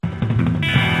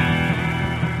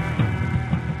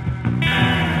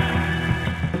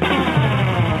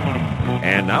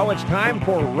Now it's time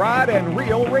for Rod and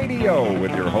Reel Radio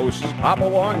with your hosts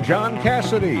Hopalong John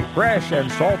Cassidy, fresh and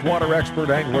saltwater expert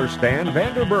angler Stan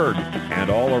Vanderberg, and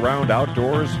all-around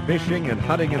outdoors fishing and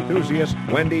hunting enthusiast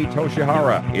Wendy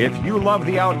Toshihara. If you love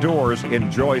the outdoors,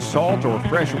 enjoy salt or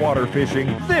freshwater fishing,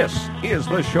 this is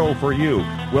the show for you.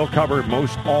 We'll cover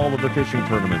most all of the fishing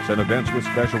tournaments and events with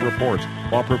special reports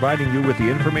while providing you with the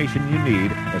information you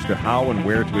need as to how and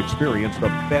where to experience the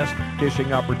best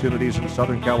fishing opportunities in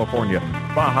Southern California,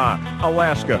 Baja,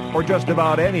 Alaska, or just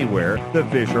about anywhere the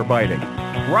fish are biting.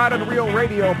 Rod and Reel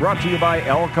Radio brought to you by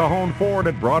El Cajon Ford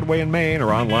at Broadway and Main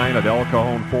or online at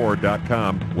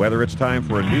elcajonford.com. Whether it's time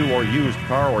for a new or used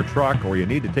car or truck, or you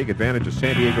need to take advantage of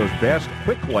San Diego's best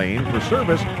quick lane for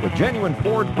service with genuine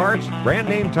Ford parts, brand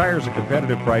name tires at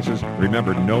competitive prices,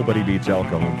 remember, nobody beats El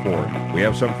Cajon Ford. We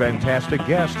have some fantastic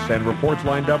guests and reports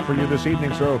lined up for you this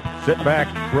evening, so sit back,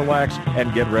 relax,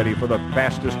 and get ready for the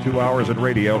fastest 2 hours in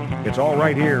radio. It's all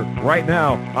right here, right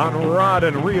now, on Rod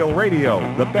and Reel Radio,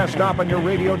 the best stop on your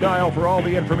radio dial for all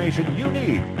the information you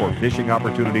need for fishing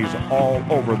opportunities all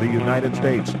over the United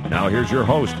States. Now here's your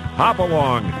host,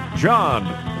 Hopalong John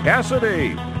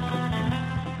Cassidy.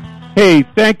 Hey,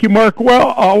 thank you, Mark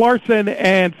Larson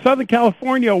and Southern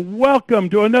California. Welcome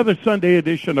to another Sunday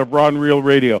edition of Rod and Reel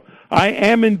Radio. I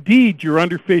am indeed your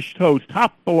underfished host,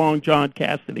 Hopalong John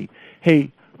Cassidy.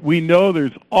 Hey, we know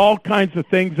there's all kinds of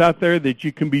things out there that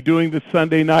you can be doing this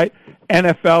Sunday night.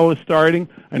 NFL is starting.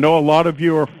 I know a lot of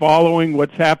you are following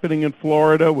what's happening in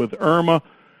Florida with Irma.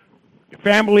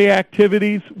 Family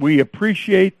activities, we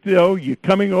appreciate, you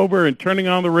coming over and turning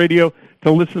on the radio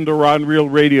to listen to Rod and Reel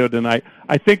Radio tonight.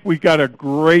 I think we've got a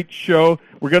great show.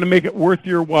 We're going to make it worth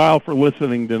your while for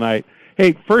listening tonight.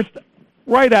 Hey, first,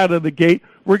 right out of the gate,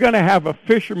 we're going to have a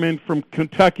fisherman from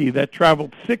Kentucky that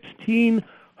traveled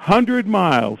 1,600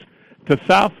 miles to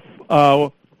South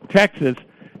Texas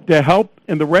to help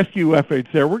in the rescue efforts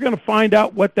there. We're going to find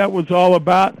out what that was all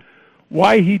about,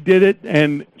 why he did it,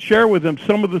 and share with him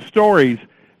some of the stories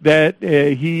that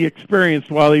he experienced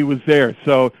while he was there.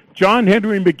 So John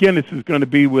Henry McGinnis is going to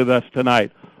be with us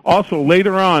tonight. Also,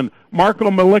 later on, Marco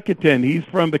Malikatin, he's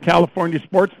from the California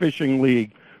Sports Fishing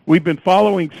League. We've been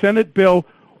following Senate Bill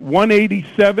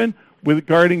 187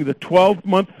 regarding the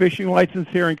 12-month fishing license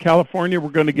here in California. We're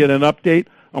going to get an update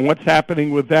on what's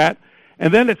happening with that.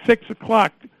 And then at 6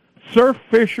 o'clock, surf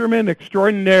fisherman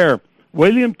extraordinaire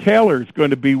William Taylor is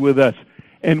going to be with us.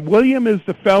 And William is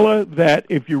the fella that,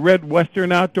 if you read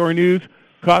Western Outdoor News,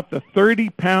 caught the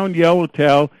 30-pound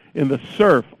yellowtail in the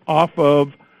surf off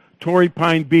of Torrey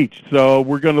Pine Beach. So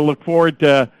we're going to look forward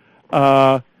to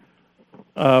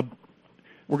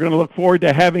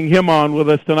having him on with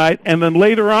us tonight. And then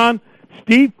later on,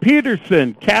 Steve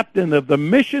Peterson, captain of the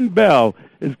Mission Belle,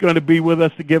 is going to be with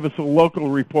us to give us a local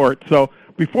report. So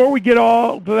before we get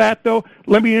all to that, though,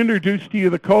 let me introduce to you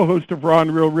the co-host of Rod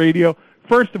and Reel Radio.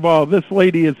 First of all, this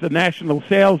lady is the national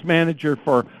sales manager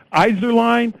for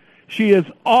Izorline. She is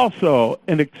also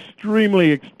an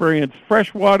extremely experienced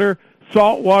freshwater,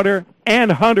 saltwater,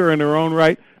 and hunter in her own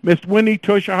right, Miss Wendy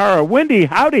Toshihara. Wendy,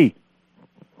 howdy.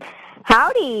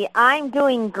 Howdy. I'm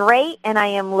doing great, and I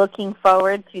am looking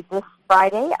forward to this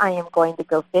Friday. I am going to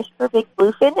go fish for big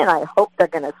bluefin, and I hope they're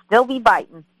going to still be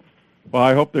biting. Well,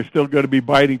 I hope they're still going to be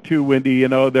biting too, Wendy. You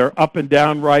know, they're up and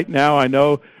down right now. I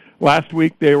know last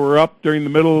week they were up. During the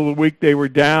middle of the week they were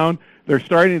down. They're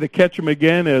starting to catch them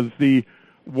again as the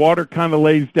water kind of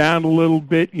lays down a little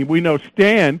bit. We know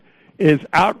Stan is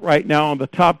out right now on the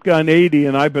Top Gun 80,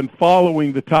 and I've been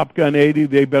following the Top Gun 80.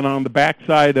 They've been on the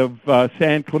backside of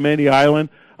San Clemente Island.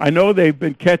 I know they've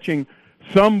been catching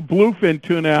some bluefin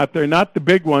tuna out there, not the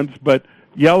big ones, but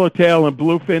yellowtail and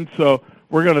bluefin. So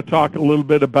we're going to talk a little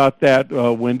bit about that,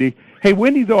 Wendy. Hey,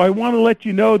 Wendy, though, I want to let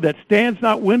you know that Stan's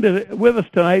not with us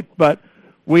tonight, but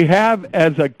we have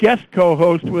as a guest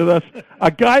co-host with us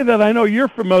a guy that I know you're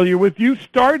familiar with. You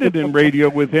started in radio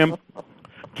with him,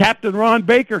 Captain Ron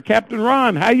Baker. Captain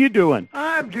Ron, how you doing?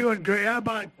 I'm doing great. I'm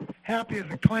about happy as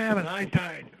a clam at high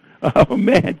tide. Oh,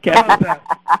 man, Captain.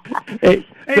 Hey,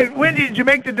 Wendy, did you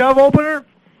make the dove opener?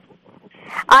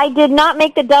 I did not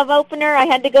make the dove opener. I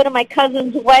had to go to my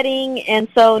cousin's wedding, and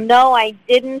so no, I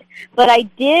didn't. But I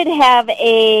did have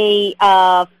a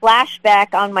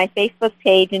flashback on my Facebook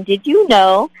page, and did you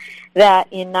know that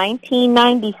in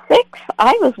 1996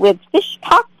 I was with Fish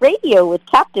Talk Radio with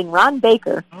Captain Ron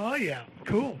Baker? Oh, yeah.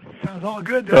 Cool. Sounds all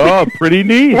good. Oh, pretty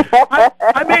neat.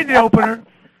 I made the opener.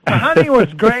 The hunting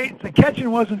was great. The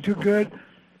catching wasn't too good,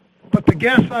 but the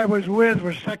guests I was with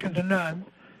were second to none.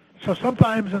 So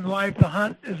sometimes in life, the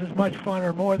hunt is as much fun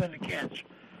or more than the catch.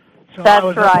 So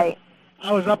That's right.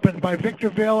 I was up by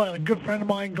Victorville at a good friend of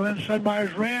mine, Glenn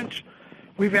Sudmeyer's ranch.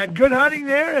 We've had good hunting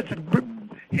there. It's a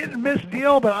hit and miss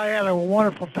deal, but I had a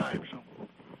wonderful time. So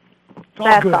it's all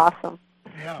That's good. awesome.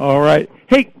 Yeah. All right.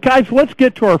 Hey, guys, let's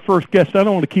get to our first guest. I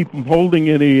don't want to keep him holding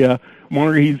any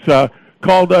more. He's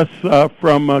called us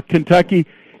from Kentucky.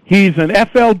 He's an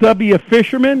FLW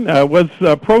fisherman, was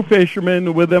a pro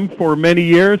fisherman with them for many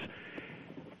years.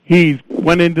 He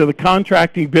went into the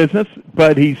contracting business,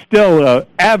 but he's still an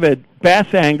avid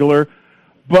bass angler.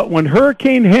 But when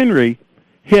Hurricane Henry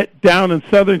hit down in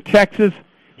southern Texas,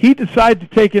 he decided to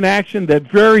take an action that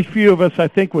very few of us, I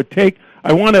think, would take.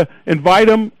 I want to invite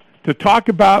him to talk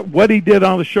about what he did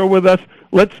on the show with us.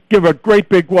 Let's give a great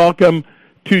big welcome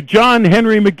to John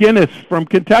Henry McGinnis from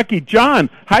Kentucky. John,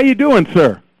 how you doing,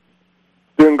 sir?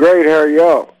 Doing great. How are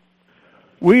y'all?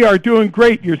 We are doing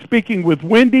great. You're speaking with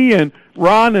Wendy and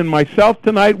Ron and myself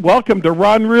tonight. Welcome to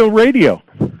Ron Real Radio.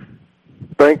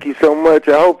 Thank you so much.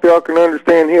 I hope y'all can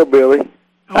understand Hillbilly.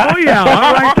 Oh, yeah,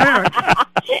 all right there.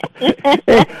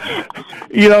 Hey,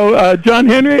 you know, John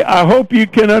Henry, I hope you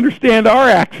can understand our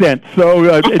accent. So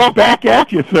it's back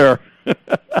at you, sir.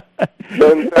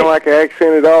 Doesn't sound like an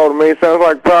accent at all to me. It sounds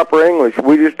like proper English.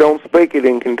 We just don't speak it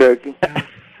in Kentucky.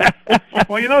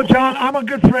 Well, you know, John, I'm a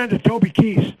good friend of Toby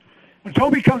Keys. When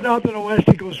Toby comes out to the West,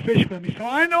 he goes fishing with me. So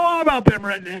I know all about them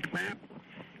rednecks, man.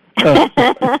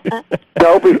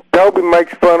 Toby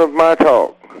makes fun of my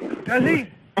talk. Does he?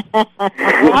 Well,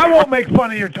 I won't make fun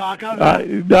of your talk.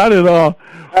 Not at all.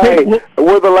 Hey,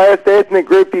 we're the last ethnic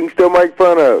group you can still make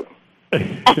fun of.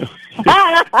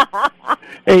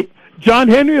 Hey, John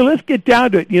Henry, let's get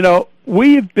down to it. You know,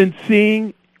 we've been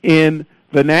seeing in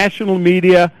the national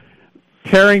media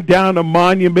tearing down of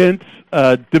monuments,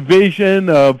 division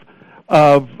of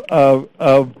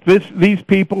these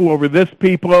people over this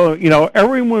people. You know,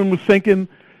 everyone was thinking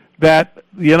that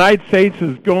the United States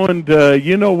is going to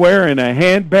you-know-where in a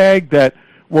handbag, that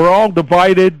we're all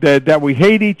divided, that we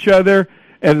hate each other,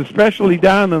 and especially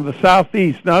down in the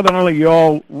Southeast. Not only you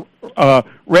all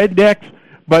rednecks,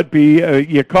 but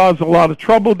you cause a lot of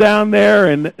trouble down there,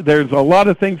 and there's a lot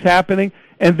of things happening.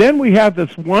 And then we have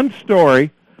this one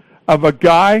story of a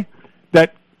guy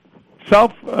that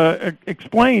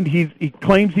self-explained. He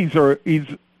claims he's a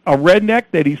redneck,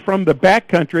 that he's from the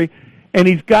backcountry, and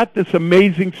he's got this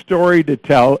amazing story to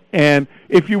tell. And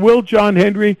if you will, John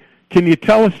Henry, can you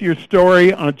tell us your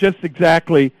story on just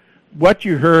exactly what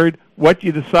you heard, what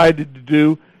you decided to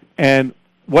do, and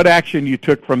what action you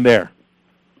took from there?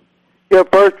 Yeah,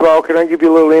 first of all, can I give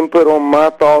you a little input on my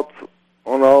thoughts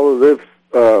on all of this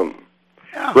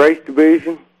race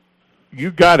division?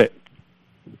 You got it.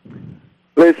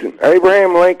 Listen,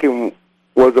 Abraham Lincoln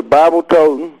was a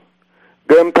Bible-toting,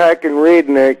 gun-packing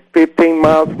redneck 15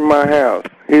 miles from my house.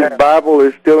 His Bible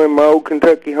is still in my old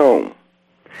Kentucky home,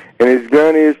 and his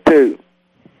gun is too.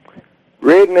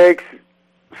 Rednecks,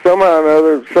 somehow or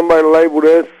another, somebody labeled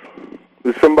us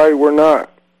as somebody we're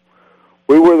not.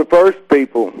 We were the first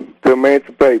people to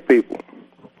emancipate people.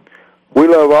 We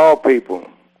love all people.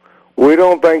 We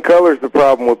don't think color's the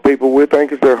problem with people. We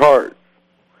think it's their hearts.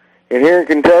 And here in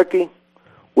Kentucky,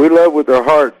 we love with our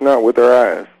hearts, not with our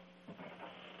eyes.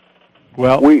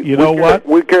 Well, what?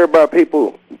 We care about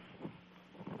people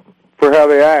for how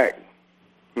they act,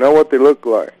 not what they look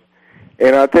like.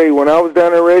 And I tell you, when I was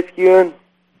down there rescuing,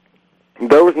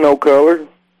 there was no color.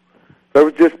 There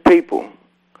was just people.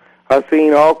 I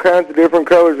seen all kinds of different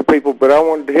colors of people, but I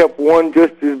wanted to help one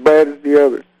just as bad as the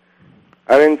other.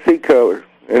 I didn't see color.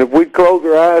 And if we'd close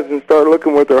our eyes and start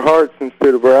looking with our hearts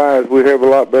instead of our eyes, we'd have a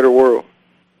lot better world.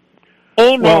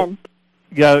 Amen.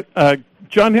 Well,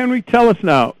 John Henry, tell us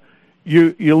now.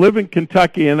 You live in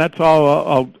Kentucky, and that's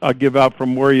all I'll give out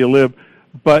from where you live.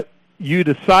 But you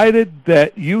decided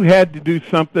that you had to do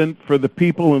something for the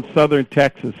people in southern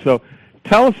Texas. So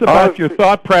tell us about your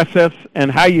thought process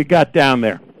and how you got down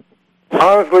there.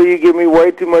 Honestly, you give me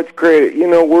way too much credit. You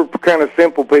know, we're kind of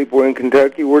simple people in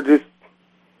Kentucky. We're just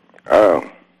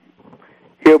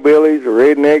hillbillies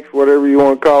or rednecks, whatever you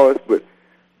want to call us. But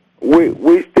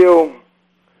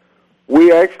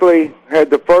we actually had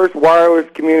the first wireless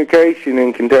communication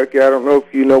in Kentucky. I don't know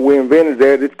if you know, we invented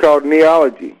that. It's called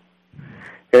Neology.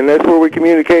 And that's where we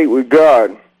communicate with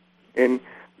God. And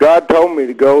God told me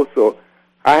to go, so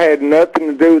I had nothing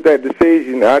to do with that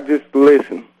decision. I just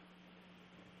listened.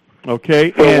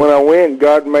 Okay. So when I went,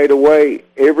 God made a way.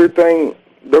 Everything,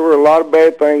 there were a lot of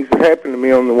bad things that happened to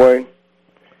me on the way.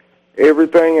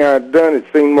 Everything I'd done, it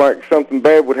seemed like something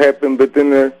bad would happen, but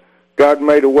then God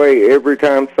made a way every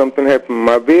time something happened.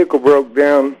 My vehicle broke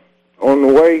down on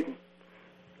the way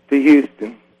to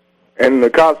Houston, and the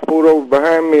cops pulled over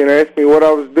behind me and asked me what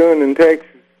I was doing in Texas.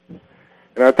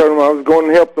 And I told them I was going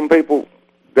to help them people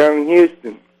down in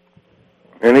Houston.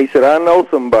 And he said, I know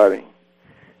somebody.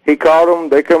 He called them.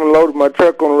 They come and loaded my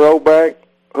truck on the rollback,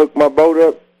 hooked my boat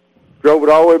up, drove it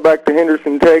all the way back to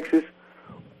Henderson, Texas,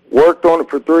 worked on it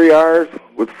for 3 hours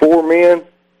with 4 men,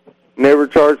 never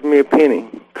charged me a penny.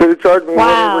 Could have charged me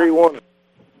whatever he wanted.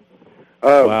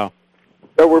 Wow.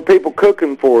 There were people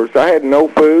cooking for us. I had no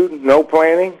food, no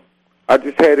planning. I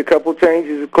just had a couple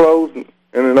changes of clothes and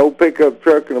an old pickup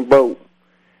truck and a boat.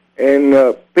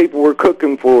 And people were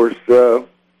cooking for us,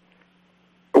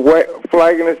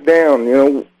 flagging us down. You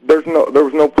know, there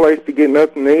was no place to get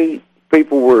nothing to eat.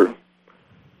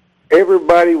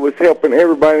 Everybody was helping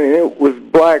everybody, and it was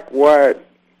black, white,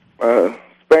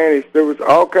 Spanish. There was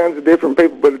all kinds of different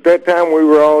people, but at that time we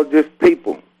were all just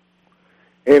people.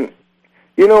 And,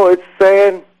 you know, it's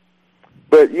sad,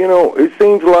 but, you know, it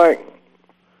seems like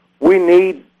we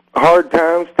need hard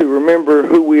times to remember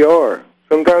who we are.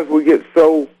 Sometimes we get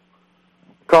so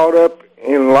caught up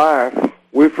in life,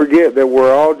 we forget that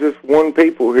we're all just one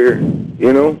people here,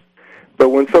 you know. But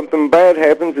when something bad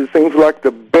happens, it seems like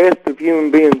the best of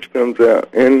human beings comes out.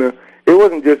 And it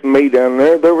wasn't just me down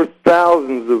there. There were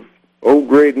thousands of old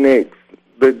rednecks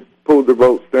that pulled their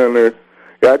boats down there.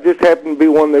 I just happened to be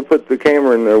one they put the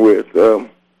camera in there with.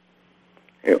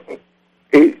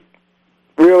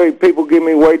 Really, people give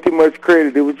me way too much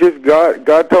credit. It was just God.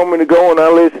 God told me to go, and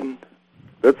I listened.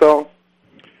 That's all.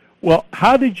 Well,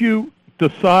 how did you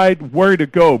decide where to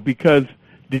go? Because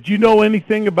did you know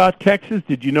anything about Texas?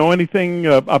 Did you know anything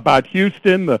about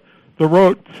Houston, the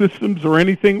road systems or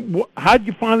anything? How did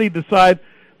you finally decide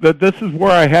that this is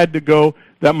where I had to go,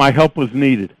 that my help was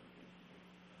needed?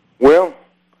 Well,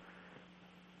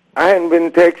 I hadn't been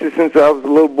in Texas since I was a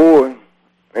little boy,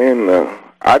 and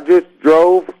I just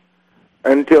drove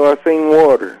until I seen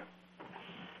water.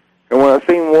 And when I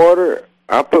seen water,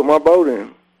 I put my boat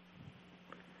in.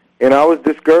 And I was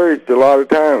discouraged a lot of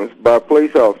times by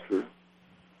police officers.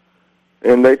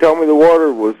 And they told me the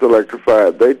water was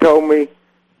electrified. They told me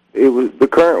the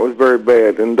current was very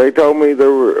bad, and they told me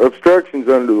there were obstructions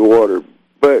under the water.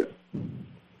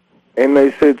 And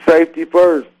they said safety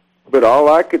first, but all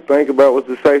I could think about was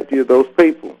the safety of those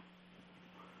people.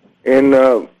 And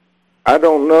I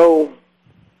don't know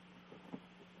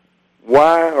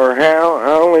why or how.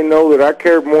 I only know that I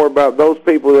cared more about those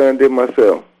people than I did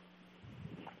myself.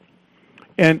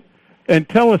 And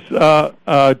tell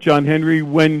us, John Henry,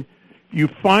 when you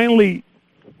finally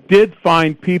did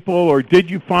find people, or did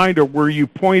you find, or were you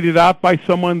pointed out by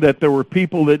someone that there were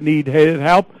people that needed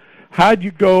help? How did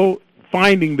you go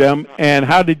finding them, and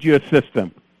how did you assist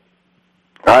them?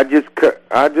 I just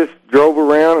drove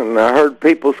around, and I heard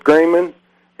people screaming,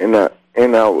 and I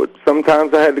would,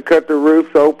 sometimes I had to cut their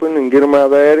roofs open and get them out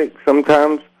of the attic.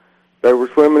 Sometimes they were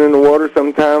swimming in the water.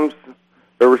 Sometimes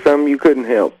there were some you couldn't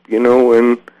help, you know,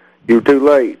 and you were too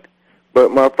late.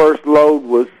 But my first load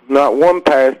was not one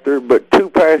pastor, but 2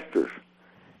 pastors.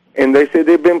 And they said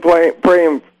they'd been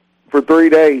praying for 3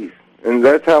 days. And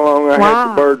that's how long I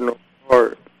had the burden on my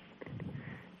heart.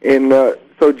 And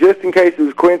so just in case it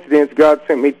was coincidence, God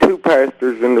sent me 2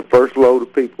 pastors in the first load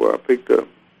of people I picked up.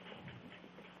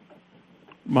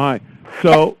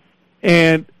 So,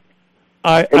 and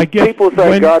I guess people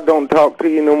say God don't talk to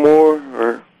you no more,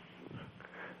 or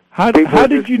how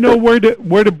did you know where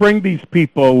to bring these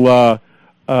people,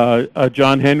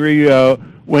 John Henry?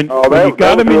 When you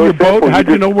got them in your boat, how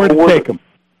did you know where to take them?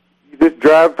 You just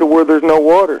drive to where there's no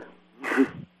water.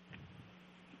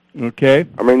 Okay.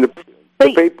 I mean, the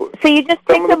people. So you just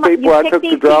some of the people I took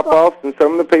to drop off, and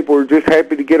some of the people were just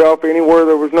happy to get off anywhere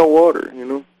there was no water. You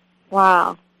know.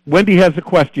 Wow. Wendy has a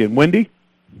question. Wendy?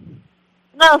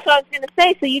 No, so I was going to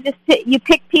say, so you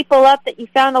picked people up that you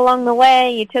found along the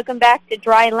way, you took them back to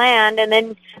dry land, and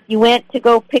then you went to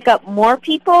go pick up more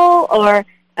people, or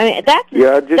I mean, I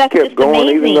just kept going,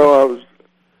 amazing. Even though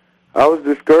I was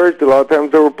discouraged a lot of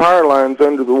times. There were power lines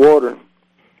under the water,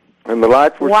 and the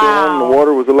lights were still on, and the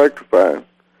water was electrified.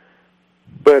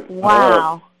 But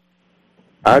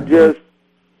I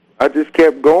just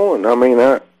kept going. I mean,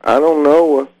 I don't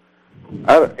know.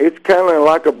 It's kind of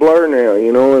like a blur now,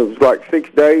 you know. It was like 6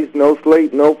 days, no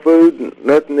sleep, no food,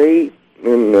 nothing to eat,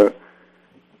 and,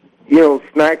 you know,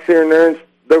 snacks here and there. And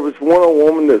there was one old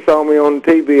woman that saw me on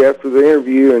TV after the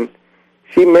interview, and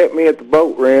she met me at the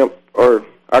boat ramp, or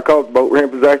I call it the boat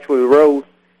ramp, it's actually the road,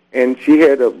 and she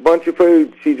had a bunch of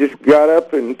food. She just got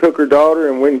up and took her daughter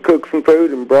and went and cooked some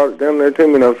food and brought it down there to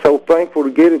me, and I was so thankful to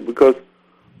get it because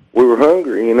we were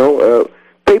hungry, you know.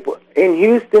 People in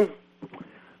Houston,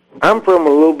 I'm from a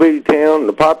little bitty town.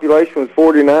 The population was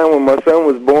 49. When my son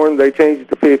was born, they changed it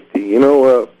to 50. You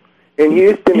know, in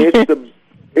Houston,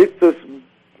 it's the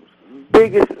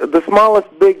biggest, the smallest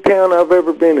big town I've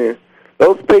ever been in.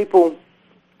 Those people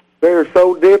They're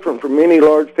so different from any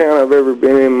large town I've ever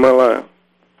been in my life.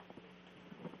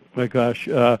 My gosh.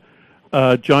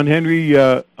 John Henry,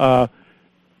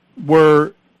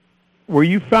 were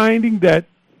you finding that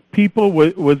people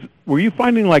were you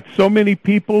finding like so many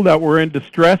people that were in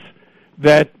distress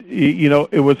that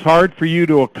it was hard for you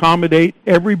to accommodate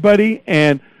everybody?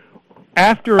 And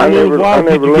after a little while,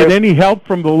 did you get any help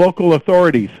from the local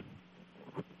authorities?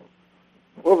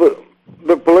 Well,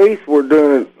 the police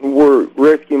were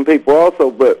rescuing people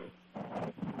also, but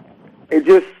it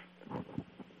just,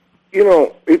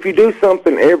 if you do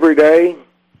something every day,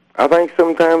 I think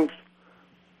sometimes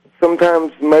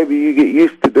maybe you get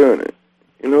used to doing it.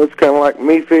 It's kind of like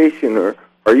me fishing or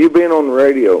you being on the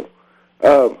radio.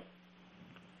 The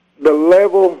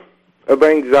level of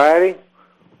anxiety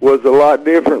was a lot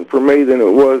different for me than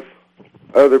it was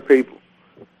other people.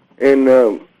 And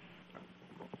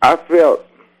I felt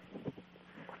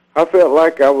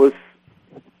like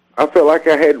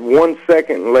I had 1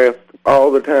 second left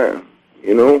all the time,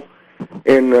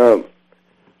 and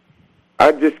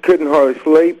I just couldn't hardly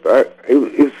sleep. It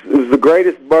was the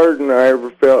greatest burden I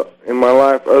ever felt in my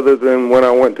life, other than when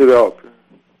I went to the altar.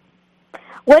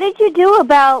 What did you do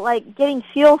about getting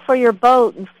fuel for your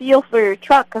boat and fuel for your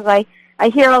truck? Because I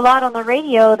hear a lot on the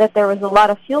radio that there was a lot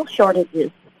of fuel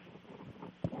shortages.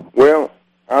 Well,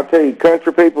 I'll tell you,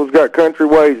 country people's got country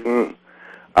ways, and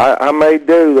I made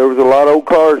do. There was a lot of old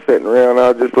cars sitting around.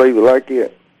 I'll just leave it like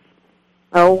it.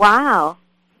 Oh, wow.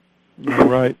 All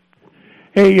right.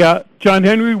 Hey, John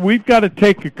Henry, we've got to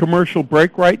take a commercial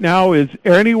break right now. Is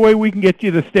there any way we can get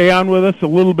you to stay on with us a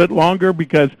little bit longer?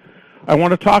 Because I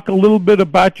want to talk a little bit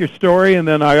about your story, and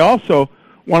then I also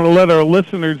want to let our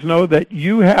listeners know that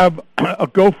you have a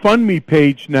GoFundMe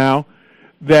page now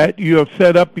that you have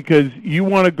set up because you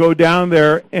want to go down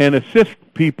there and assist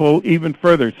people even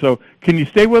further. So can you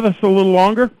stay with us a little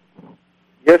longer?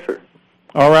 Yes, sir.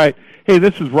 All right. Hey,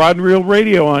 this is Rod and Reel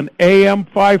Radio on AM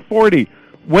 540.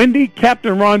 Wendy,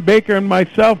 Captain Ron Baker, and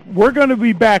myself, we're going to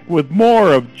be back with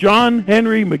more of John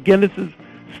Henry McGinnis's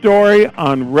story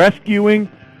on rescuing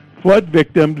flood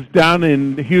victims down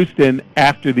in Houston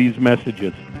after these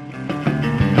messages.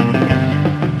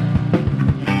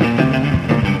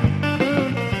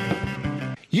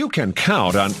 You can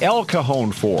count on El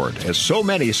Cajon Ford, as so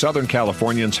many Southern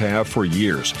Californians have for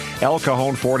years. El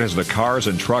Cajon Ford has the cars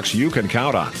and trucks you can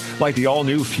count on, like the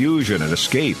all-new Fusion and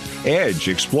Escape, Edge,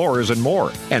 Explorers, and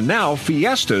more. And now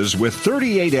Fiestas with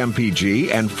 38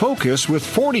 mpg and Focus with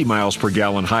 40 miles per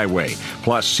gallon highway,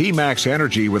 plus C-Max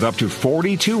Energy with up to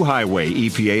 42 highway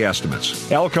EPA estimates.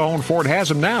 El Cajon Ford has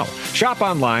them now. Shop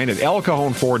online at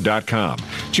elcajonford.com.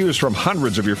 Choose from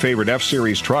hundreds of your favorite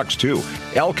F-Series trucks, too.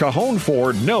 El Cajon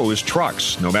Ford knows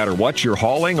trucks, no matter what you're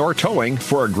hauling or towing,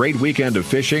 for a great weekend of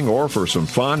fishing or for some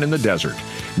fun in the desert.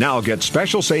 Now get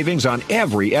special savings on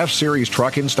every F-Series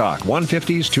truck in stock,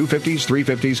 150s, 250s,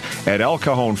 350s at El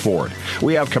Cajon Ford.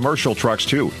 We have commercial trucks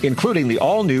too, including the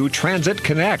all-new Transit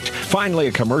Connect. Finally,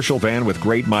 a commercial van with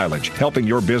great mileage, helping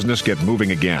your business get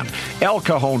moving again. El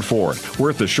Cajon Ford,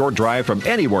 worth the short drive from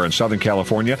anywhere in Southern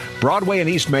California, Broadway and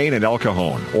East Main in El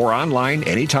Cajon, or online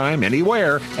anytime,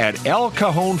 anywhere at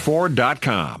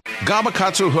elcajonford.com.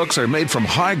 Gamakatsu hooks are made from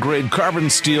high-grade carbon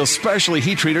steel specially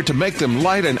heat-treated to make them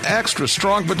light and extra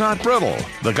strong but not brittle.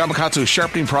 The Gamakatsu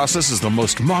sharpening process is the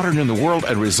most modern in the world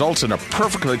and results in a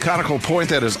perfectly conical point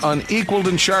that is unequaled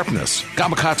in sharpness.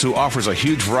 Gamakatsu offers a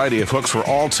huge variety of hooks for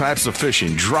all types of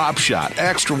fishing: drop shot,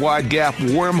 extra wide gap,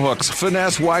 worm hooks,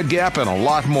 finesse wide gap, and a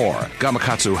lot more.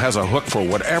 Gamakatsu has a hook for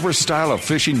whatever style of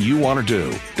fishing you want to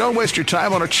do. Don't waste your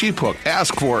time on a cheap hook.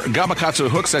 Ask for Gamakatsu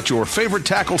hooks at your favorite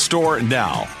tackle store now.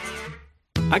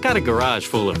 I got a garage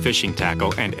full of fishing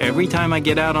tackle, and every time I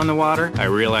get out on the water, I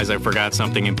realize I forgot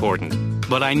something important.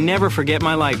 But I never forget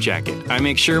my life jacket. I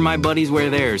make sure my buddies wear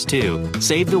theirs, too.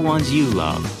 Save the ones you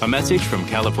love. A message from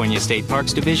California State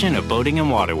Parks Division of Boating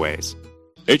and Waterways.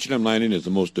 H&M Landing is the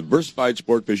most diversified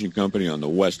sport fishing company on the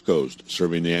West Coast.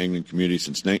 Serving the angling community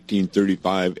since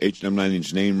 1935, H&M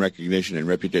Landing's name recognition and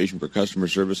reputation for customer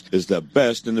service is the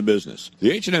best in the business. The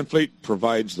H&M fleet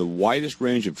provides the widest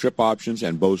range of trip options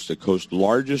and boasts the coast's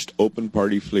largest open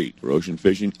party fleet. For ocean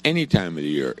fishing any time of the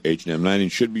year, H&M Landing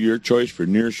should be your choice for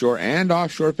nearshore and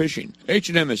offshore fishing.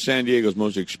 H&M is San Diego's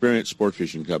most experienced sport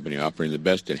fishing company, offering the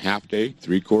best in half-day,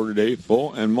 three-quarter-day,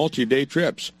 full, and multi-day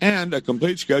trips, and a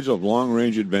complete schedule of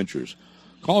long-range adventures.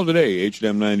 Call today,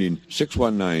 H&M Landing,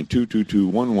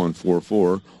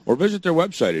 619-222-1144, or visit their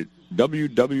website at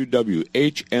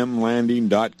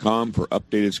www.hmlanding.com for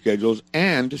updated schedules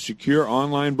and secure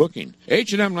online booking.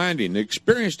 H&M Landing, the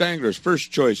experienced angler's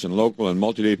first choice in local and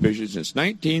multi-day fishing since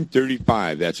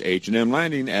 1935. That's H&M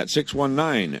Landing at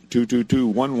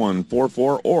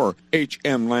 619-222-1144 or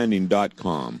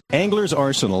hmlanding.com. Angler's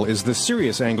Arsenal is the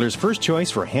serious angler's first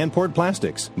choice for hand-poured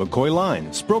plastics, McCoy line,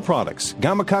 Spro products,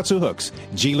 Gamakatsu hooks,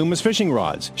 G. Loomis fishing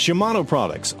rods, Shimano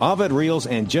products, Avet reels,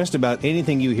 and just about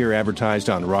anything you hear advertised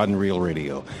on Rod and Reel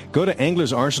Radio. Go to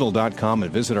anglersarsenal.com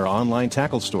and visit our online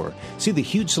tackle store. See the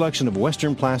huge selection of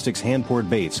Western Plastics hand-poured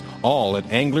baits, all at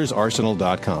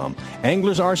anglersarsenal.com.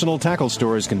 Angler's Arsenal Tackle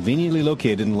Store is conveniently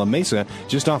located in La Mesa,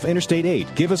 just off Interstate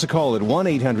 8. Give us a call at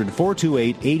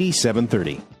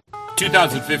 1-800-428-8730.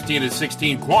 2015 and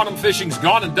 16 Quantum Fishing's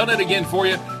gone and done it again for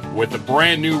you with the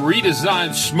brand new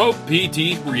redesigned Smoke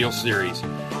PT Reel Series.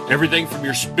 Everything from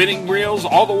your spinning reels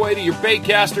all the way to your bait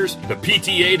casters. The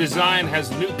PTA design has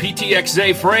the new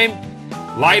PTXA frame.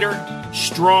 Lighter,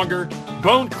 stronger,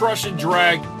 bone-crushing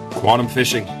drag. Quantum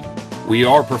Fishing. We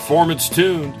are performance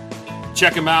tuned.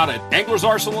 Check them out at Anglers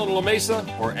Arsenal in La Mesa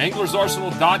or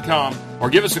anglersarsenal.com or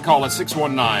give us a call at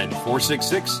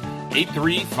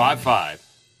 619-466-8355.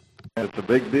 It's a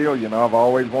big deal, you know. I've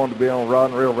always wanted to be on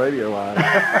Rod and Reel Radio.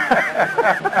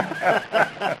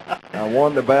 I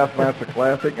won the Bassmaster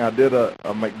Classic. I did a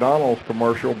McDonald's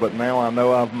commercial, but now I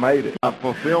know I've made it. I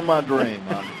fulfilled my dream.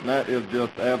 That is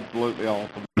just absolutely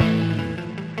awesome.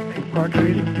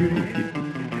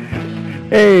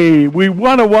 Hey, we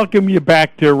want to welcome you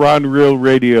back to Ron Reel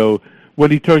Radio.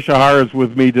 Woody Toshihara is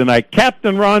with me tonight.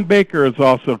 Captain Ron Baker is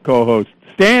also co-host.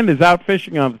 Stan is out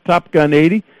fishing on the Top Gun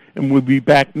 80, and we'll be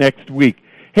back next week.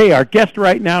 Hey, our guest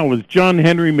right now is John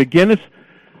Henry McGinnis.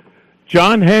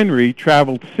 John Henry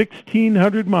traveled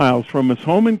 1,600 miles from his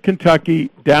home in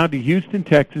Kentucky down to Houston,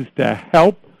 Texas to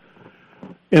help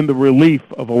in the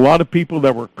relief of a lot of people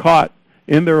that were caught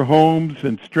in their homes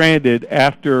and stranded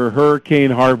after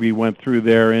Hurricane Harvey went through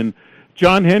there. And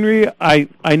John Henry, I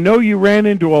know you ran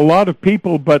into a lot of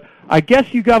people, but I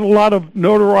guess you got a lot of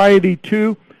notoriety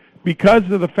too because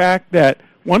of the fact that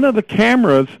one of the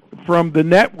cameras from the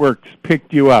networks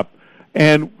picked you up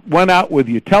and went out with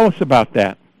you. Tell us about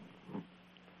that.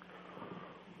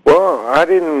 Well, I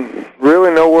didn't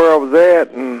really know where I was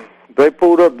at, and they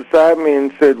pulled up beside me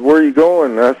and said, "Where are you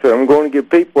going?" And I said, "I'm going to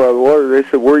get people out of the water." They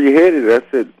said, "Where are you headed?" I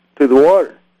said, "To the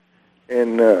water."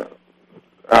 And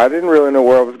I didn't really know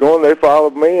where I was going. They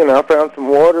followed me, and I found some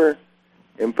water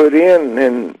and put in,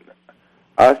 and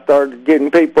I started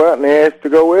getting people out, and they asked to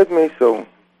go with me, so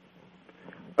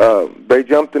they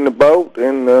jumped in the boat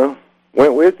and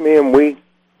went with me, and we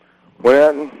went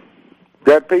out and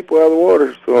got people out of the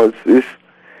water. So it's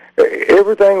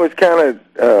everything was kind of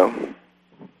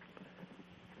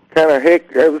heck.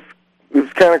 It was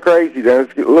kind of crazy. There was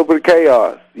a little bit of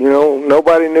chaos. You know,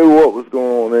 nobody knew what was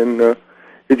going on, and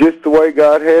it's just the way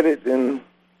God had it. And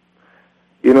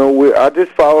you know, I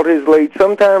just followed His lead.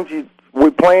 Sometimes we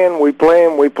plan,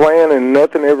 and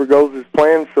nothing ever goes as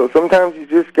planned. So sometimes you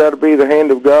just got to be the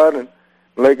hand of God and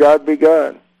let God be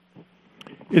God.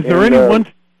 Is there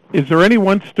any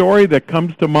one story that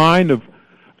comes to mind of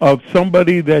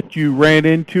somebody that you ran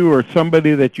into or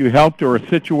somebody that you helped or a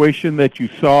situation that you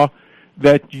saw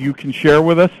that you can share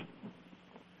with us?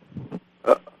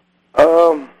 A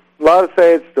lot of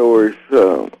sad stories.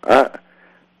 I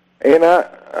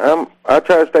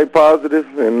try to stay positive,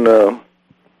 and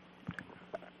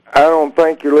I don't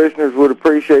think your listeners would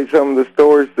appreciate some of the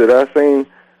stories that I've seen.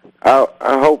 I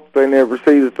hope they never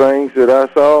see the things that I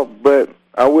saw, but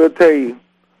I will tell you,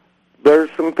 there's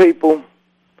some people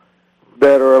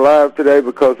that are alive today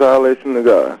because I listen to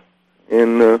God.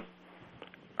 And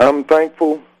I'm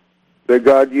thankful that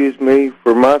God used me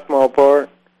for my small part.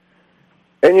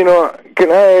 And, you know,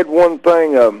 can I add one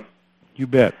thing? You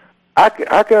bet. I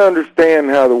can understand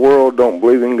how the world don't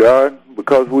believe in God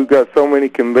because we've got so many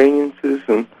conveniences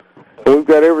and we've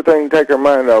got everything to take our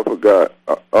mind off of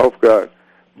God.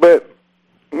 But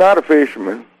not a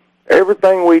fisherman.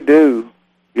 Everything we do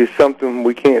is something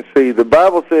we can't see. The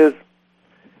Bible says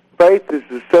faith is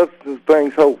the substance of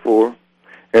things hoped for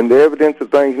and the evidence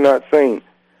of things not seen.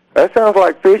 That sounds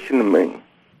like fishing to me.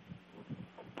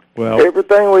 Well,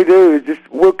 everything we do is just,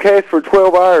 we'll cast for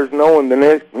 12 hours knowing the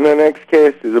next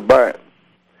cast is a bite.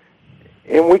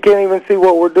 And we can't even see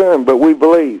what we're doing, but we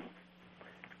believe.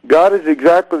 God is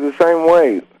exactly the same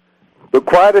way. The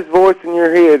quietest voice in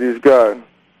your head is God.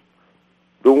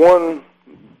 The one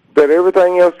that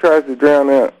everything else tries to drown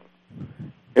out.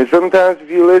 And sometimes if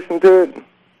you listen to it,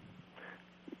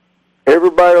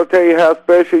 everybody will tell you how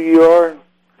special you are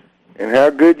and how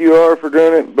good you are for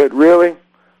doing it, but really,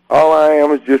 all I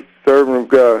am is just a servant of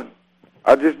God.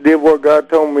 I just did what God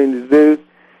told me to do,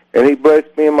 and He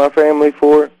blessed me and my family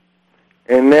for it.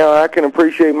 And now I can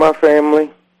appreciate my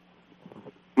family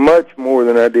much more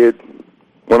than I did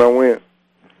when I went.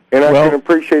 And I can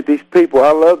appreciate these people.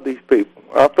 I love these people.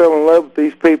 I fell in love with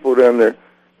these people down there.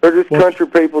 They're just country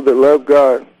people that love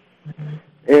God.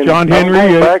 And John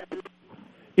Henry,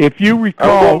 if you recall,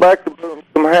 I'm going back to build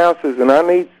some houses, and I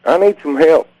need some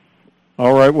help.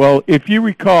 All right. Well, if you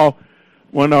recall,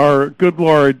 when our good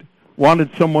Lord wanted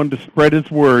someone to spread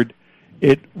His word,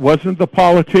 it wasn't the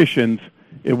politicians,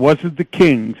 it wasn't the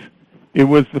kings, it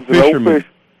was the fishermen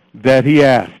that He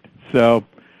asked. So,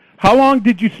 how long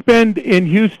did you spend in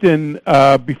Houston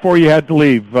before you had to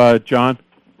leave, John?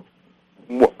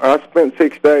 I spent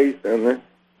 6 days down there.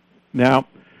 Now,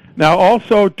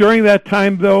 also during that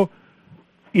time, though,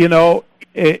 you know,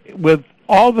 with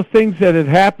all the things that had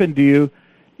happened to you,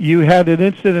 you had an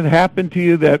incident happen to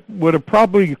you that would have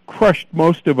probably crushed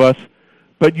most of us,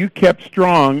 but you kept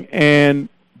strong, and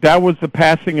that was the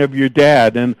passing of your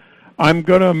dad. And I'm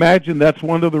going to imagine that's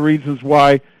one of the reasons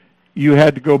why you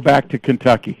had to go back to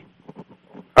Kentucky.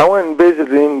 I went and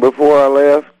visited him before I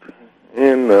left,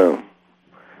 and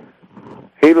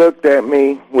he looked at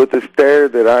me with a stare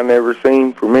that I never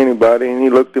seen from anybody, and he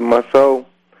looked in my soul,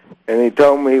 and he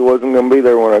told me he wasn't going to be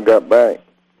there when I got back.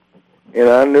 And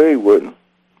I knew he wouldn't.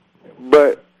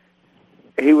 But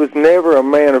he was never a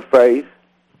man of faith.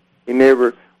 He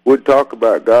never would talk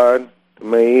about God to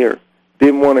me or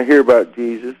didn't want to hear about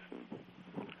Jesus.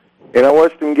 And I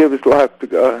watched him give his life to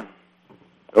God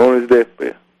on his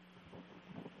deathbed.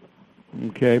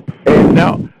 Okay.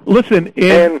 Now, listen,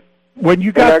 when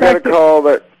you got back, I got a call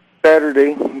that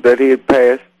Saturday that he had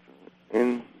passed,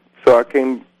 and so I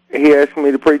came. He asked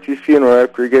me to preach his funeral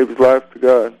after he gave his life to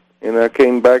God, and I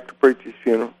came back to preach his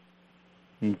funeral.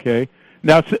 Okay.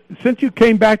 Now, since you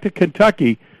came back to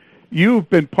Kentucky, you've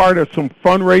been part of some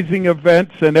fundraising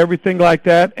events and everything like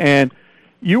that, and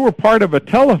you were part of a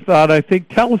telethon, I think.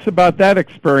 Tell us about that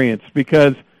experience,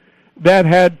 because that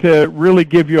had to really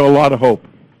give you a lot of hope.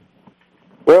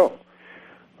 Well,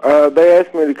 they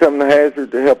asked me to come to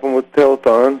Hazard to help them with the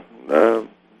telethon.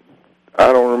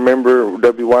 I don't remember,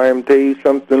 WYMT,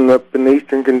 something up in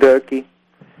eastern Kentucky.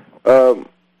 And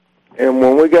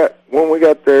when we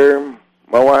got there,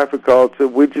 my wife had called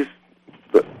and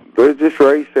said, they just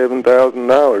raised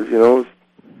 $7,000, you know.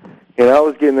 And I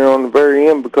was getting there on the very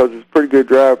end because it's a pretty good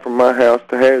drive from my house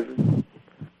to Hazard.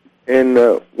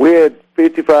 And we had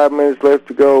 55 minutes left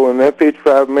to go, and that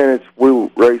 55 minutes, we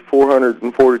raised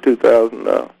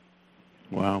 $442,000.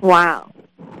 Wow. Wow.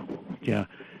 Yeah.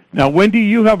 Now, Wendy,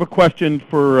 you have a question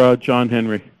for John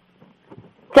Henry.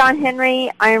 John Henry,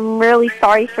 I'm really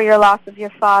sorry for your loss of your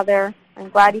father. I'm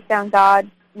glad he found God,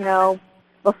 you know,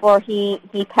 before he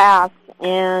passed.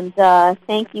 And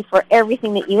thank you for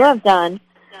everything that you have done.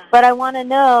 But I want to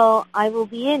know, I will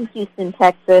be in Houston,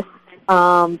 Texas,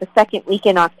 the second week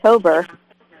in October.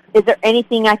 Is there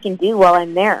anything I can do while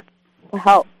I'm there to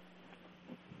help?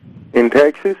 In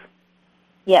Texas?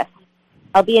 Yes.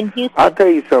 I'll be in Houston. I'll tell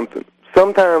you something.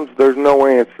 Sometimes there's no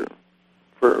answer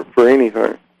for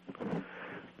anything.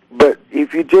 But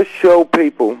if you just show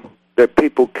people that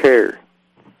people care,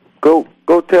 go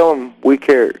tell them we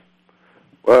care.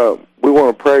 We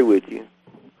want to pray with you.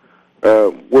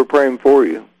 We're praying for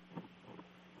you.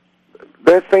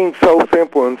 That seems so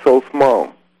simple and so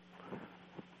small.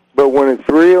 But when it's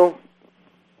real,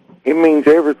 it means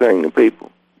everything to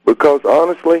people. Because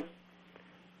honestly,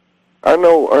 I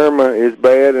know Irma is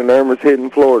bad and Irma's hitting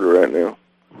Florida right now.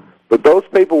 But those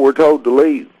people were told to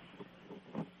leave.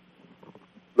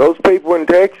 Those people in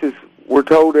Texas were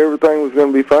told everything was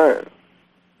going to be fine.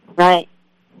 Right.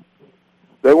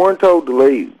 They weren't told to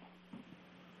leave.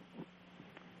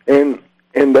 And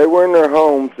they were in their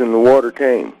homes and the water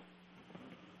came.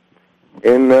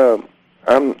 And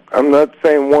I'm not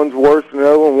saying one's worse than the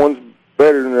other one, one's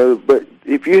better than the other, but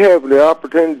if you have the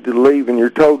opportunity to leave and you're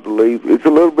told to leave, it's a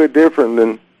little bit different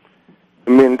than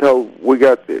being told, we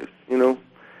got this, you know.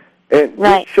 And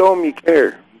right. Just show them you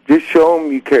care. Just show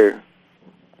them you care.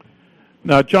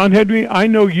 Now, John Henry, I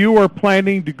know you are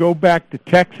planning to go back to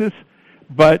Texas,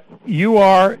 but you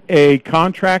are a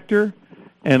contractor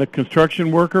and a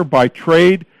construction worker by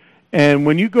trade, and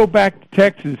when you go back to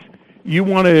Texas, you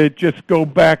want to just go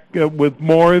back with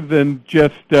more than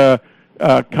just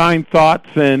kind thoughts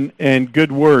and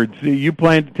good words. You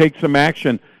plan to take some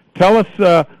action. Tell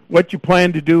us what you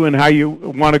plan to do and how you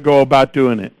want to go about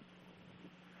doing it.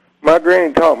 My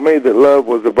granny taught me that love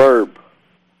was a verb.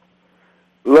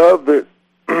 Love that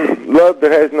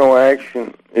has no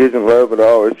action isn't love at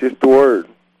all. It's just a word.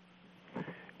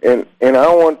 And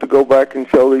I want to go back and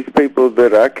show these people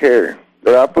that I care,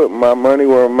 that I put my money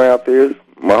where my mouth is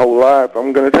my whole life.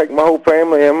 I'm going to take my whole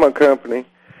family and my company,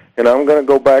 and I'm going to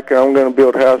go back and I'm going to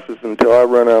build houses until I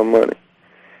run out of money.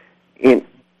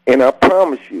 And I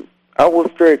promise you, I will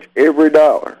stretch every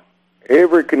dollar,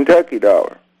 every Kentucky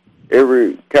dollar,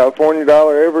 every California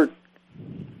dollar, every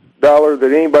dollar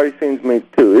that anybody sends me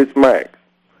to. It's max.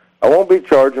 I won't be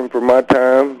charging for my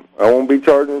time. I won't be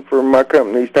charging for my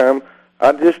company's time.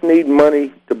 I just need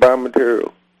money to buy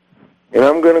material. And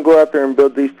I'm going to go out there and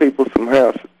build these people some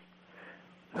houses.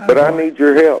 But I need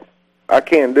your help. I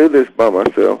can't do this by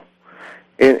myself.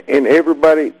 And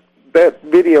everybody, that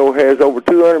video has over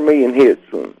 200 million hits.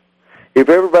 If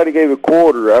everybody gave a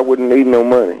quarter, I wouldn't need no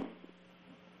money.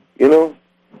 You know?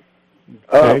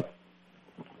 Okay.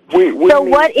 So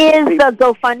what is the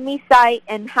GoFundMe site,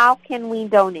 and how can we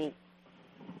donate?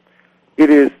 It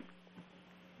is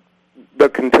the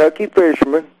Kentucky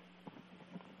Fisherman,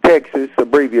 Texas,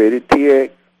 abbreviated,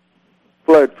 TX,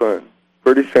 Flood Fund.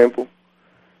 Pretty simple.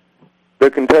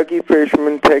 The Kentucky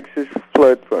Fisherman, Texas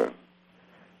Flood Fund.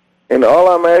 And all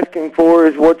I'm asking for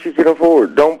is what you can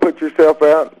afford. Don't put yourself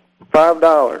out.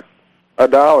 $5,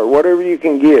 $1, whatever you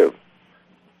can give.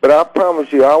 But I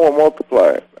promise you, I will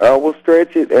multiply it. I will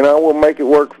stretch it, and I will make it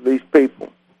work for these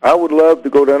people. I would love to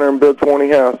go down there and build 20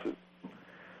 houses.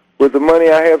 With the money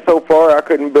I have so far, I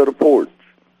couldn't build a porch.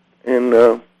 And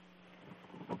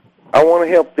I want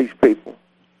to help these people.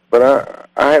 But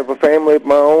I have a family of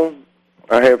my own.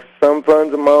 I have some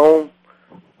funds of my own.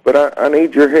 But I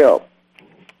need your help.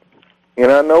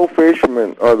 And I know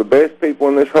fishermen are the best people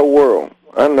in this whole world.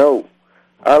 I know.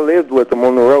 I lived with them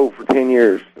on the road for 10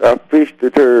 years. I fished the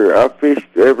tour. I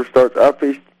fished Everstarts. I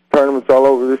fished tournaments all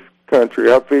over this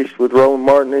country. I fished with Roland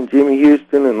Martin and Jimmy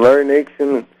Houston and Larry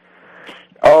Nixon and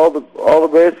all the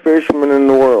best fishermen in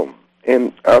the world.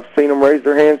 And I've seen them raise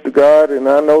their hands to God, and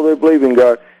I know they believe in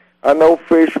God. I know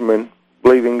fishermen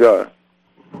believe in God.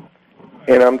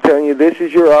 And I'm telling you, this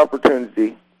is your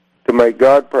opportunity to make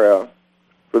God proud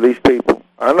for these people.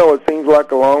 I know it seems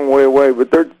like a long way away,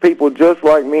 but they're people just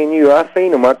like me and you. I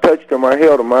seen them. I touched them. I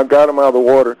held them. I got them out of the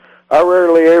water. I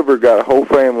rarely ever got a whole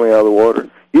family out of the water.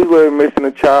 Usually they're missing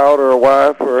a child or a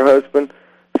wife or a husband.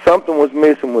 Something was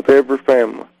missing with every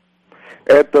family.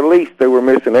 At the least, they were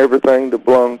missing everything that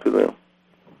belonged to them.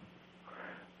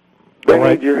 They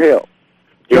need your help.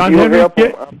 John Henry,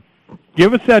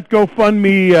 give us that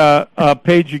GoFundMe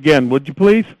page again, would you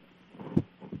please?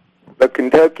 The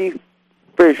Kentucky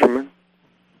Fisherman,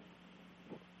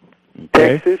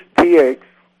 okay. Texas TX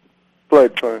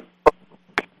Flood Fund.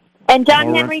 And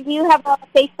John Henry, do you have a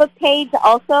Facebook page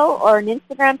also, or an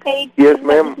Instagram page? Yes,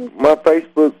 ma'am. My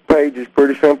Facebook page is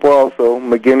pretty simple also,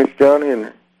 McGinnis John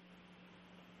Henry.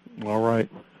 All right.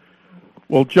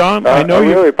 Well, John, I know I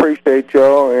really appreciate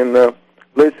y'all, and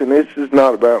listen, this is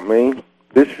not about me.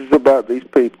 This is about these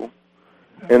people.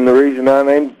 And the reason I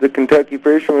named the Kentucky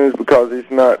Fisherman is because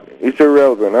it's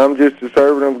irrelevant. I'm just a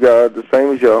servant of God, the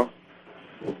same as y'all.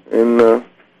 And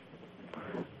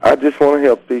I just want to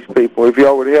help these people. If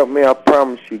y'all would help me, I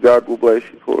promise you God will bless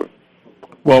you for it.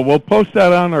 Well, we'll post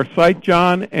that on our site,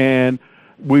 John, and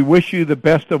we wish you the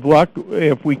best of luck.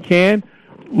 If we can,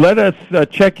 let us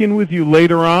check in with you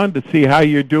later on to see how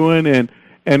you're doing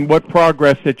and what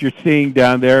progress that you're seeing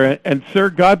down there. And sir,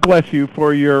 God bless you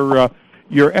for your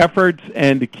efforts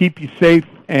and to keep you safe.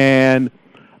 And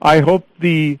I hope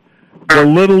the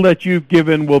little that you've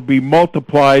given will be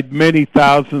multiplied many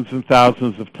thousands and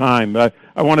thousands of times.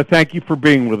 I want to thank you for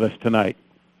being with us tonight.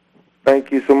 Thank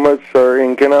you so much, sir.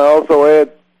 And can I also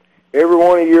add, every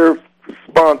one of your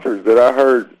sponsors that I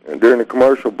heard during the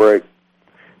commercial break,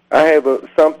 I have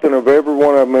something of every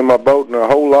one of them in my boat and a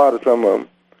whole lot of some of them.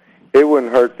 It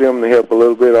wouldn't hurt them to help a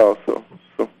little bit also.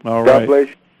 So all God right. bless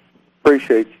you.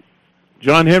 Appreciate you.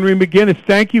 John Henry McGinnis,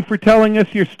 thank you for telling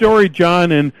us your story,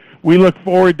 John, and we look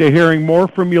forward to hearing more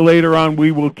from you later on.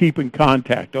 We will keep in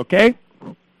contact, okay?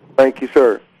 Thank you,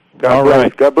 sir. God all bless.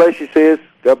 Right. God bless you, sis.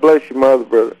 God bless you, mother,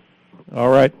 brother. All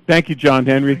right. Thank you, John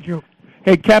Henry. Thank you.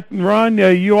 Hey, Captain Ron,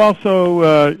 you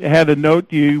also had a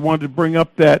note. You wanted to bring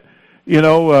up that,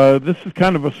 this is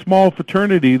kind of a small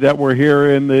fraternity that we're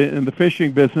here in the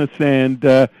fishing business,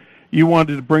 and you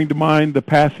wanted to bring to mind the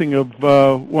passing of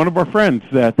one of our friends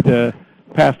that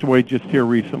passed away just here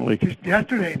recently. Just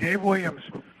yesterday, Dave Williams.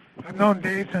 I've known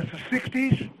Dave since the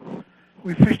 60s.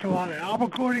 We fished a lot of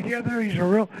albacore together. He's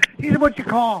what you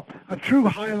call a true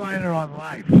highliner on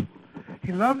life.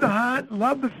 He loved to hunt,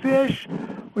 loved to fish,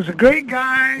 was a great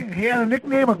guy. He had a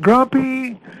nickname of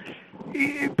Grumpy.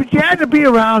 But you had to be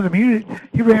around him.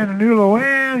 He ran the New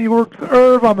Loan. He worked for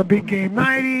Irv on the Big Game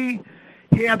 90.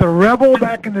 He had the Rebel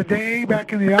back in the day,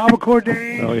 back in the albacore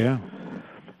days. Oh, yeah.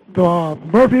 the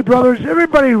Murphy brothers,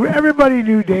 everybody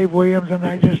knew Dave Williams, and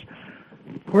I just,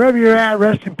 wherever you're at,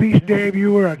 rest in peace, Dave.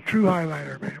 You were a true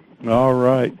highlighter, man. All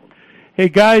right. Hey,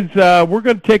 guys, we're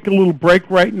going to take a little break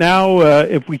right now,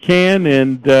 if we can,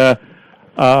 and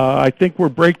I think we're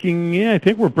breaking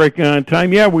on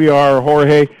time. Yeah, we are,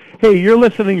 Jorge. Hey, you're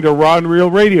listening to Rod and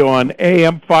Reel Radio on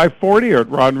AM 540 or at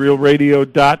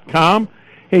rodandreelradio.com.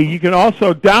 Hey, you can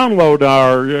also download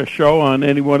our show on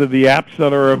any one of the apps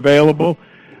that are available.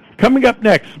 Coming up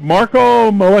next, Marco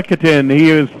Malikatin.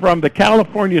 He is from the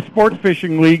California Sports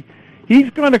Fishing League. He's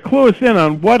going to clue us in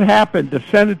on what happened to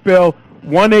Senate Bill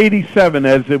 187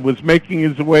 as it was making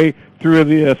its way through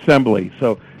the Assembly.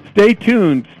 So stay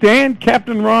tuned. Stan,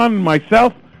 Captain Ron, and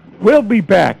myself will be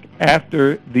back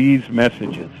after these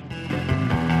messages.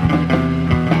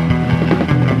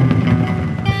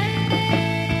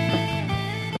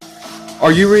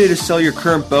 Are you ready to sell your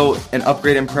current boat and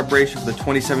upgrade in preparation for the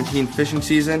 2017 fishing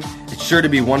season? It's sure to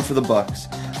be one for the bucks.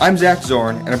 I'm Zach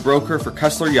Zorn, and a broker for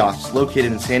Cussler Yachts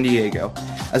located in San Diego.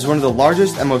 As one of the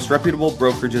largest and most reputable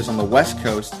brokerages on the West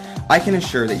Coast, I can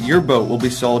ensure that your boat will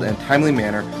be sold in a timely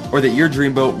manner or that your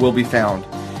dream boat will be found.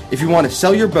 If you want to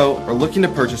sell your boat or looking to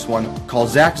purchase one, call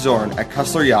Zach Zorn at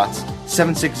Cussler Yachts,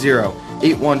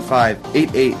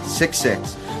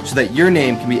 760-815-8866. so that your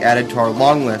name can be added to our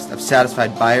long list of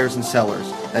satisfied buyers and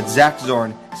sellers. That's Zach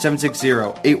Zorn,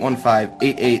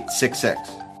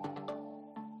 760-815-8866.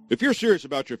 If you're serious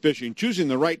about your fishing, choosing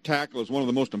the right tackle is one of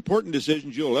the most important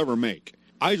decisions you'll ever make.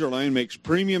 Izorline makes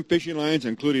premium fishing lines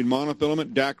including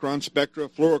monofilament, Dacron, Spectra,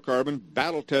 fluorocarbon,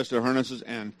 battle-tested harnesses,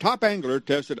 and top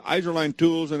angler-tested Izorline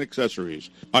tools and accessories.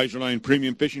 Izorline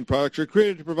premium fishing products are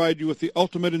created to provide you with the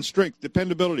ultimate in strength,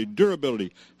 dependability,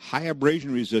 durability, high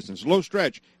abrasion resistance, low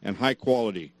stretch, and high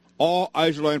quality. All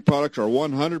Izorline products are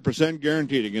 100%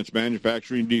 guaranteed against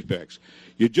manufacturing defects.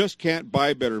 You just can't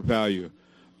buy better value.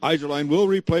 Izorline will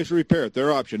replace or repair at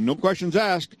their option. No questions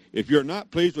asked if you're not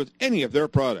pleased with any of their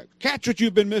products. Catch what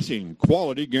you've been missing.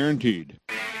 Quality guaranteed.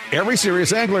 Every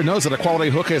serious angler knows that a quality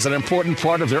hook is an important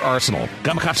part of their arsenal.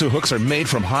 Gamakatsu hooks are made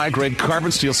from high-grade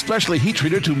carbon steel specially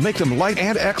heat-treated to make them light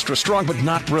and extra strong but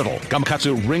not brittle.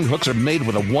 Gamakatsu ring hooks are made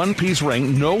with a one-piece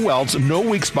ring, no welds, no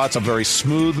weak spots, a very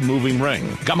smooth-moving ring.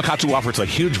 Gamakatsu offers a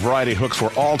huge variety of hooks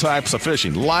for all types of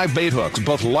fishing. Live bait hooks,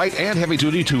 both light and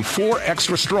heavy-duty to 4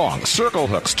 extra strong, circle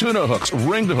hooks, tuna hooks,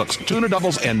 ringed hooks, tuna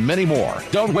doubles, and many more.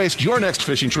 Don't waste your next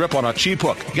fishing trip on a cheap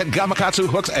hook. Get Gamakatsu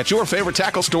hooks at your favorite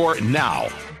tackle store now.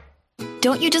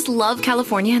 Don't you just love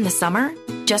California in the summer?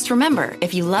 Just remember,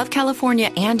 if you love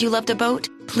California and you love to boat,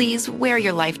 please wear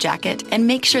your life jacket and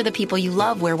make sure the people you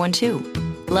love wear one too.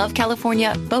 Love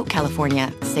California, boat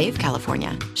California, save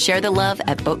California. Share the love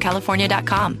at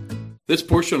boatcalifornia.com. This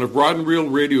portion of Rod and Reel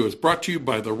Radio is brought to you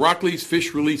by the Rockley's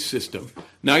Fish Release System.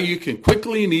 Now you can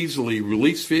quickly and easily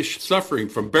release fish suffering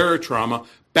from barotrauma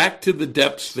back to the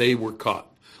depths they were caught.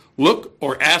 Look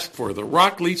or ask for the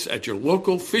Rockley's at your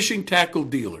local fishing tackle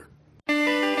dealer.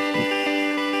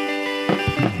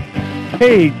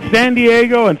 Hey, San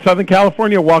Diego and Southern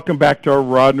California, welcome back to our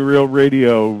Rod and Reel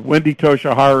Radio. Wendy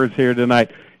Toshihara is here tonight.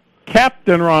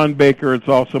 Captain Ron Baker is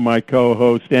also my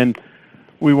co-host, and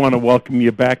we want to welcome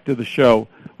you back to the show.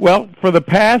 Well, for the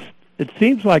past, it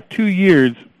seems like 2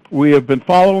 years, we have been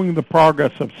following the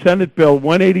progress of Senate Bill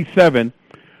 187,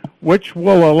 which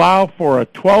will allow for a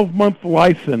 12-month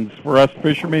license for us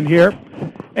fishermen here,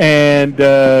 and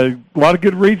a lot of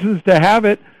good reasons to have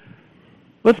it.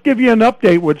 Let's give you an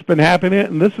update what's been happening,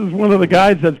 and this is one of the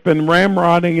guys that's been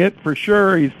ramrodding it for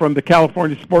sure. He's from the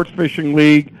California Sports Fishing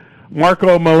League,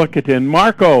 Marco Malikatin.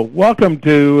 Marco, welcome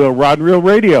to Rod and Reel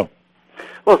Radio.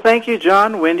 Well, thank you,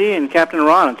 John, Wendy, and Captain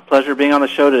Ron. It's a pleasure being on the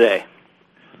show today.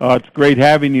 Oh, it's great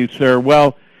having you, sir.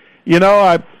 Well, you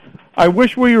know, I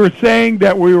wish we were saying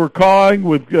that we were calling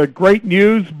with great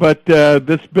news, but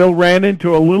this bill ran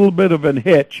into a little bit of a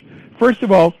hitch. First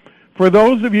of all, for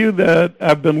those of you that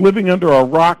have been living under a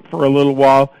rock for a little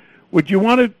while, would you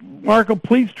want to, Marco,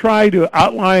 please try to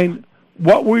outline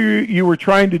what you were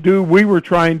trying to do, we were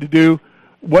trying to do,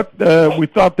 what we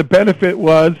thought the benefit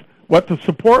was, what the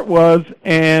support was,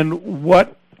 and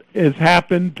what has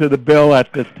happened to the bill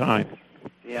at this time?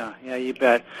 Yeah, you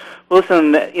bet. Well,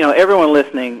 listen, you know, everyone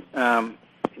listening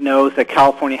knows that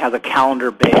California has a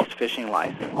calendar-based fishing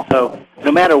license. So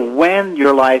no matter when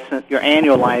your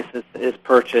annual license is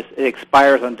purchased, it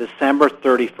expires on December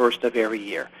 31st of every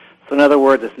year. So in other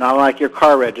words, it's not like your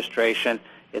car registration.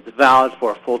 It's valid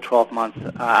for a full 12 months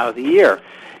out of the year.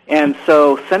 And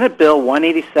so Senate Bill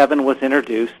 187 was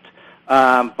introduced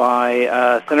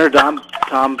by Senator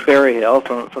Tom Berryhill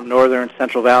from Northern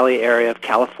Central Valley area of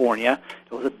California.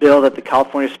 It was a bill that the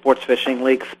California Sports Fishing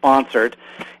League sponsored,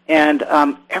 And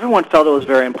everyone felt it was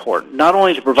very important, not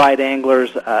only to provide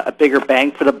anglers a bigger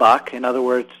bang for the buck, in other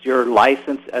words, your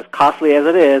license, as costly as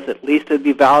it is, at least it would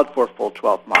be valid for a full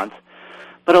 12 months,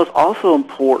 but it was also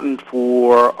important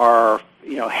for our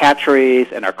hatcheries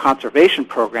and our conservation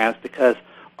programs, because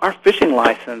our fishing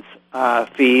license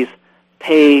fees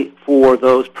pay for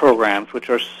those programs, which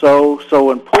are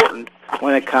so important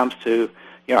when it comes to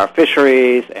our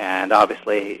fisheries and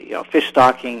obviously fish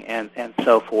stocking and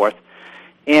so forth.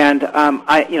 And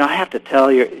I have to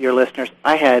tell your listeners,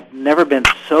 I had never been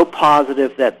so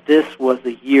positive that this was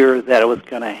the year that it was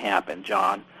going to happen,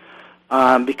 John,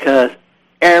 because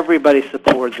everybody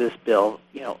supported this bill.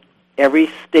 Every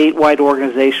statewide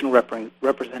organization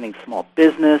representing small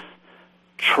business,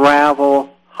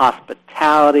 travel,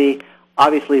 hospitality,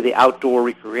 obviously the outdoor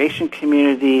recreation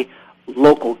community,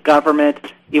 local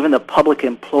government, even the public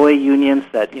employee unions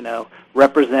that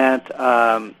represent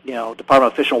Department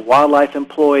of Fish and Wildlife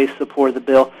employees supported the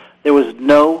bill. There was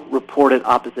no reported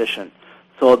opposition.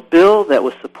 So a bill that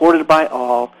was supported by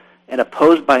all and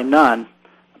opposed by none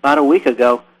about a week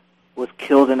ago was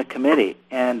killed in a committee.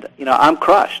 And I'm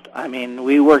crushed. I mean,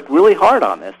 we worked really hard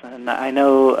on this, and I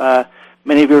know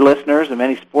many of your listeners and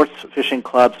many sports fishing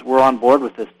clubs were on board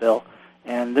with this bill,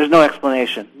 and there's no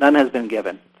explanation. None has been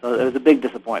given. So it was a big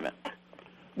disappointment.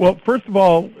 Well, first of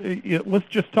all, let's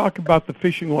just talk about the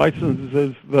fishing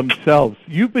licenses themselves.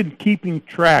 You've been keeping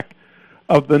track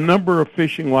of the number of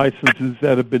fishing licenses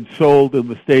that have been sold in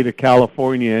the state of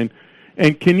California,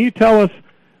 and can you tell us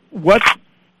what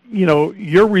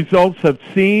your results have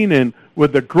seen, and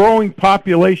with the growing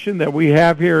population that we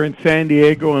have here in San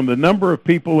Diego and the number of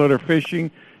people that are fishing,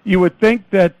 you would think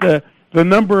that the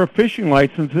number of fishing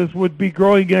licenses would be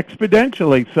growing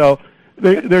exponentially. So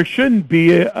there shouldn't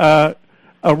be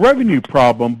a revenue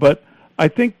problem, but I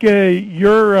think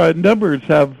your numbers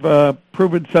have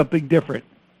proven something different.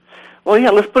 Well,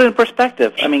 yeah, let's put it in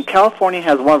perspective. I mean, California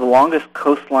has one of the longest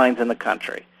coastlines in the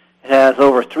country. It has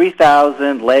over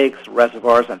 3,000 lakes,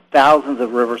 reservoirs, and thousands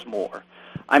of rivers more.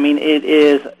 I mean, it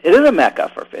is a mecca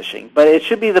for fishing, but it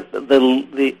should be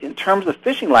the in terms of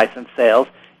fishing license sales,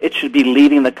 it should be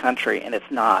leading the country, and it's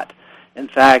not. In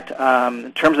fact,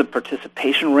 in terms of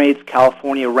participation rates,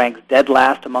 California ranks dead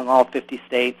last among all 50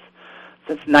 states.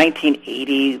 Since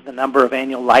 1980, the number of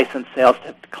annual license sales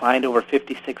have declined over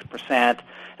 56%.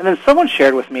 And then someone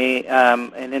shared with me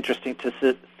an interesting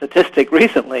statistic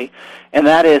recently, and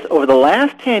that is over the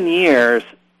last 10 years,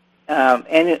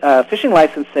 fishing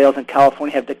license sales in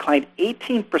California have declined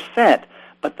 18%,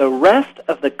 but the rest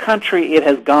of the country, it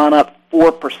has gone up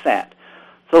 4%.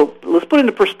 So let's put it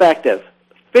into perspective.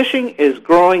 Fishing is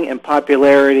growing in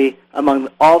popularity among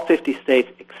all 50 states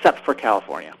except for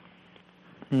California.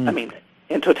 I mean,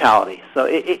 in totality. So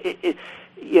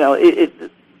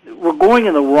we're going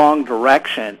in the wrong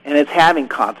direction, and it's having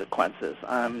consequences.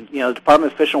 The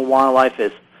Department of Fish and Wildlife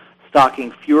is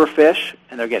stocking fewer fish,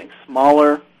 and they're getting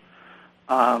smaller.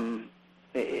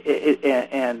 Their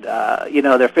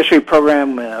fishery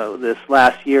program this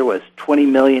last year was $20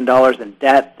 million in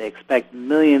debt. They expect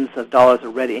millions of dollars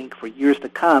of red ink for years to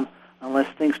come unless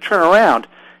things turn around.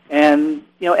 And,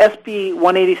 SB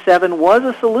 187 was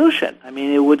a solution. I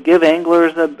mean, it would give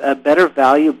anglers a better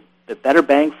value, a better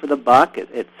bang for the buck.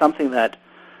 It's something that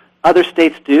other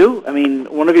states do. I mean,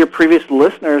 one of your previous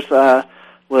listeners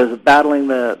was battling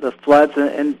the floods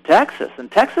in Texas,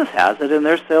 and Texas has it, and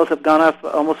their sales have gone up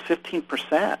almost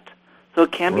 15%. So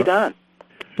it can be done.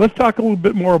 Let's talk a little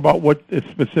bit more about what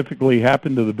specifically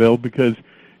happened to the bill, because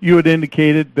you had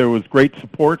indicated there was great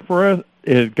support for it.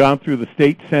 It had gone through the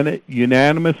state Senate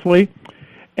unanimously,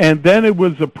 and then it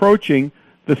was approaching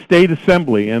the state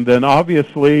assembly, and then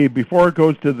obviously before it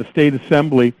goes to the state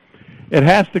assembly, it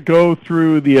has to go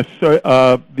through the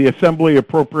Assembly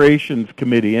Appropriations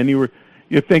Committee, and you're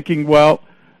thinking, well,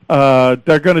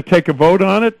 they're going to take a vote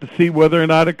on it to see whether or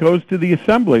not it goes to the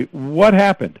assembly. What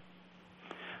happened?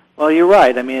 Well, you're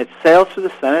right. I mean, it sailed through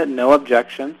the Senate, no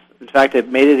objections. In fact, it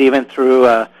made it even through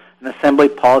an Assembly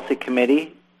Policy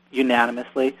Committee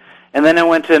unanimously, and then it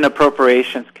went to an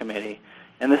Appropriations Committee.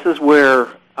 And this is where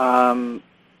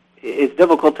it's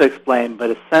difficult to explain,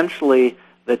 but essentially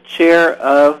the chair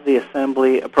of the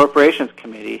Assembly Appropriations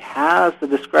Committee has the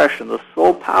discretion, the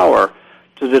sole power,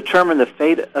 to determine the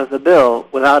fate of the bill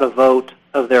without a vote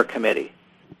of their committee.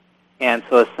 And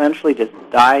so essentially just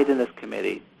died in this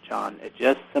committee, John. It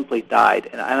just simply died.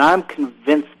 And I'm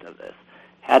convinced of this.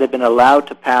 Had it been allowed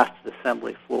to pass to the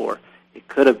Assembly floor, it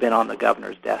could have been on the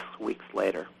governor's desk weeks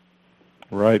later.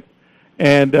 Right.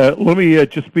 And let me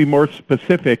just be more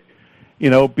specific,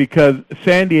 because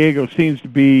San Diego seems to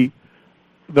be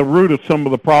the root of some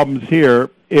of the problems here.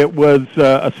 It was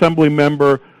Assembly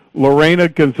member Lorena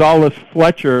Gonzalez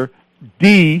Fletcher,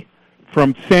 D,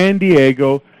 from San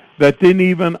Diego, that didn't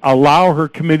even allow her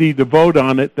committee to vote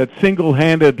on it, that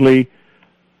single-handedly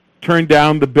turned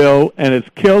down the bill and has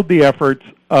killed the efforts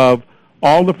of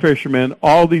all the fishermen,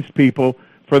 all these people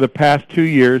for the past 2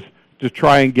 years to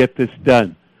try and get this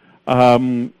done.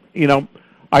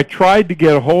 I tried to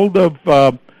get a hold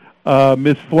of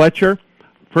Ms. Fletcher,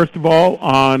 first of all,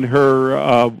 on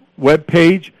her web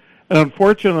page, and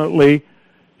unfortunately,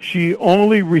 she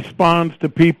only responds to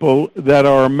people that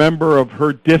are a member of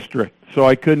her district, so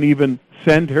I couldn't even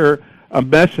send her a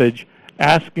message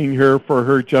asking her for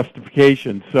her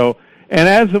justification. So, and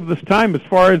as of this time, as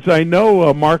far as I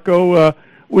know, Marco,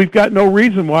 we've got no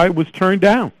reason why it was turned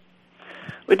down.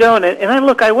 We don't, and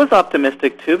I was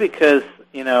optimistic too, because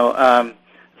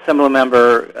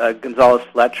Assemblymember Gonzalez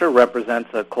Fletcher represents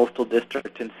a coastal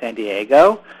district in San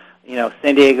Diego.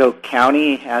 San Diego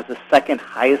County has the second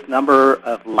highest number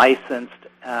of licensed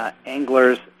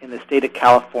anglers in the state of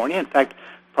California. In fact,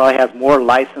 probably has more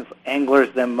licensed anglers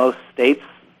than most states,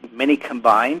 many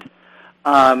combined.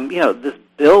 This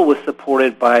bill was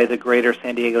supported by the Greater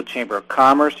San Diego Chamber of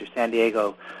Commerce, your San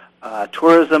Diego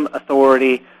Tourism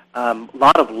Authority, a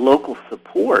lot of local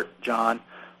support, John,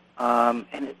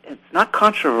 and it's not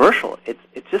controversial.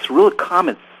 It's just really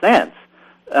common sense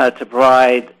to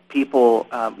provide people,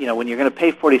 when you're going to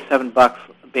pay $47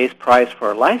 base price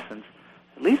for a license,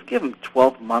 at least give them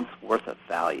 12 months worth of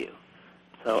value.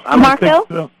 So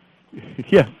Marco?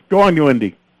 Yes, go on,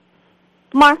 Wendy.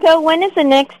 Marco, when is the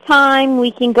next time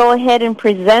we can go ahead and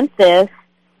present this?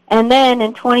 And then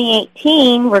in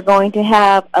 2018, we're going to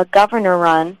have a governor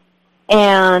run.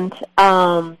 And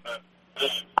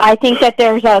I think that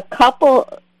there's a couple,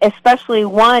 especially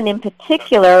one in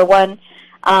particular, one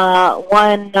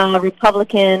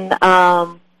Republican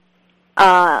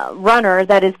runner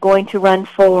that is going to run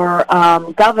for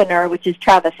governor, which is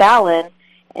Travis Allen.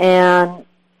 And,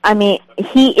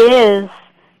 he is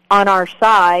on our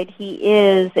side. He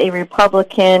is a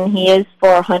Republican. He is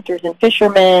for hunters and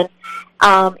fishermen.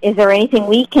 Is there anything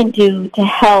we can do to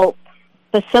help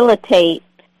facilitate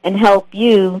and help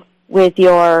you with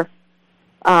your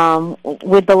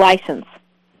with the license?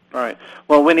 All right.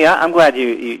 Well, Wendy, I'm glad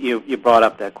you brought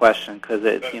up that question, because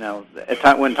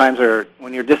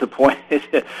when you're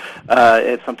disappointed,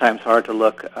 it's sometimes hard to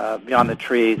look beyond the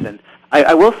trees. And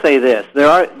I will say this: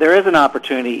 there is an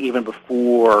opportunity even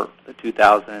before the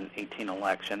 2018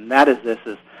 election. And that is this: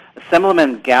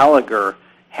 Assemblyman Gallagher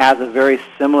has a very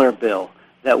similar bill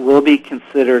that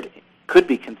could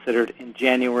be considered in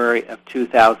January of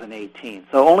 2018.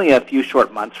 So only a few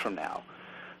short months from now.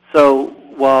 So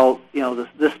while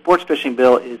this sports fishing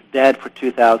bill is dead for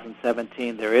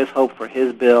 2017, there is hope for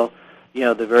his bill.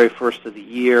 The very first of the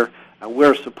year.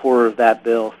 We're a supporter of that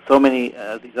bill. So many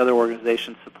these other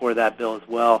organizations supported that bill as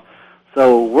well.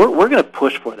 So we're going to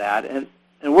push for that, and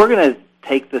we're going to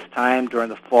take this time during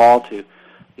the fall to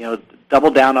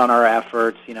double down on our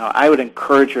efforts. I would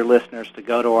encourage your listeners to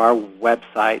go to our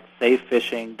website,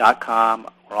 savefishing.com.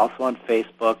 We're also on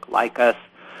Facebook. Like us.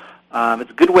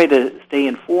 It's a good way to stay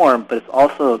informed, but it's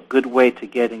also a good way to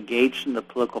get engaged in the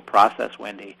political process,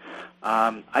 Wendy.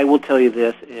 I will tell you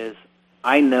this is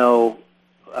I know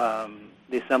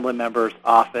the Assembly member's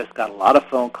office got a lot of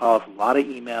phone calls, a lot of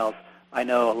emails. I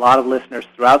know a lot of listeners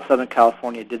throughout Southern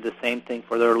California did the same thing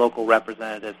for their local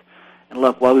representatives. And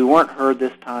look, while we weren't heard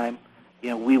this time,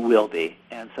 we will be.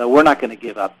 And so we're not going to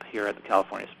give up here at the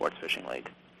California Sports Fishing League.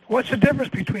 What's the difference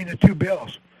between the two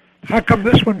bills? How come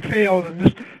this one failed and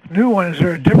this new one? Is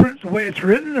there a difference the way it's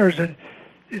written, or is it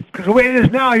because the way it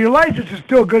is now, your license is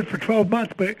still good for 12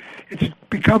 months, but it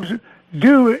becomes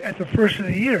due at the first of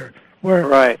the year,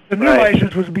 where the new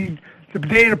license would be the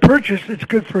date of purchase, it's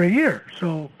good for a year.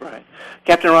 So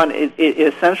Captain Ron, it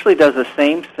essentially does the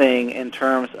same thing in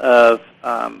terms of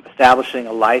establishing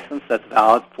a license that's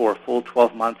valid for a full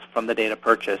 12 months from the date of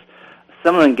purchase.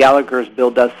 Assemblyman Gallagher's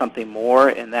bill does something more,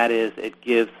 and that is it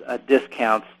gives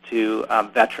discounts to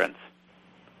veterans.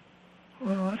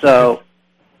 Well, so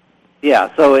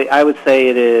I would say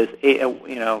it is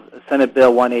Senate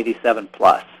Bill 187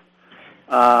 plus.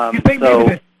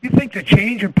 You think the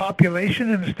change in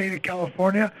population in the state of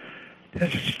California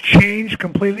has changed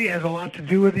completely, has a lot to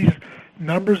do with these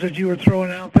numbers that you were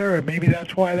throwing out there, or maybe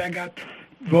that's why that got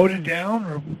voted down,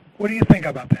 or what do you think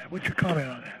about that? What's your comment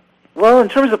on that? Well, in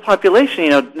terms of population,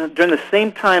 during the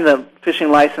same time that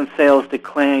fishing license sales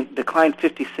declined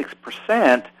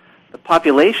 56%, the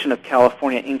population of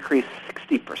California increased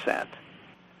 60%.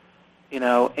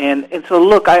 And so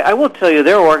look, I will tell you,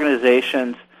 there are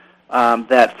organizations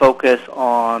that focus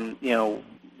on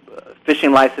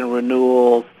fishing license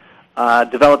renewals,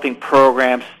 developing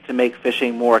programs to make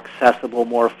fishing more accessible,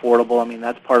 more affordable. I mean,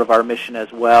 that's part of our mission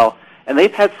as well. And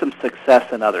they've had some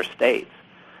success in other states.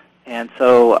 And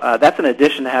so that's in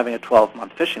addition to having a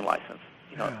 12-month fishing license.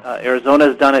 You know,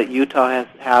 Arizona's done it, Utah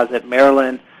has it,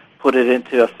 Maryland put it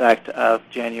into effect of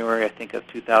January, I think, of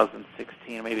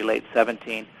 2016, maybe late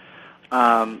 17.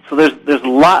 So there's a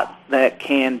lot that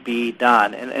can be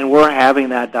done, and we're having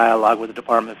that dialogue with the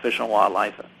Department of Fish and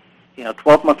Wildlife. You know,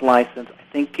 12-month license,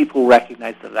 I think people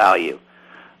recognize the value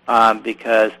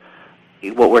because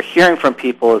what we're hearing from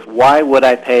people is, why would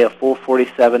I pay a full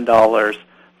 $47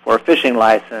 for a fishing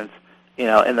license, you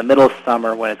know, in the middle of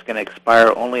summer when it's going to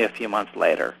expire only a few months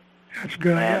later? That's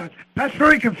good. Yeah. That's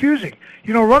very confusing.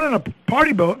 You know, running a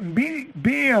party boat and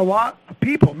being a lot of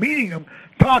people, meeting them,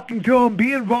 talking to them,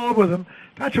 being involved with them,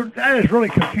 that is really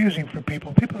confusing for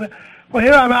people. People say, well,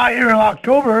 here I'm out here in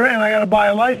October, and I got to buy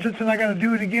a license, and I got to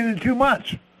do it again in 2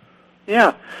 months.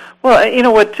 Yeah. Well, you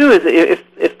know what, too, is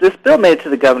if this bill made it to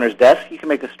the governor's desk, you can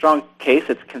make a strong case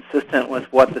it's consistent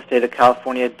with what the state of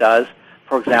California does,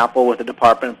 for example, with the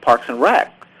Department of Parks and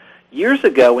Rec. Years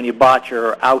ago, when you bought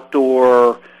your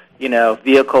outdoor, you know,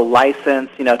 vehicle license,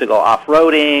 you know, to go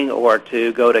off-roading or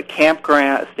to go to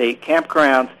state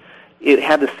campgrounds, it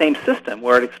had the same system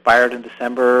where it expired in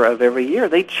December of every year.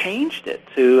 They changed it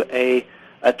to a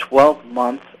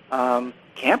 12-month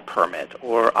camp permit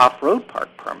or off-road park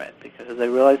permit because they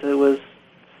realized it was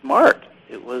smart.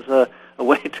 It was a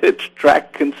way to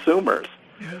attract consumers.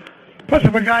 Yeah. Plus,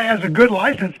 if a guy has a good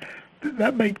license,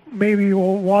 that maybe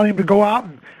will want him to go out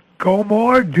and go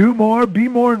more, do more, be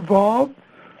more involved.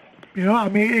 You know, I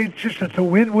mean, it's a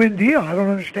win-win deal. I don't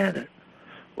understand it.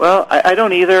 Well, I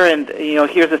don't either, and, you know,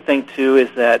 here's the thing, too, is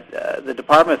that the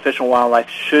Department of Fish and Wildlife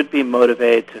should be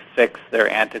motivated to fix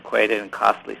their antiquated and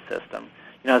costly system.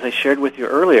 You know, as I shared with you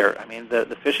earlier, I mean,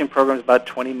 the fishing program is about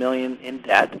 $20 million in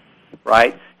debt,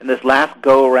 right? And this last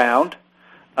go-around,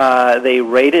 they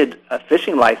rated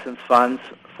fishing license funds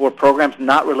for programs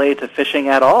not related to fishing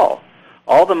at all.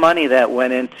 All the money that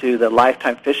went into the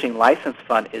Lifetime Fishing License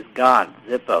Fund is gone.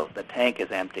 Zippo, the tank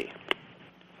is empty.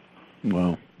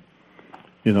 Well,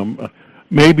 you know,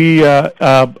 maybe all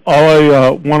I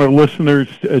want our listeners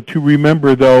to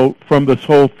remember, though, from this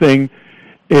whole thing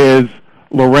is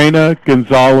Lorena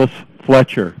Gonzalez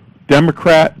Fletcher,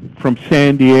 Democrat from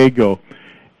San Diego.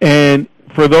 And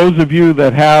for those of you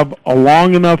that have a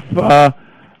long enough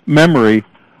memory,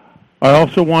 I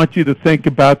also want you to think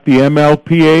about the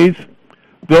MLPAs.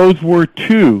 Those were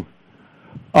two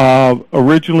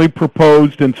originally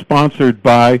proposed and sponsored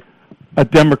by a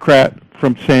Democrat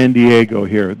from San Diego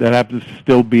here that happens to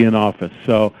still be in office.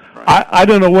 So I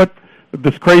don't know what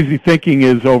this crazy thinking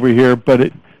is over here, but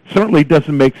it certainly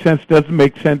doesn't make sense. It doesn't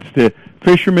make sense to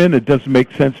fishermen. It doesn't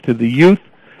make sense to the youth.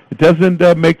 It doesn't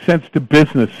make sense to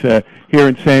business here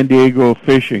in San Diego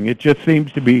fishing. It just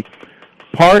seems to be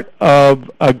part of,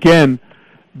 again,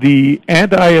 the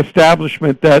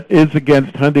anti-establishment that is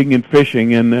against hunting and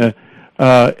fishing, and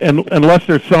unless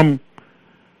there's some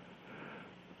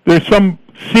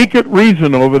secret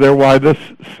reason over there why this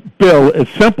bill, as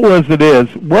simple as it is,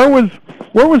 where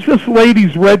was this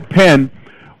lady's red pen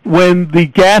when the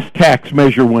gas tax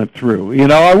measure went through? You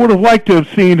know, I would have liked to have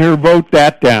seen her vote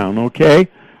that down. Okay,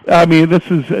 I mean,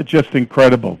 this is just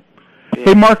incredible.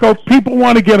 Hey, Marco, people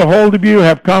want to get a hold of you,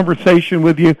 have conversation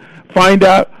with you, find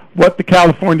out what the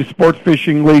California Sports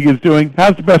Fishing League is doing.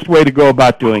 How's the best way to go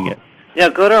about doing it? Yeah,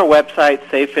 go to our website,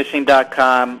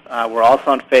 savefishing.com. We're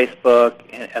also on Facebook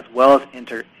as well as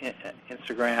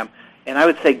Instagram. And I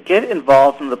would say get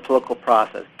involved in the political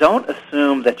process. Don't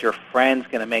assume that your friend's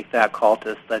going to make that call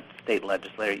to the state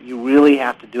legislator. You really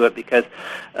have to do it because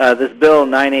this bill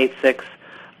 986,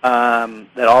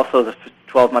 that also the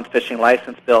 12-month fishing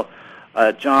license bill,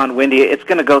 John Wendy, it's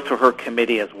going to go through her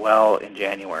committee as well in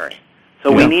January.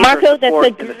 So we need Marco, her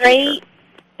support in the future.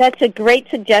 That's a great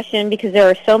suggestion because there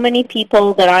are so many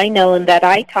people that I know and that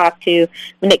I talk to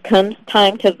when it comes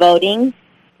time to voting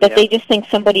that they just think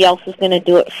somebody else is going to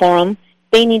do it for them.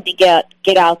 They need to get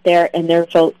out there and their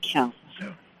vote counts.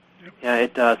 Yeah,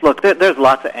 it does. Look, there's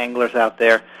lots of anglers out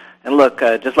there. And look,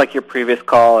 just like your previous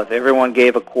call, if everyone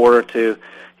gave a quarter to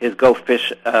his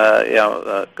GoFundMe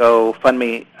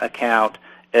account,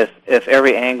 if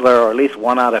every angler or at least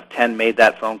 1 out of 10 made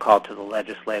that phone call to the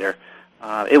legislator,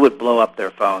 it would blow up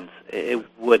their phones. It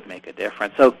would make a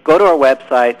difference. So go to our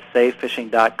website,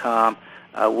 savefishing.com.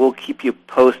 We'll keep you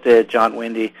posted, John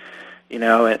Wendy,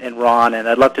 and Ron, and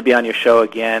I'd love to be on your show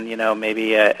again,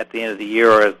 maybe at the end of the year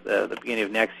or the beginning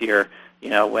of next year,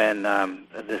 when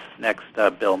this next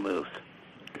bill moves.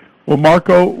 Well,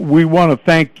 Marco, we want to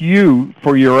thank you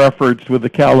for your efforts with the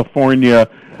California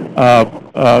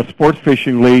Sports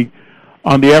Fishing League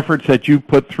on the efforts that you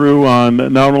put through on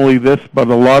not only this, but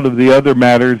a lot of the other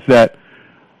matters that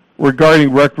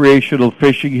regarding recreational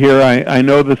fishing here. I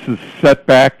know this is set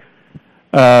back.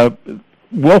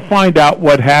 We'll find out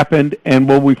what happened, and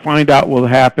when we find out what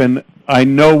happened, I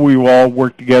know we will all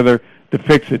work together to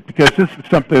fix it, because this is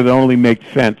something that only makes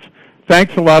sense.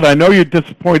 Thanks a lot. I know you're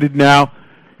disappointed now.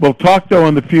 We'll talk, though,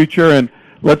 in the future, and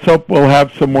let's hope we'll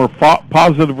have some more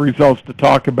positive results to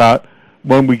talk about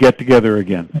when we get together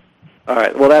again. All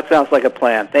right. Well, that sounds like a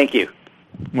plan. Thank you.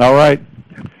 All right.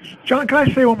 John, can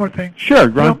I say one more thing? Sure,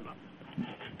 Ron.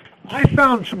 I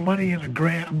found some money in a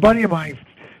grant. A buddy of mine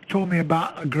told me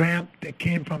about a grant that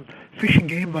came from Fish and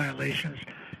Game Violations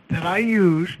that I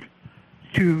used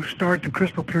to start the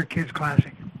Crystal Pier Kids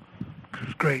Classic. It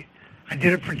was great. I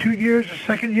did it for 2 years. The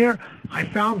second year, I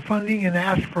found funding and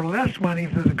asked for less money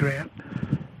for the grant.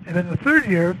 And then the third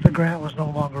year, the grant was no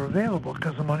longer available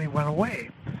because the money went away.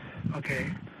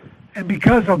 Okay? And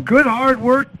because of good hard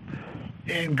work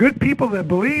and good people that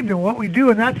believed in what we do,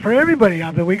 and that's for everybody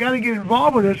out there, we got to get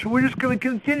involved with this, or we're just going to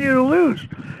continue to lose.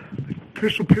 The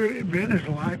Crystal Pier event is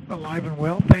alive and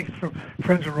well. Thanks for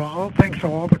Friends of Rollo. Thanks to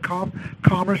all the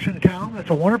commerce in town. It's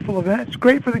a wonderful event. It's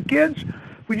great for the kids.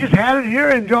 We just had it here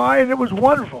in July, and it was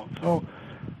wonderful. So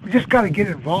we just got to get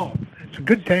involved. It's a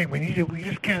good thing. We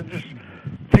just can't just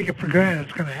take it for granted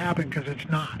it's going to happen, because it's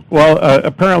not. Well,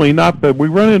 apparently not, but we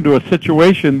run into a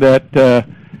situation that the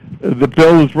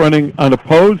bill is running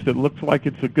unopposed. It looks like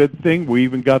it's a good thing. We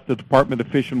even got the Department of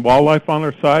Fish and Wildlife on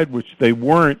our side, which they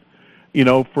weren't,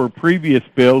 for previous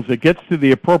bills. It gets to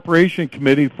the Appropriation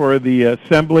Committee for the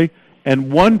Assembly, and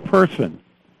one person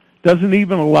doesn't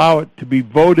even allow it to be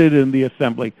voted in the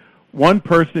Assembly. One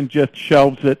person just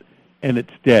shelves it, and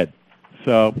it's dead.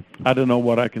 So I don't know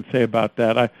what I can say about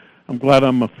that. I'm glad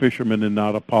I'm a fisherman and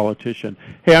not a politician.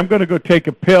 Hey, I'm going to go take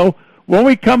a pill. When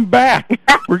we come back,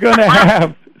 we're going to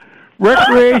have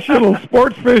recreational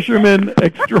sports fisherman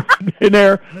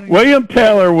extraordinaire William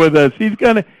Taylor with us.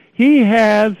 He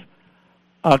has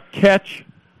a catch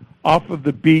off of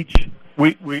the beach.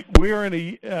 We are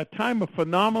in a time of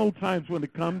phenomenal times when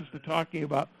it comes to talking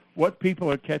about what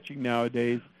people are catching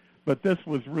nowadays, but this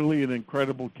was really an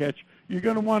incredible catch. You're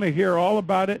going to want to hear all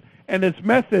about it and his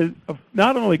method of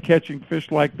not only catching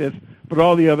fish like this, but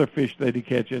all the other fish that he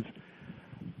catches.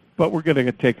 But we're going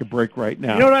to take a break right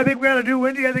now. You know what I think we ought to do,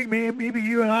 Wendy? I think maybe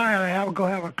you and I ought to go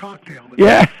have a cocktail.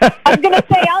 Yeah. I was going to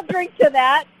say, I'll drink to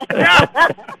that.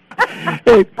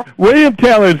 Hey, William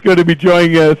Taylor is going to be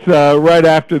joining us right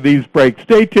after these breaks.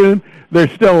 Stay tuned.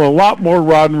 There's still a lot more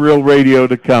Rod and Reel Radio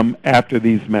to come after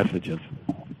these messages.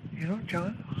 You know,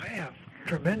 John, I have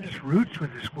tremendous roots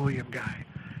with this William guy.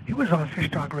 He was on Fish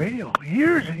Talk Radio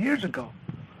years and years ago.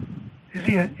 Is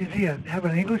he have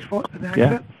an English accent?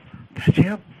 Yeah. That's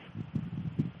him.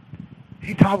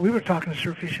 We were talking to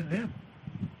Sir Fish and them.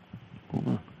 Hold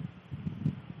on.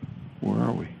 Where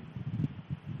are we?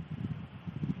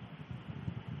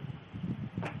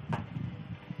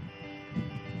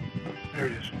 There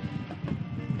it is.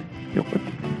 Yep.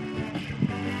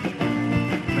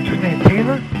 What's his name,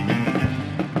 Taylor?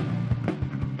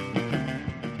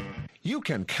 You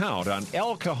can count on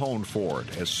El Cajon Ford,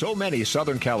 as so many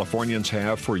Southern Californians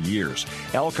have for years.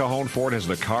 El Cajon Ford has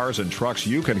the cars and trucks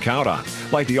you can count on,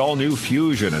 like the all-new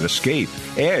Fusion and Escape,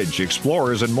 Edge,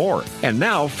 Explorers, and more. And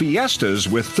now Fiestas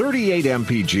with 38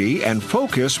 mpg and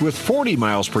Focus with 40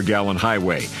 miles per gallon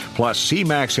highway, plus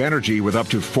C-Max Energy with up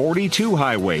to 42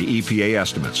 highway EPA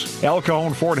estimates. El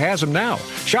Cajon Ford has them now.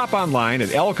 Shop online at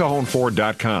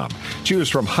elcajonford.com. Choose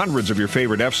from hundreds of your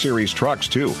favorite F-Series trucks,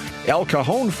 too. El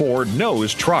Cajon Ford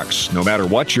knows trucks, no matter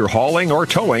what you're hauling or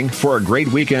towing, for a great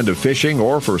weekend of fishing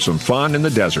or for some fun in the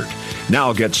desert.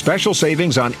 Now get special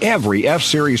savings on every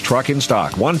F-Series truck in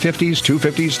stock, 150s,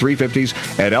 250s,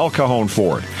 350s at El Cajon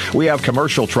Ford. We have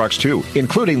commercial trucks too,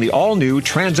 including the all-new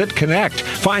Transit Connect.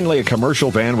 Finally, a commercial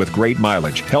van with great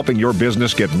mileage, helping your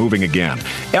business get moving again.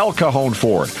 El Cajon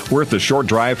Ford, worth the short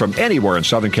drive from anywhere in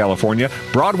Southern California,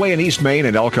 Broadway and East Main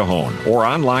in El Cajon, or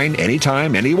online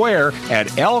anytime, anywhere at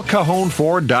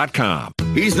elcajonford.com.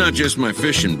 He's not just my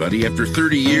fishing buddy. After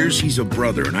 30 years, he's a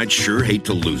brother, and I'd sure hate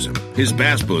to lose him. His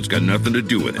bass boat's got nothing to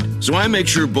do with it. So I make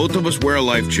sure both of us wear a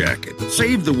life jacket.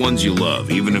 Save the ones you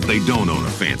love, even if they don't own a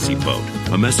fancy boat.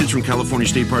 A message from California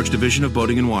State Parks Division of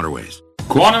Boating and Waterways.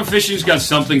 Quantum Fishing's got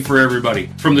something for everybody.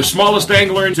 From the smallest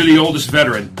angler to the oldest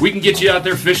veteran, we can get you out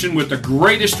there fishing with the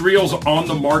greatest reels on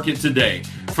the market today.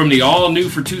 From the all-new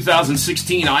for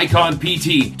 2016 Icon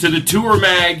PT to the Tour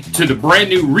Mag to the brand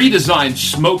new redesigned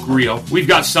Smoke Reel, we've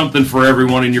got something for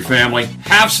everyone in your family.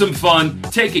 Have some fun.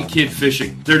 Take a kid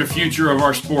fishing. They're the future of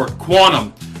our sport.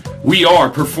 Quantum. We are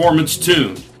performance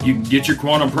tuned. You can get your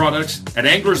Quantum products at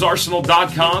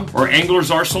anglersarsenal.com or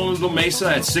Anglers Arsenal in La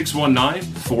Mesa at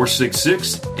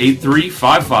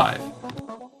 619-466-8355.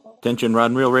 Attention Rod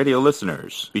and Reel Radio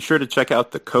listeners, be sure to check out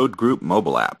the Code Group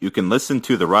mobile app. You can listen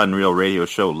to the Rod and Reel Radio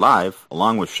show live,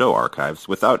 along with show archives,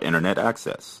 without internet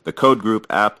access. The Code Group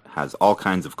app has all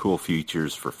kinds of cool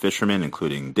features for fishermen,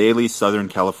 including daily Southern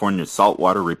California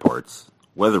saltwater reports,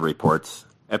 weather reports,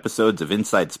 episodes of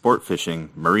Inside Sport Fishing,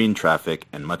 marine traffic,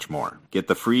 and much more. Get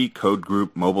the free Code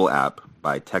Group mobile app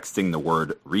by texting the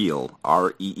word REEL,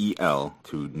 R-E-E-L,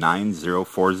 to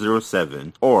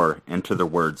 90407, or enter the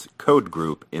words Code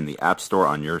Group in the App Store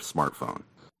on your smartphone.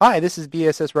 Hi, this is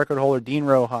BSS record holder Dean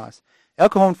Rojas. El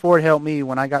Cajon Ford helped me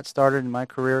when I got started in my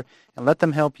career, and let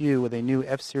them help you with a new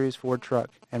F-Series Ford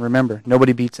truck. And remember,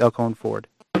 nobody beats El Cajon Ford.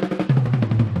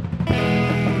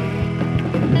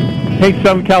 Hey,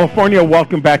 Southern California,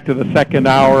 welcome back to the second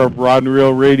hour of Rod and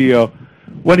Reel Radio.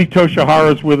 Wendy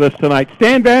Toshihara is with us tonight.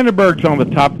 Stan Vandenberg's on the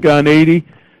Top Gun 80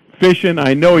 fishing.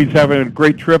 I know he's having a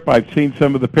great trip. I've seen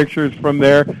some of the pictures from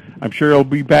there. I'm sure he'll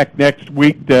be back next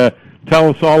week to tell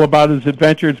us all about his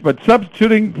adventures. But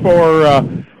substituting for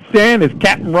Stan is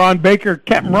Captain Ron Baker.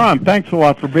 Captain Ron, thanks a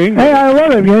lot for being here. Hey, I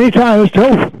love him. Anytime. It's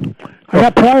tough. I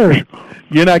got pliers.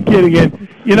 You're not kidding. And,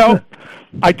 you know,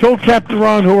 I told Captain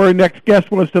Ron who our next guest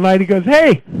was tonight. He goes,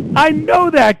 hey, I know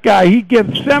that guy. He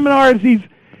gives seminars.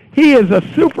 He is a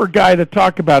super guy to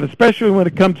talk about, especially when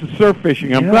it comes to surf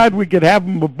fishing. I'm glad we could have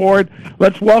him aboard.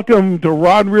 Let's welcome to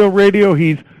Rod and Reel Radio.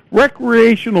 He's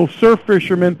recreational surf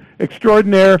fisherman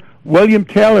extraordinaire, William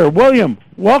Taylor. William,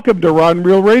 welcome to Rod and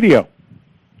Reel Radio.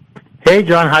 Hey,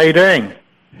 John, how you doing?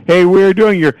 Hey, we're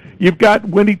doing you've got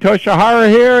Wendy Toshihara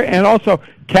here and also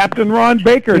Captain Ron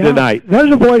Baker tonight. There's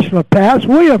a voice from the past.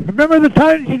 William, remember the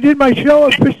time you did my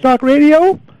show at Fish Talk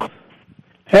Radio?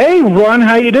 Hey, Ron,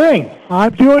 how you doing?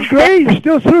 I'm doing great. You're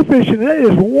still surf fishing. That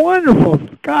is wonderful.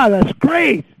 God, that's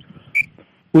great.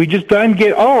 We just don't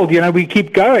get old. You know, we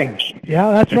keep going. Yeah,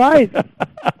 that's right.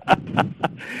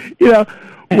 You know,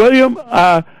 William,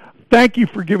 thank you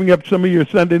for giving up some of your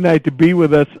Sunday night to be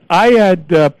with us. I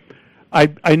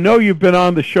know you've been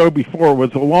on the show before. It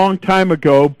was a long time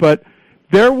ago, but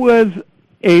there was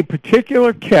a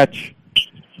particular catch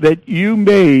that you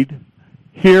made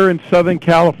here in Southern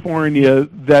California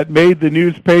that made the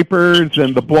newspapers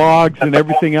and the blogs and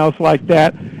everything else like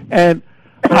that. And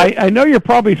I know you're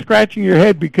probably scratching your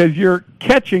head because you're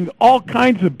catching all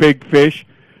kinds of big fish,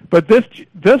 but this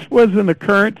was an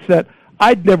occurrence that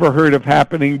I'd never heard of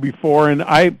happening before, and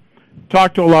I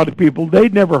talked to a lot of people.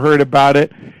 They'd never heard about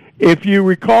it. If you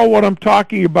recall what I'm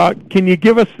talking about, can you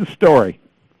give us the story?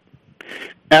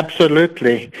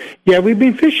 Absolutely. Yeah, we've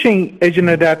been fishing, as you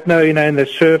no doubt know, in the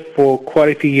surf for quite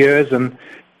a few years, and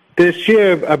this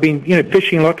year I've been,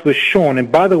 fishing a lot with Sean.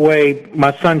 And by the way,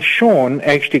 my son Sean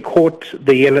actually caught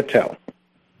the yellowtail.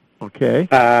 Okay.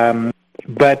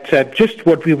 But just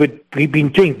what we've been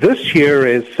doing this year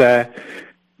is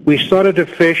we started to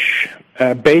fish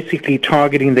basically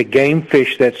targeting the game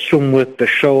fish that swim with the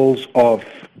shoals of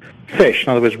fish.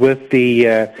 In other words, with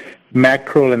the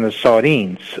mackerel and the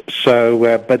sardines. So,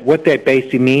 but what that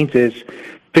basically means is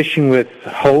fishing with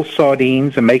whole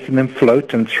sardines and making them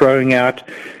float and throwing out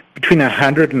between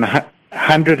 100 and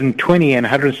 120 and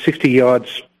 160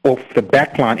 yards off the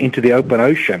back line into the open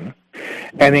ocean,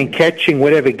 and then catching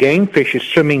whatever game fish is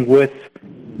swimming with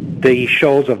the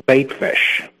shoals of bait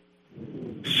fish.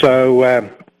 So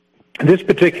this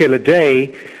particular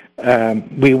day,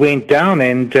 we went down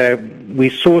and we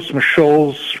saw some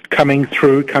shoals coming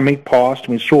past.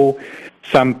 We saw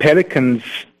some pelicans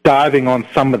diving on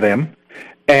some of them,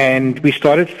 and we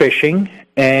started fishing,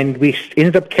 and we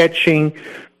ended up catching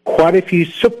quite a few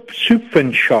soup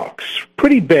fin sharks,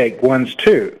 pretty big ones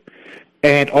too.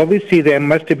 And obviously they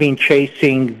must have been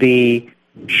chasing the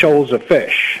shoals of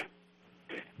fish.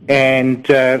 And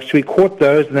so we caught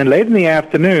those, and then late in the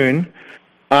afternoon,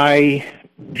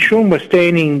 Sean was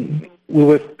we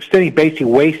were standing basically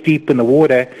waist deep in the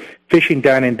water, fishing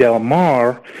down in Del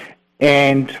Mar,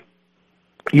 and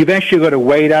you've actually got to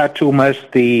wade out to almost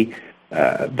the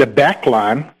back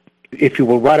line, if you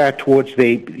will, right out towards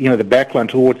the back line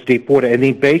towards deep water, and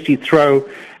then basically throw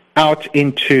out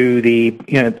into the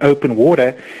open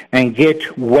water and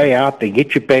get way out there,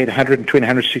 get your bait 120,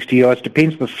 160 yards,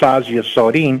 depends on the size of your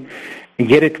sardine, and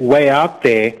get it way out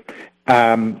there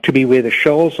to be where the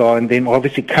shoals are, and then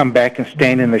obviously come back and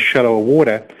stand in the shallower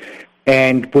water.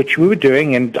 And which we were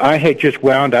doing, and I had just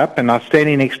wound up, and I was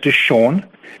standing next to Sean,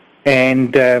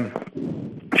 and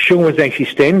Sean was actually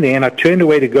standing there, and I turned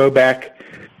away to go back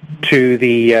to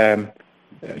the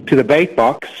bait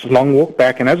box, long walk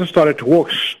back, and as I started to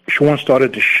walk, Sean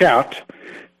started to shout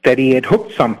that he had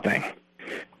hooked something,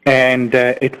 and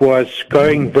it was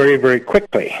going very, very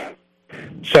quickly.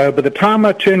 So by the time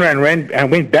I turned around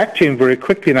and went back to him very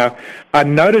quickly now, I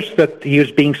noticed that he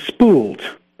was being spooled.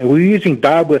 And we were using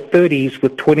Daiwa 30s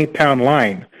with 20-pound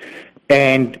line,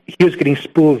 and he was getting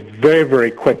spooled very, very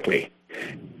quickly.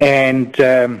 And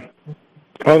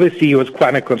obviously he was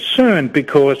quite concerned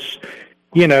because,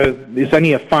 you know, there's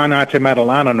only a finite amount of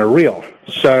line on a reel.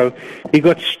 So he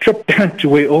got stripped down to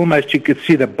where almost you could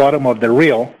see the bottom of the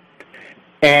reel.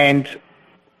 And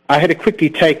I had to quickly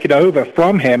take it over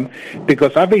from him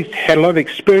because I've had a lot of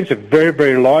experience of very,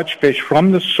 very large fish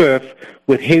from the surf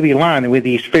with heavy line, where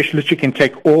these fish literally can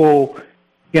take all,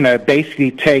 you know,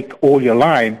 basically take all your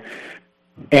line,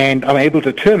 and I'm able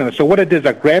to turn them. So what I did is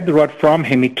I grabbed the rod from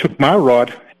him, he took my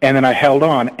rod, and then I held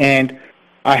on, and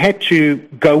I had to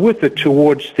go with it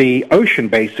towards the ocean,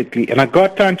 basically, and I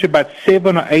got down to about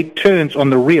 7 or 8 turns on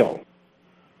the reel,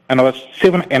 and I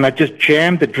just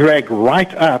jammed the drag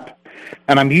right up,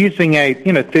 and I'm using a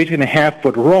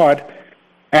 13.5-foot rod,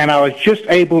 and I was just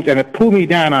able, and it pulled me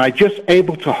down, and I was just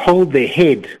able to hold the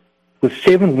head with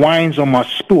 7 winds on my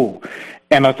spool,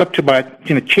 and I was up to about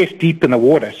chest deep in the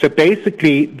water. So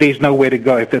basically, there's nowhere to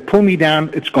go. If they pull me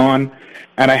down, it's gone,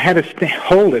 and I had to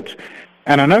hold it.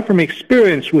 And I know from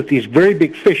experience with these very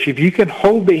big fish, if you can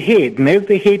hold the head, and as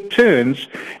the head turns,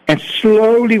 and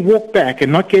slowly walk back and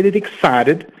not get it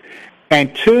excited,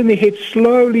 and turn the head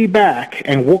slowly back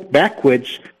and walk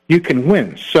backwards, you can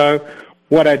win. So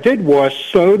what I did was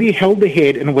slowly held the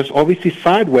head, and it was obviously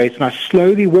sideways, and I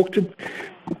slowly walked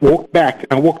back,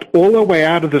 and I walked all the way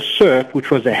out of the surf,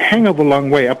 which was a hang of a long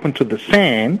way up into the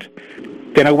sand.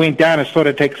 Then I went down and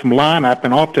started to take some line up,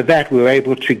 and after that we were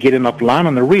able to get enough line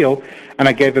on the reel, and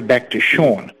I gave it back to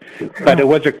Sean. But it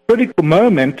was a critical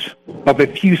moment of a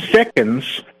few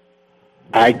seconds.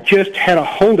 I just had to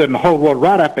hold it and hold it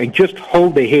right up and just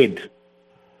hold the head.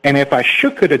 And if I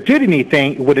shook it or did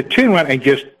anything, it would have turned around and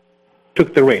just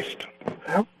took the rest.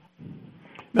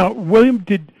 Now, William,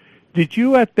 did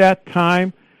you at that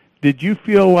time, did you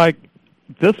feel like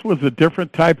this was a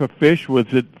different type of fish? Was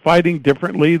it fighting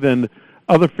differently than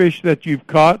other fish that you've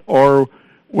caught? Or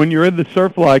when you're in the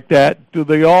surf like that, do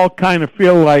they all kind of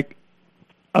feel like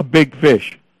a big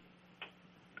fish?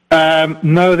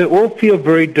 No, they all feel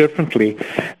very differently.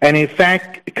 And in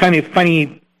fact, kind of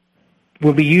funny,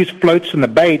 when we use floats in the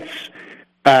baits,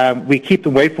 we keep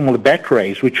them away from all the bat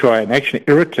rays, which are an actual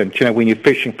irritant, when you're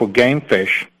fishing for game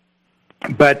fish.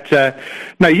 But,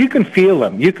 no, you can feel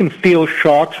them. You can feel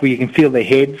sharks where you can feel the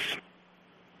heads.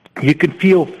 You can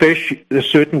feel fish a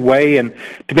certain way, and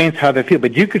it depends how they feel.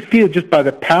 But you could feel just by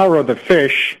the power of the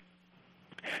fish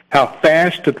how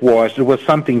fast it was. It was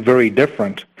something very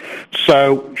different.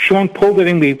 So Sean pulled it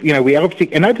in. We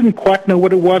obviously, and I didn't quite know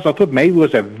what it was. I thought maybe it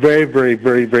was a very, very,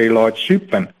 very, very large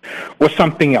supin or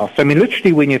something else. I mean,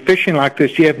 literally, when you're fishing like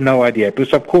this, you have no idea.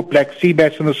 Because I've caught black sea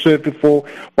bass in the surf before,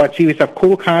 white sea bass. I've caught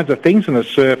all kinds of things in the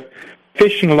surf,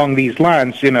 fishing along these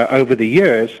lines, over the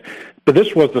years. But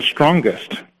this was the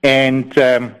strongest. And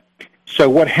so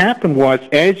what happened was,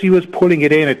 as he was pulling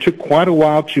it in, it took quite a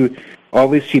while to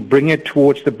obviously bring it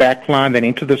towards the back line, then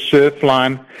into the surf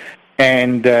line.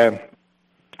 And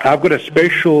I've got a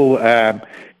special,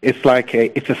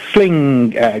 it's a sling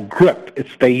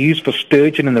grip. They use for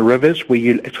sturgeon in the rivers, where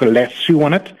it's got a lasso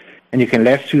on it, and you can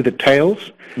lasso the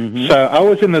tails. Mm-hmm. So I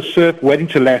was in the surf waiting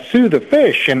to lasso the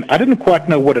fish, and I didn't quite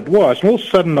know what it was. And all of a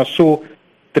sudden I saw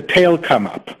the tail come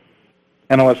up.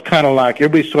 And I was kind of like,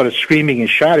 everybody started screaming and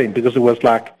shouting because it was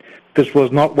like, this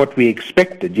was not what we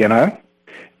expected,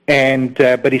 And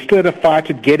but he still had to fight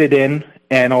to get it in,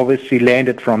 and obviously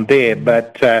landed from there.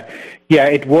 But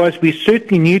it was. We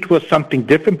certainly knew it was something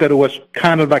different, but it was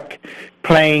kind of like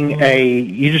playing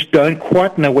you just don't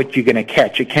quite know what you're going to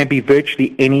catch. It can be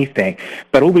virtually anything.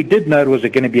 But all we did know was it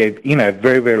going to be a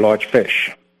very, very large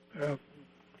fish.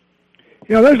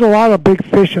 There's a lot of big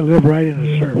fish that live right in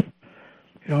the surf.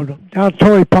 Down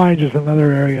Torrey Pines is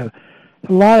another area.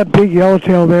 A lot of big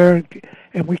yellowtail there,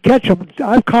 and we catch them.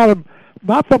 I've caught them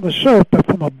not from the surf, but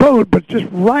from a boat, but just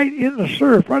right in the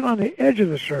surf, right on the edge of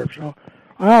the surf. So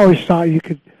I always thought you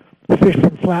could fish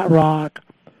from flat rock.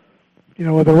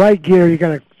 With the right gear, you got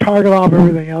to target off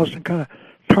everything else and kind of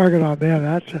target on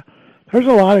them. There's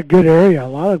a lot of good area, a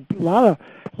lot of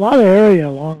area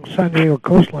along San Diego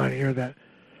coastline here that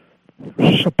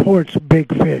supports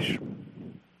big fish.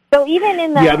 So even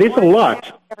in the there's a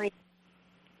lot.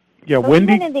 Yeah, so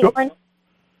Wendy.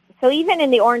 Even in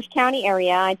the Orange County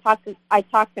area, I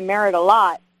talk to Merritt a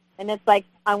lot, and it's like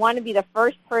I want to be the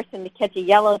first person to catch a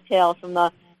yellowtail from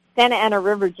the Santa Ana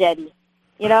River jetty.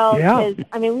 You know, because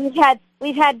I mean we've had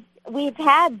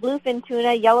bluefin tuna,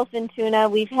 yellowfin tuna.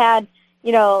 We've had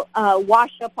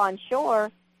wash up on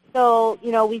shore. So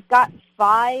we've got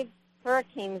 5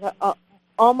 hurricanes,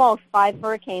 almost 5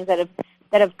 hurricanes that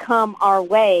have come our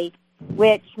way,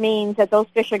 which means that those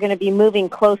fish are going to be moving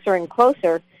closer and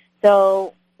closer.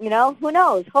 So who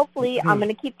knows? Hopefully, I'm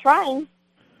going to keep trying.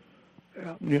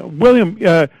 Yeah. William,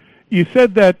 you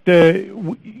said that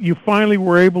you finally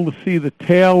were able to see the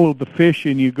tail of the fish,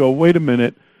 and you go, wait a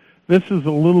minute, this is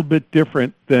a little bit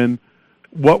different than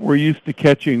what we're used to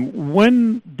catching.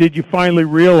 When did you finally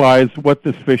realize what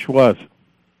this fish was?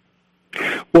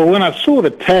 Well, when I saw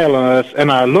the tail on it,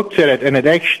 and I looked at it, and it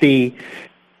actually,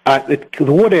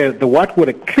 the white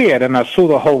water cleared, and I saw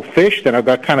the whole fish, then I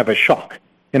got kind of a shock.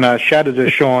 I shouted to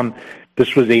Sean,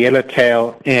 this was a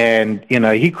yellowtail, and,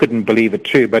 he couldn't believe it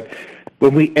too. But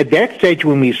at that stage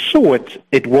when we saw it,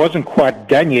 it wasn't quite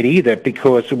done yet either,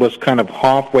 because it was kind of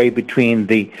halfway between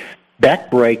the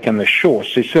back break and the shore,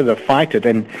 so sort of fight it.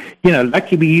 And,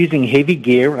 lucky we're using heavy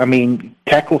gear. I mean,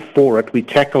 tackle for it. We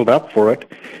tackled up for it.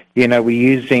 We're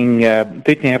using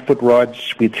 13.5-foot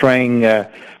rods. We're throwing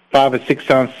 5 or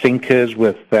 6 ounce sinkers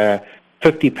with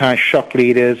 50-pound shock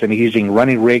leaders and using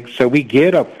running rigs. So we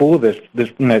geared up for this,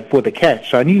 for the catch.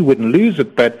 So I knew you wouldn't lose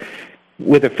it, but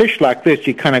with a fish like this,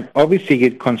 you kind of obviously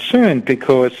get concerned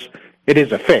because it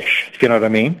is a fish, if you know what I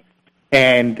mean?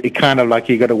 And it kind of like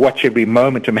you got to watch every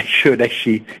moment to make sure that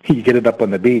you get it up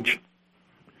on the beach.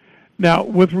 Now,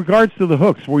 with regards to the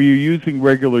hooks, were you using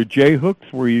regular J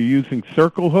hooks? Were you using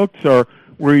circle hooks, or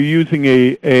were you using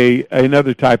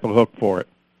another type of hook for it?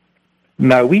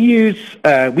 No, we're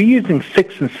using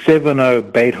 6 and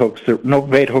 7/0 bait hooks. They're not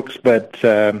bait hooks, but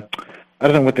I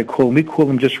don't know what they call them. We call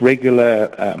them just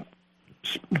regular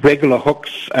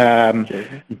hooks.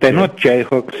 They're not J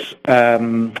hooks. I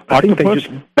think they're just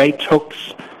bait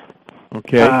hooks.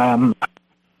 Okay.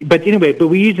 But anyway,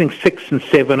 we're using 6 and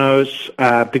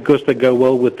 7/0s because they go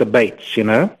well with the baits,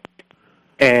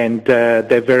 and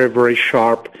they're very, very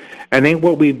sharp. And then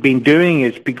what we've been doing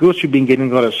is, because we've been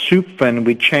getting a lot of soup fin,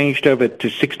 we changed over to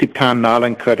 60-pound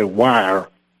nylon-coated wire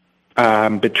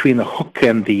between the hook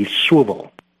and the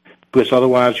swivel, because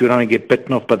otherwise you'd only get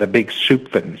bitten off by the big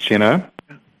soup fins,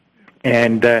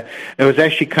 And it was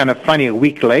actually kind of funny. A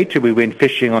week later, we went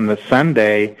fishing on the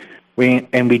Sunday,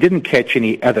 and we didn't catch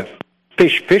any other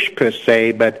fish per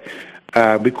se, but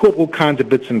we caught all kinds of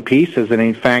bits and pieces. And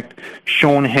in fact,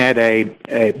 Sean had a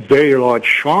very large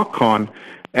shark on,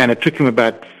 and it took him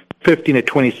about 15 or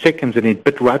 20 seconds, and he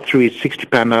bit right through his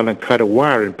 60-pound nylon coated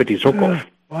wire and bit his hook off.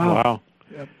 Wow.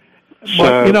 Yep. So,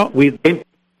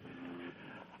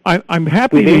 I'm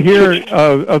happy to hear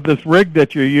of this rig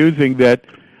that you're using, that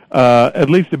at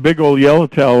least a big old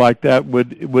yellowtail like that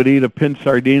would eat a pin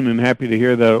sardine, and happy to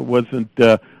hear that it wasn't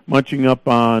munching up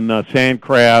on sand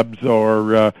crabs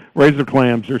or razor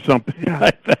clams or something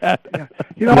like that.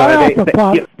 Yeah. I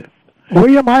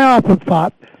often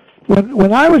thought,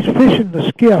 when I was fishing the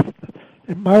skiff,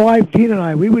 and my wife Dean and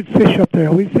I, we would fish up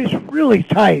there. We'd fish really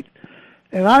tight.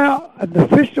 And the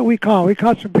fish that we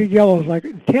caught some big yellows, like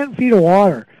 10 feet of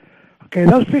water. Okay,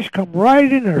 those fish come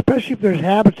right in there, especially if there's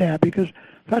habitat, because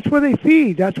that's where they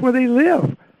feed. That's where they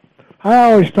live. I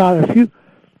always thought if you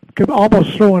could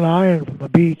almost throw an iron from the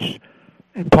beach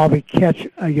and probably catch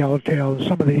a yellowtail in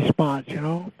some of these spots,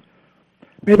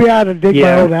 Maybe I ought to dig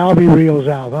my old Albie reels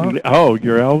out, huh? Oh,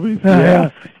 your Albies?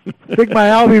 Yeah. Dig my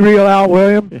Albie reel out,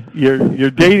 William. You're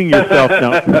dating yourself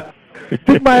now.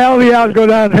 Dig my Albie out and go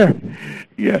down there.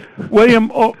 Yeah.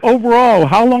 William, overall,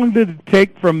 how long did it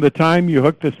take from the time you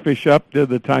hooked this fish up to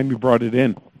the time you brought it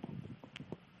in?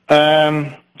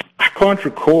 I can't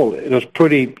recall. It was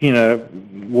pretty,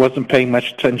 wasn't paying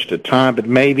much attention to time, but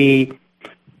maybe,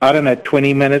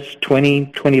 20 minutes,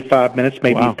 25 minutes,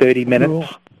 maybe 30 minutes.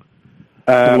 Cool.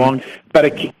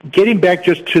 But getting back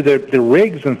just to the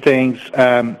rigs and things,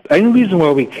 the only reason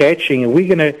why we're catching, and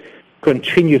we're going to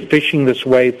continue fishing this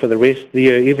way for the rest of the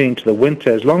year, even into the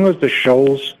winter, as long as the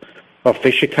shoals of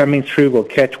fish are coming through, we'll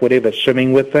catch whatever's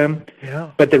swimming with them.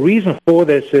 Yeah. But the reason for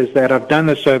this is that I've done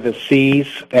this overseas,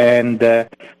 and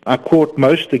I caught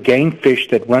most of the game fish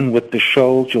that run with the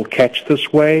shoals you'll catch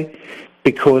this way,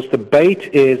 because the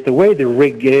way the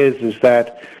rig is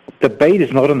that the bait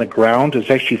is not on the ground.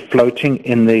 It's actually floating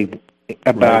in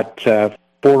about 4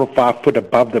 or 5 foot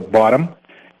above the bottom,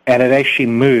 and it actually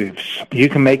moves. You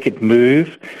can make it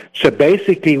move. So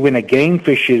basically, when a game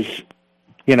fish is,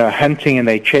 hunting and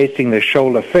they're chasing the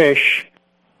shoal of fish,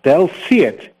 they'll see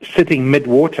it sitting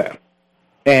mid-water,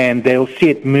 and they'll see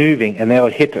it moving, and they'll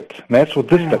hit it. And that's what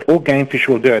this does. All game fish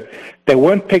will do it. They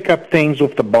won't pick up things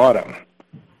off the bottom.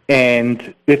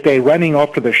 And if they're running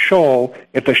after the shoal,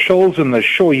 if the shoal's in the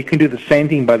shore, you can do the same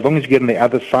thing, but as long as you get on the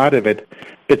other side of it.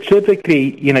 But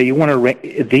typically, you want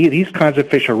to, these kinds of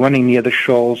fish are running near the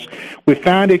shoals. We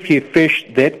found if you fish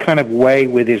that kind of way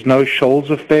where there's no shoals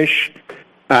of fish,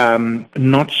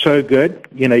 not so good.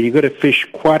 You've got to fish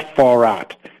quite far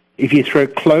out. If you throw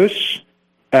close,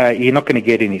 you're not going to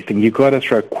get anything. You've got to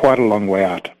throw quite a long way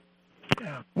out.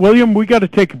 William, we got to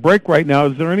take a break right now.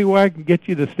 Is there any way I can get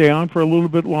you to stay on for a little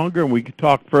bit longer and we can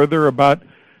talk further about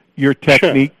your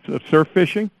techniques of surf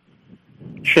fishing?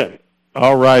 Sure.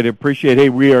 All right, appreciate it. Hey,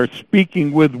 we are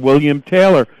speaking with William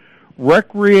Taylor,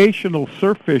 recreational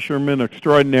surf fisherman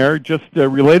extraordinaire, just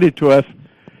related to us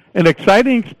an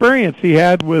exciting experience he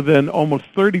had with an almost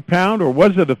 30-pound, or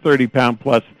was it a 30-pound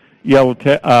plus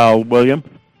yellowtail, William?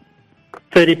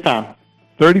 30-pound.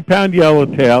 30-pound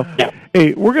yellowtail. Yeah.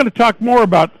 Hey, we're going to talk more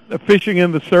about fishing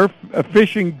in the surf,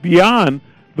 fishing beyond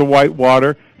the white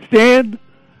water. Stan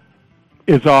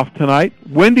is off tonight.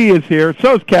 Wendy is here.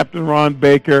 So is Captain Ron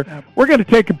Baker. We're going to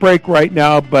take a break right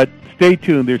now, but stay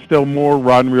tuned. There's still more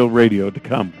Rod and Reel Radio to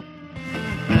come.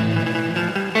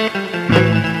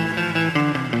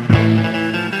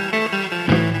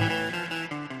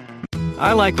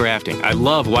 I like rafting. I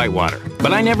love whitewater.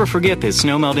 But I never forget that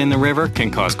snowmelt in the river can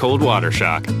cause cold water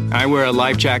shock. I wear a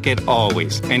life jacket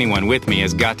always. Anyone with me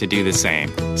has got to do the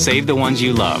same. Save the ones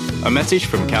you love. A message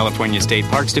from California State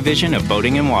Parks Division of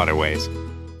Boating and Waterways.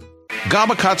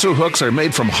 Gamakatsu hooks are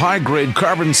made from high-grade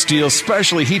carbon steel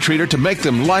specially heat treated to make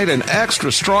them light and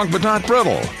extra strong but not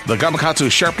brittle. The Gamakatsu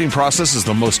sharpening process is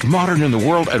the most modern in the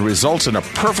world and results in a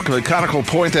perfectly conical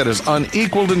point that is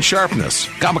unequaled in sharpness.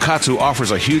 Gamakatsu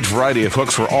offers a huge variety of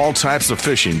hooks for all types of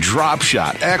fishing: drop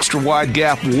shot, extra wide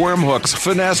gap, worm hooks,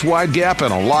 finesse wide gap,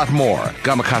 and a lot more.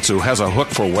 Gamakatsu has a hook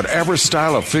for whatever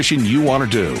style of fishing you want to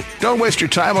do. Don't waste your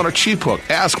time on a cheap hook.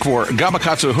 Ask for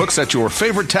Gamakatsu hooks at your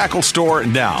favorite tackle store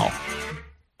now.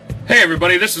 Hey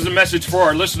everybody, this is a message for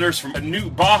our listeners from a new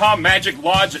Baja Magic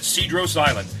Lodge at Cedros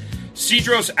Island.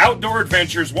 Cedros Outdoor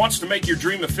Adventures wants to make your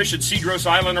dream of fish at Cedros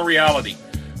Island a reality.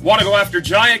 Want to go after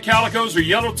giant calicos or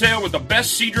yellowtail with the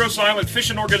best Cedros Island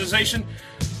fishing organization,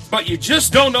 but you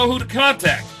just don't know who to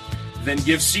contact? Then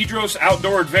give Cedros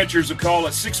Outdoor Adventures a call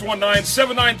at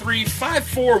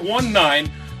 619-793-5419,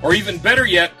 or even better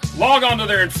yet, log on to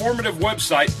their informative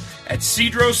website at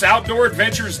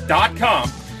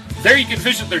cedrosOutdoorAdventures.com. There you can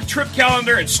visit their trip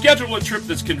calendar and schedule a trip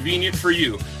that's convenient for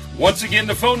you. Once again,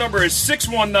 the phone number is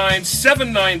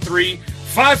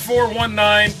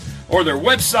 619-793-5419, or their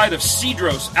website of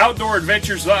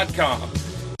cedrosOutdoorAdventures.com.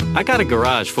 I got a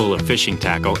garage full of fishing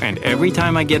tackle, and every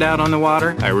time I get out on the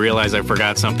water, I realize I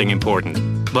forgot something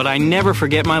important. But I never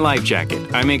forget my life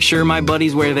jacket. I make sure my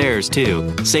buddies wear theirs,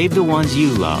 too. Save the ones you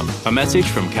love. A message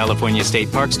from California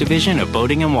State Parks Division of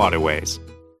Boating and Waterways.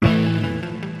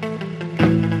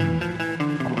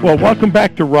 Well, welcome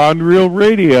back to Rod and Reel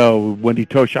Radio. Wendy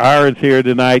Toshihara is here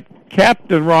tonight.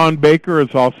 Captain Ron Baker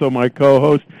is also my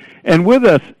co-host. And with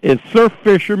us is surf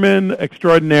fisherman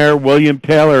extraordinaire William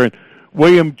Taylor. And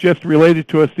William just related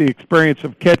to us the experience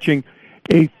of catching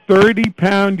a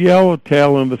 30-pound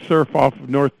yellowtail in the surf off of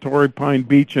North Torrey Pine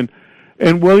Beach. And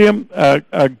William,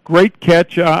 a great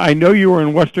catch. I know you were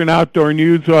in Western Outdoor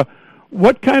News.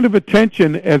 What kind of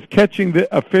attention has catching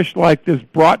a fish like this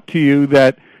brought to you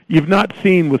that you've not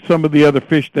seen with some of the other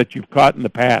fish that you've caught in the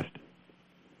past?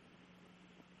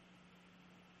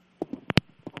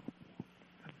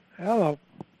 Hello.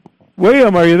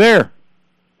 William, are you there?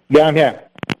 Yeah, I'm here.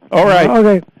 All right.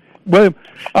 Okay. William,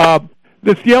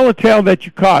 this yellowtail that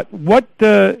you caught, what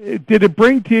did it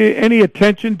bring to you any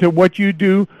attention to what you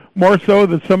do more so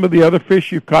than some of the other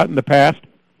fish you've caught in the past?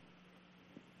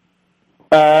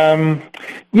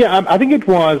 I think it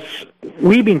was,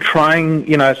 we've been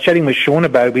trying, I was chatting with Sean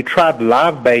about it, we tried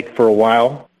live bait for a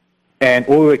while, and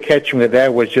all we were catching with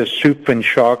that was just soup fin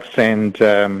sharks and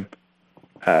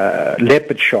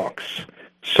leopard sharks.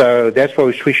 So that's why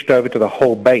we switched over to the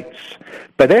whole baits.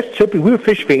 But that's typically, we were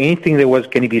fishing for anything that was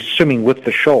going to be swimming with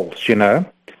the shoals,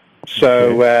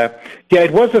 So,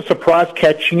 it was a surprise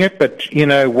catching it, but,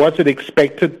 was it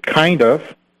expected? Kind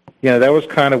of. That was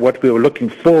kind of what we were looking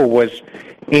for, was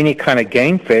any kind of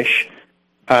game fish.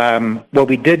 What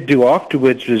we did do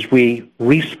afterwards is we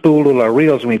re-spooled all our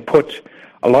reels and we put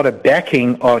a lot of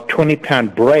backing or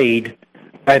 20-pound braid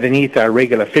underneath our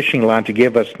regular fishing line to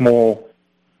give us more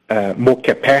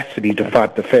capacity to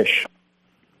fight the fish.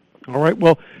 All right.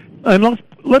 Well, and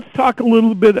let's talk a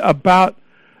little bit about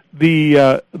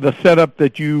the setup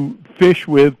that you fish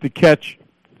with to catch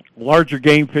larger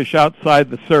game fish outside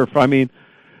the surf. I mean,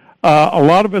 a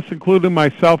lot of us, including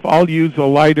myself, I'll use a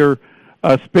lighter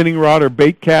spinning rod or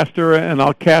bait caster, and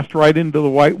I'll cast right into the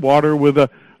white water with a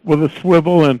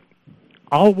swivel, and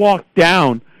I'll walk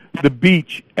down the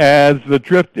beach as the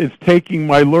drift is taking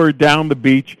my lure down the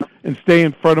beach and stay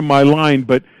in front of my line.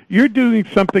 But you're doing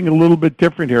something a little bit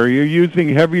different here. You're using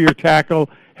heavier tackle,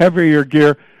 heavier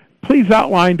gear. Please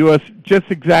outline to us just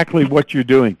exactly what you're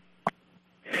doing.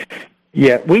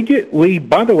 Yeah, we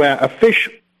by the way, a fish,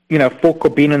 full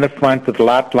corbina in the front with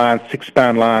light line,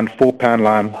 6-pound line, 4-pound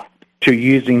line, to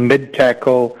using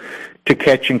mid-tackle, to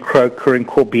catching croaker and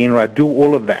corbina. I do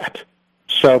all of that.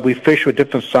 So we fish with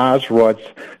different size rods.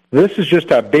 This is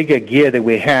just our bigger gear that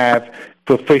we have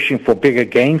for fishing for bigger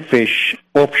game fish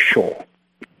offshore.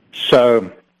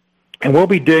 So, and what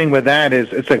we're doing with that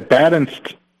is it's a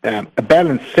balanced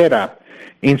setup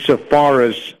insofar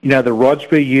as, the rods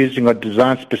we're using are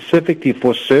designed specifically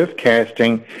for surf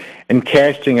casting and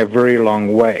casting a very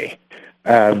long way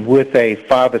with a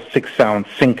 5 or 6 ounce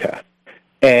sinker.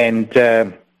 And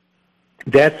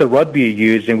that's the rod we're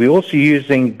using. We're also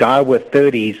using Daiwa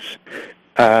 30s,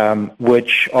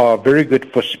 which are very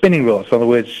good for spinning reels. In other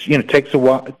words, it takes a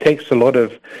lot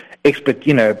of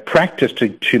practice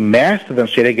to master them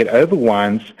so they get over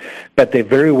ones, but they're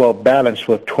very well balanced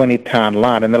with 20-pound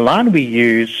line. And the line we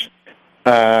use,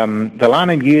 the line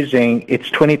I'm using, it's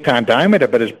 20-pound diameter,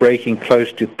 but it's breaking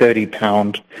close to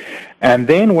 30-pound. And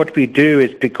then what we do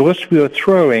is, because we are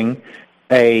throwing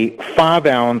a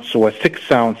 5-ounce or a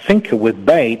 6-ounce sinker with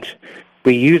bait,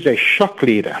 we use a shock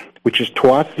leader, which is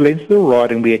twice the length of the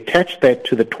rod, and we attach that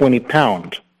to the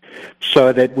 20-pound.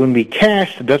 So that when we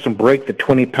cast, it doesn't break the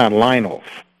 20-pound line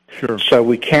off. Sure. So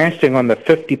we're casting on the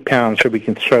 50-pound so we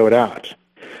can throw it out.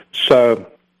 So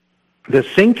the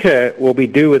sinker, what we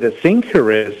do with the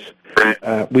sinker is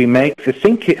we make the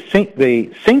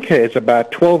sinker is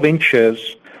about 12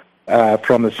 inches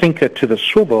from the sinker to the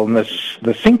swivel, and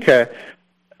the sinker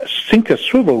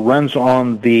swivel runs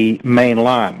on the main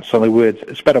line. So in other words,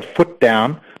 it's about a foot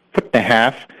down,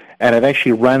 1.5 feet, and it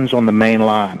actually runs on the main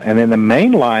line. And then the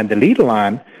main line, the leader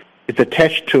line, is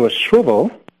attached to a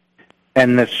swivel,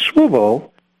 and the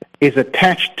swivel is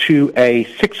attached to a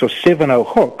 6 or 7/0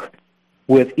 hook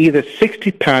with either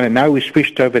 60-pound, and now we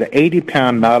switched over to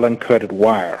 80-pound nylon-coated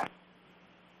wire.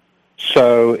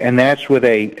 So, and that's with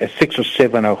a 6 or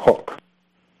 7/0 hook.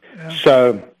 Yeah.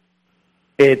 So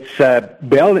it's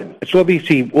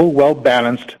obviously all well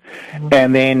balanced. Mm-hmm.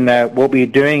 And then what we're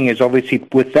doing is obviously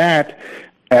with that,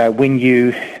 when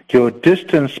your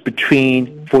distance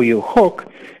for your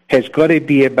hook has got to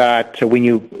be about when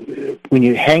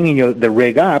you're hanging the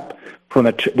rig up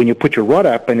when you put your rod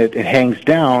up and it hangs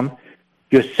down,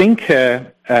 your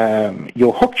sinker,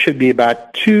 your hook should be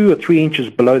about 2 or 3 inches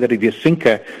below that of your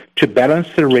sinker to balance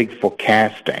the rig for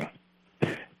casting.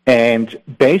 And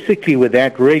basically with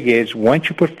that rig is, once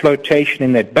you put flotation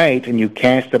in that bait and you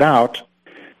cast it out,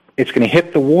 it's going to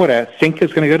hit the water,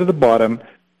 sinker's going to go to the bottom.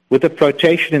 With the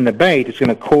flotation in the bait, it's going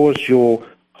to cause your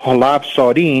live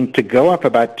sardine to go up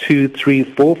about 2, 3,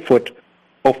 4 foot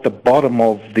off the bottom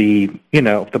of the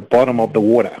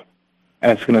water.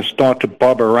 And it's going to start to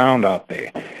bob around out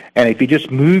there. And if you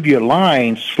just move your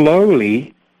line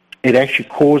slowly, it actually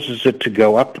causes it to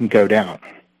go up and go down.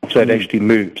 So it actually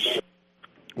moves.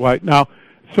 Right. Now,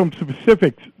 some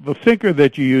specifics. The sinker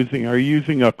that you're using, are you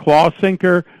using a claw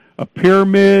sinker, a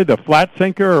pyramid, a flat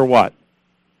sinker, or what?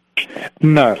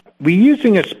 No. We're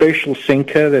using a special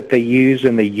sinker that they use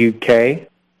in the UK.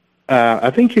 I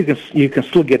think you can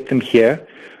still get them here.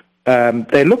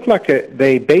 They look like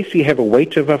they basically have a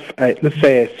weight of let's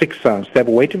say a 6 ounce. They have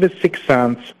a weight of a 6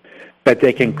 ounce, but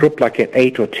they can grip like an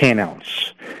 8 or 10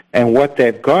 ounce. And what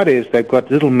they've got is they've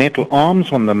got little metal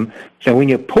arms on them, so when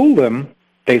you pull them,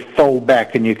 they fold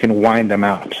back and you can wind them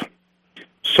out.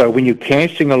 So when you're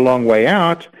casting a long way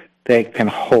out, they can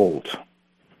hold.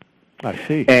 I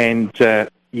see. And so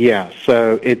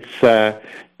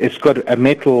it's got a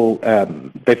metal.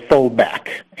 They fold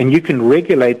back, and you can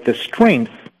regulate the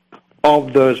strength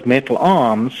of those metal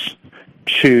arms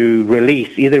to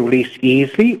either release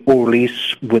easily or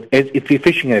release if you're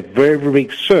fishing a very, very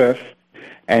big surf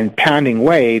and pounding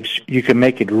waves, you can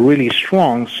make it really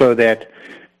strong so that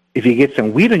if you get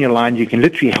some weed on your line, you can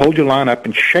literally hold your line up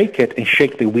and shake it and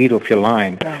shake the weed off your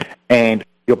line, and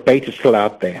your bait is still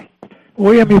out there.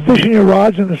 William, you fishing your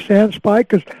rods in the sand spike?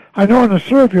 Because I know on the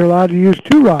surf you're allowed to use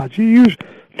 2 rods. You use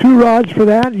 2 rods for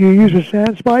that? You use a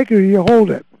sand spike, or you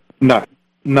hold it? No.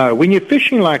 When you're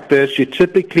fishing like this, you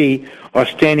typically are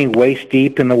standing waist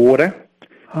deep in the water,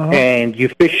 and you're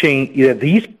fishing.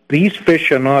 These these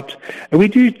fish are not, and we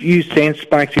do use sand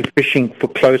spikes if fishing for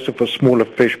closer, for smaller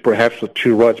fish, perhaps with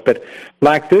 2 rods, but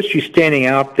like this, you're standing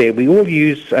out there. We all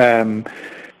use,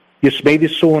 you maybe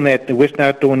saw in that the Western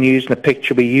Outdoor News in the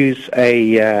picture, we use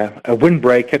a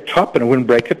windbreaker top and a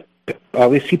windbreaker,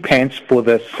 obviously pants for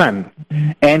the sun,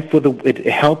 and it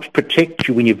helps protect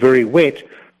you when you're very wet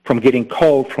from getting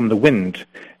cold from the wind,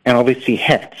 and obviously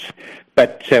hats.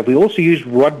 But we also use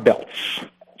rod belts.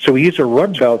 So we use a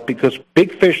rod belt because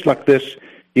big fish like this,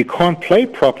 you can't play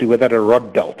properly without a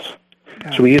rod belt.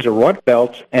 So we use a rod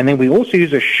belt, and then we also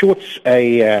use a short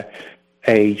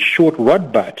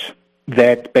rod butt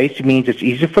that basically means it's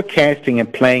easier for casting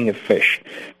and playing a fish.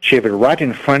 So you have it right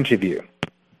in front of you.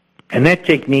 And that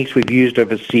techniques we've used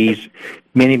overseas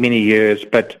many, many years.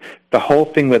 But the whole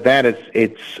thing with that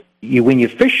is when you're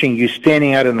fishing, you're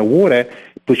standing out in the water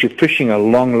because you're fishing a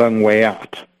long, long way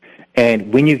out.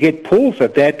 And when you get pulls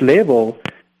at that level,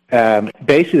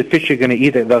 basically the fish are going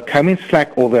to they'll come in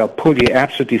slack or they'll pull you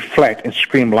absolutely flat and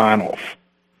scream line off.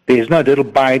 There's no little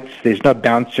bites. There's no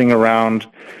bouncing around.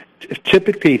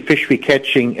 Typically, fish we're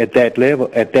catching at that level,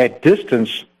 at that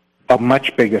distance, are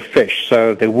much bigger fish.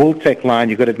 So they will take line.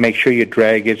 You've got to make sure your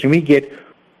drag is. And we get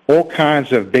all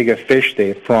kinds of bigger fish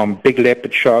there, from big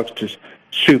leopard sharks to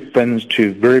soup fins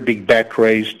to very big bat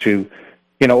rays to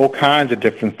all kinds of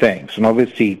different things. And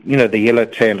obviously, the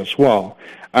yellowtail as well.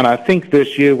 And I think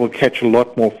this year we'll catch a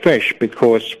lot more fish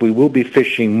because we will be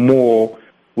fishing more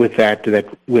with that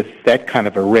kind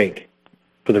of a rig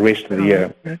for the rest of the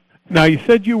year. Now, you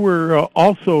said you were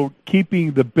also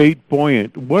keeping the bait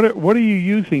buoyant. What are you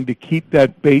using to keep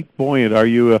that bait buoyant? Are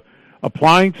you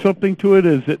applying something to it?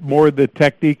 Is it more the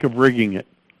technique of rigging it?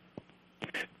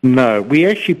 No,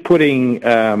 we're actually putting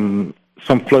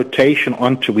some flotation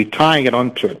onto. We're tying it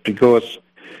onto it because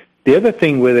the other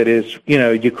thing with it is,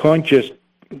 you can't just,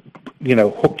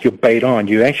 hook your bait on.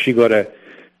 You actually got to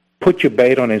put your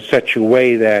bait on in such a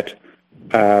way that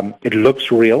it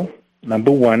looks real,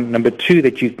 number one. Number two,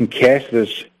 that you can cast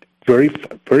this very,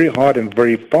 very hard and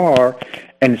very far,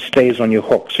 and it stays on your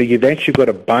hook. So you've actually got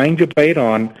to bind your bait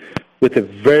on with a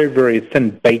very, very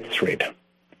thin bait thread.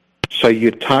 So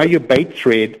you tie your bait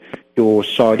thread, your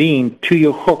sardine, to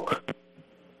your hook,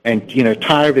 and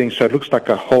tie everything so it looks like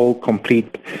a whole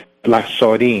complete like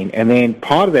sardine. And then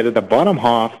part of that, at the bottom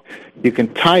half, you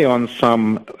can tie on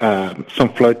some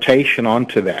flotation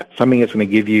onto that. Something that's going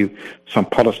to give you some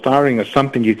polystyrene or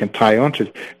something you can tie onto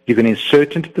it. You can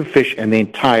insert into the fish and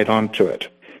then tie it onto it,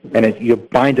 and you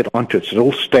bind it onto it so it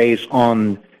all stays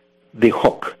on the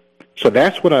hook. So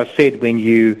that's what I said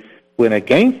when a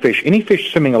game fish, any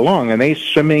fish swimming along, and they're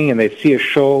swimming and they see a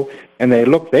shoal and they're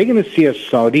going to see a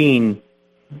sardine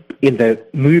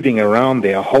moving around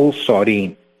there, a whole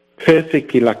sardine,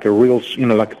 perfectly like a real,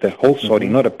 like the whole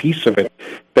sardine, not a piece of it,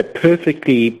 but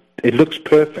perfectly, it looks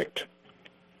perfect.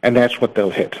 And that's what they'll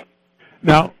hit.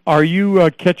 Now, are you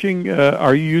using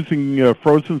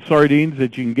frozen sardines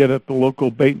that you can get at the local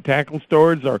bait and tackle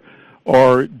stores,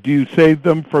 or do you save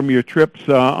them from your trips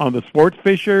on the sports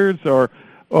fishers, or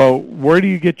where do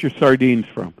you get your sardines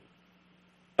from?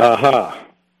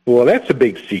 Well, that's a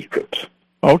big secret.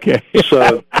 Okay.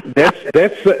 So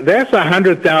that's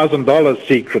 $100,000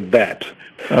 secret. That.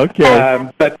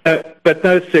 Okay. But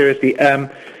no, seriously.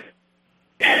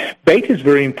 Bait is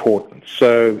very important.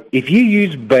 So if you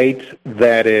use bait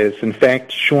that is, in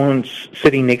fact, Sean's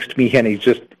sitting next to me here, and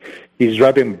he's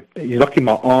knocking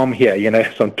my arm here,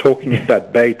 so I'm talking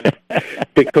about bait,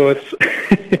 because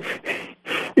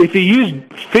if you use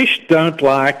fish don't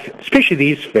like, especially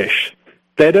these fish,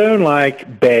 they don't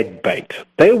like bad bait.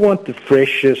 They want the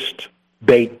freshest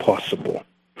bait possible.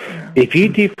 If you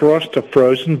defrost a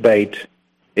frozen bait,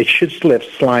 it should still have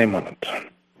slime on it.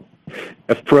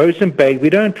 A frozen bait,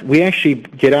 we actually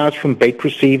get ours from bait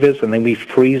receivers and then we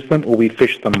freeze them or we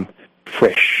fish them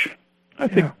fresh. I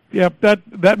think,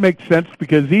 that makes sense,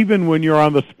 because even when you're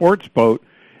on the sports boat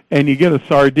and you get a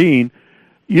sardine,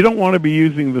 you don't want to be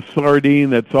using the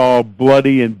sardine that's all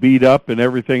bloody and beat up and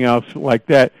everything else like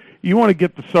that. You want to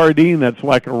get the sardine that's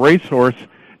like a racehorse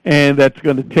and that's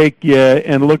going to take you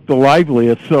and look the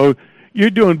liveliest. So you're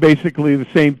doing basically the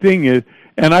same thing.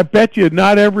 And I bet you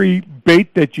not every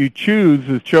bait that you choose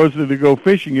is chosen to go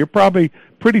fishing. You're probably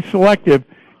pretty selective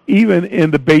even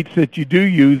in the baits that you do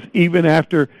use, even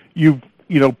after you've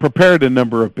prepared a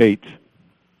number of baits.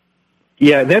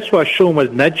 Yeah, that's why Sean was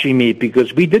nudging me,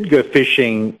 because we did go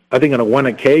fishing, I think, on one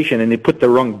occasion, and he put the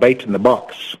wrong bait in the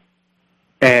box.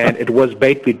 And it was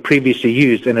bait we'd previously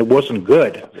used, and it wasn't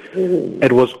good.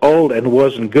 It was old and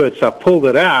wasn't good. So I pulled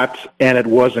it out, and it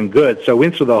wasn't good. So I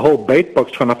went through the whole bait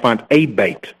box trying to find a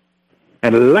bait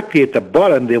And luckily at the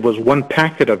bottom there was one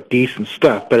packet of decent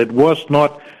stuff, but it was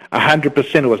not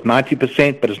 100%, it was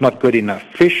 90%, but it's not good enough.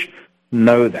 Fish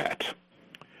know that.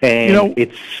 And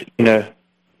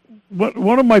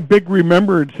one of my big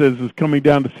remembrances is coming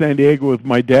down to San Diego with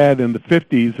my dad in the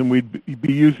 50s, and we'd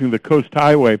be using the Coast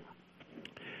Highway.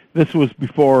 This was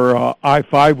before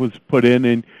I-5 was put in,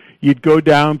 and you'd go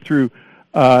down through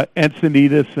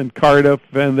Encinitas and Cardiff,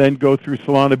 and then go through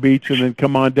Solana Beach, and then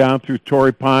come on down through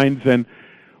Torrey Pines, and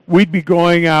we'd be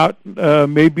going out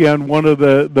maybe on one of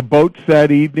the boats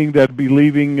that evening that'd be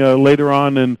leaving later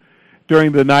on and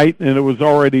during the night, and it was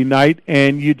already night,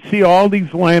 and you'd see all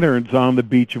these lanterns on the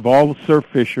beach of all the surf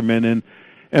fishermen,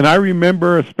 and I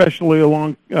remember especially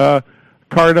along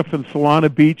Cardiff and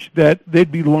Solana Beach that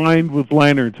they'd be lined with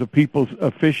lanterns of people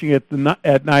fishing at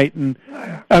night, and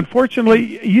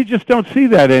unfortunately you just don't see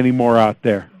that anymore out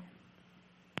there.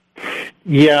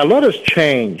 Yeah, a lot has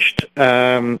changed.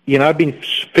 I've been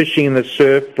fishing in the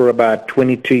surf for about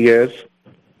 22 years,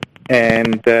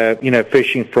 and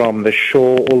fishing from the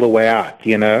shore all the way out,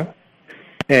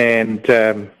 and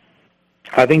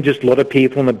I think just a lot of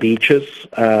people on the beaches,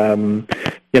 a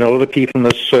lot of people in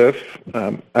the surf,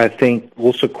 I think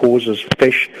also causes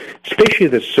fish, especially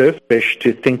the surf fish,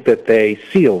 to think that they're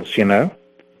seals,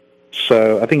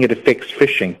 So I think it affects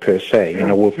fishing per se,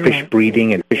 or fish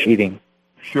breeding and fish eating.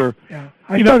 Sure. Yeah.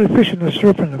 I started fishing the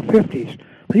surf in the 50s.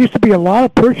 There used to be a lot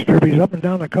of perch derbies up and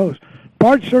down the coast.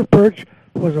 Barred surf perch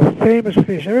was a famous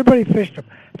fish. Everybody fished them.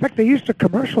 In fact, they used to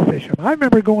commercial fish them. I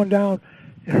remember going down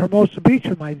in Hermosa Beach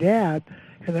with my dad,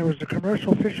 and there was a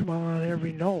commercial fisherman on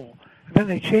every knoll. And then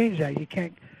they changed that. You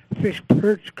can't fish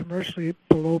perch commercially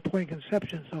below Point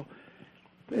Conception. So,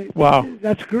 wow,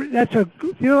 surf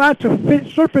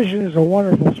fishing is a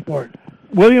wonderful sport.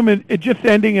 William, and just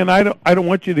ending, and I don't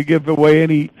want you to give away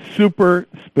any super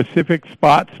specific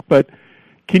spots, but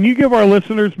can you give our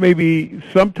listeners maybe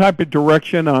some type of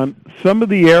direction on some of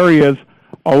the areas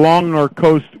along our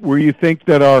coast where you think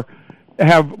that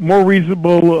have more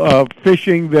reasonable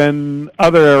fishing than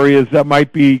other areas that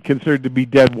might be considered to be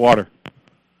dead water?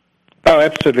 Oh,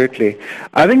 absolutely.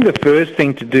 I think the first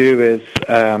thing to do is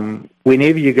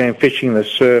whenever you're going fishing in the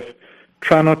surf,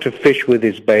 try not to fish with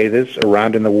these bathers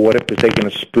around in the water because they're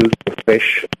going to spook the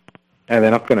fish and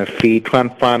they're not going to feed. Try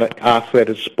and find an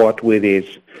isolated spot where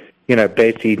there's,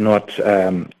 basically not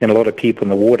a lot of people in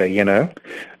the water,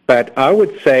 But I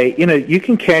would say, you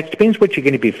can catch, depends what you're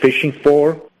going to be fishing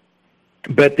for,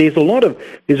 but there's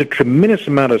a tremendous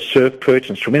amount of surf perch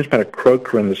and a tremendous amount of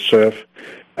croaker in the surf.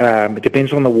 It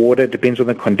depends on the water, it depends on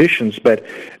the conditions, but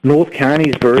North County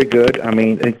is very good. I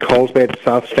mean, in Carlsbad,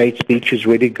 South States Beach is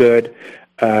really good.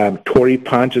 Torrey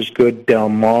Pines is good. Del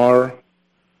Mar.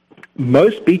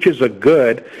 Most beaches are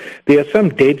good. There are some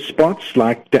dead spots,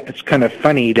 like it's kind of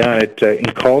funny down in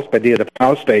Carlsbad, near the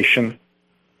power station.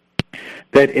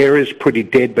 That area is pretty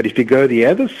dead, but if you go the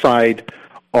other side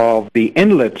of the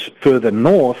inlet further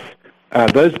north,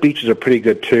 those beaches are pretty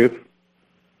good too.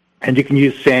 And you can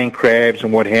use sand crabs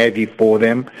and what have you for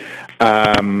them.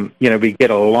 We get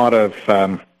a lot of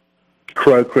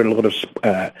croaker and a lot of...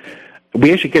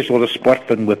 we actually catch a lot of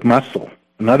spotfin with mussel.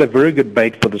 Another very good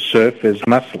bait for the surf is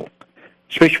mussel,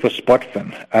 especially for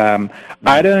spotfin.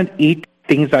 I don't eat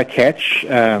things I catch.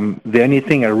 The only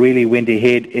thing I really went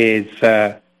ahead is...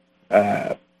 the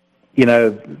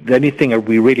only thing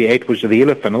we really ate was the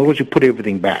elephant. Otherwise, you put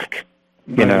everything back,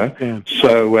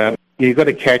 So you've got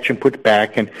to catch and put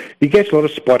back. And you get a lot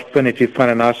of spotfin if you find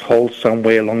a nice hole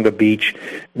somewhere along the beach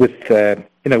with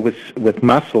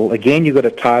mussel. Again, you've got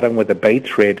to tie them with a bait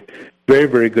thread. Very,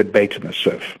 very good bait in the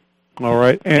surf. All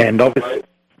right. And obviously...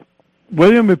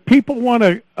 William, if people want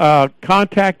to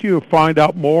contact you or find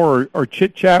out more or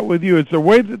chit-chat with you, is there a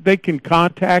way that they can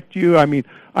contact you? I mean,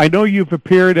 I know you've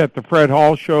appeared at the Fred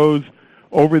Hall shows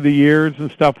over the years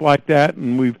and stuff like that,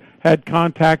 and we've had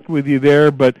contact with you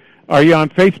there, but are you on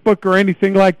Facebook or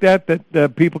anything like that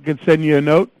people can send you a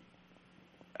note?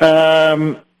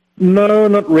 No,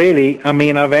 not really. I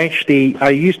mean, I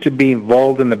used to be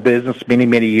involved in the business many,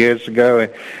 many years ago,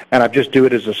 and I just do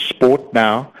it as a sport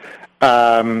now.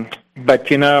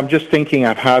 But, I'm just thinking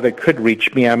of how they could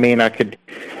reach me. I mean, I could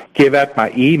give out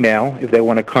my email. If they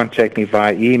want to contact me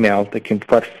via email, they can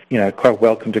quite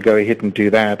welcome to go ahead and do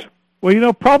that.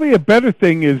 Well, probably a better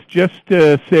thing is just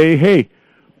to say, hey,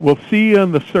 we'll see you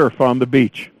on the surf on the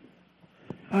beach.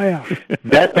 Oh, yeah.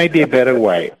 That may be a better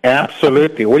way.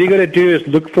 Absolutely. All you got to do is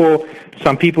look for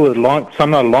some people with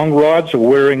long rods are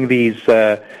wearing these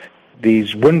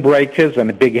windbreakers and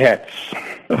the big hats.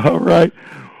 All right.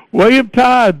 William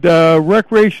Todd,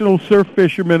 recreational surf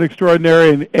fisherman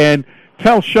extraordinary, and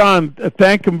tell Sean,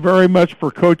 thank him very much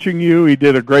for coaching you. He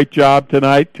did a great job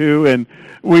tonight, too, and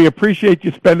we appreciate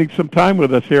you spending some time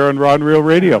with us here on Rod and Reel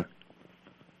Radio.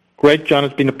 Great, John.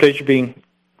 It's been a pleasure talking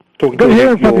Good to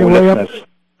hearing from you, William. listeners.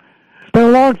 It's been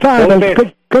a long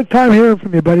time. Good time hearing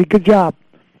from you, buddy. Good job.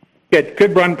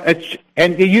 Good run.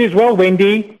 And you as well,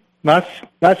 Wendy. Nice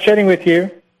chatting with you.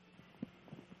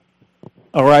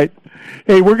 All right.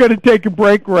 Hey, we're going to take a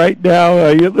break right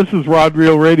now. This is Rod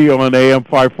Reel Radio on AM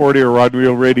 540 or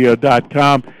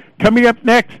rodreelradio.com. Coming up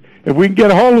next, if we can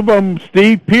get a hold of him,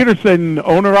 Steve Peterson,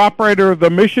 owner-operator of the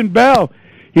Mission Bell.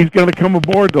 He's going to come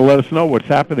aboard to let us know what's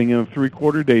happening in the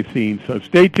three-quarter day scene. So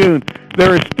stay tuned.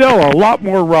 There is still a lot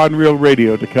more Rod and Reel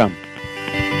Radio to come.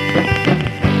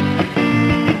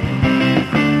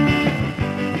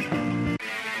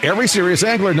 Every serious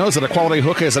angler knows that a quality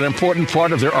hook is an important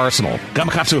part of their arsenal.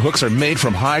 Gamakatsu hooks are made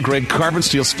from high-grade carbon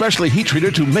steel specially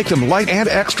heat-treated to make them light and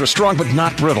extra strong but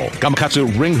not brittle.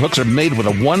 Gamakatsu ring hooks are made with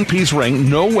a one-piece ring,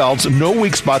 no welds, no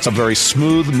weak spots, a very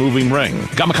smooth moving ring.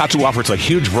 Gamakatsu offers a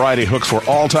huge variety of hooks for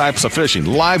all types of fishing.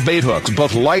 Live bait hooks,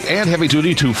 both light and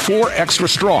heavy-duty to 4 extra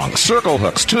strong. Circle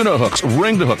hooks, tuna hooks,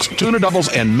 ringed hooks, tuna doubles,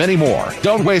 and many more.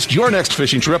 Don't waste your next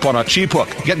fishing trip on a cheap hook.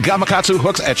 Get Gamakatsu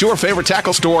hooks at your favorite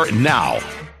tackle store now.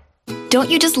 Don't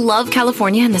you just love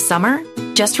California in the summer?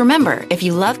 Just remember, if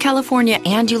you love California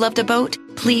and you love to boat,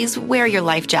 please wear your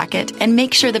life jacket and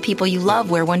make sure the people you love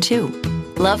wear one too.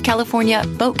 Love California,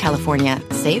 boat California,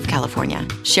 save California.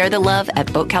 Share the love at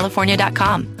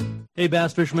boatcalifornia.com. Hey,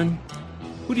 bass fisherman,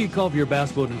 who do you call for your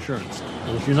bass boat insurance?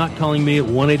 Well, if you're not calling me at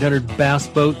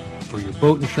 1-800-BASS-BOAT for your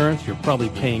boat insurance, you're probably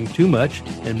paying too much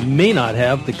and may not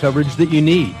have the coverage that you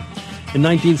need. In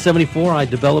 1974, I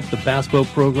developed the Bass Boat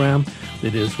program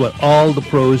that is what all the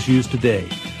pros use today.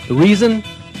 The reason?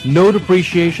 No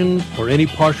depreciation or any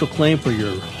partial claim for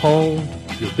your hull,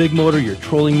 your big motor, your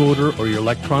trolling motor, or your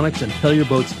electronics until your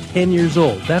boat's 10 years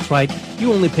old. That's right,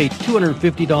 you only pay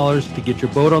 $250 to get your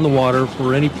boat on the water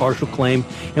for any partial claim,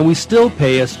 and we still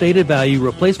pay a stated value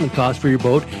replacement cost for your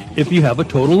boat if you have a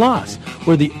total loss.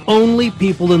 We're the only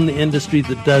people in the industry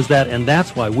that does that, and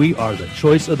that's why we are the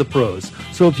choice of the pros.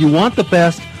 So if you want the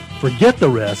best, forget the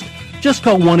rest. Just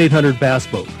call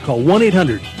 1-800-BASS-BOAT. Call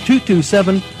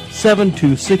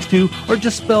 1-800-227-7262 or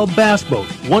just spell Bass Boat.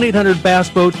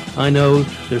 1-800-BASS-BOAT. I know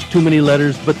there's too many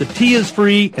letters, but the T is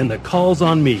free and the call's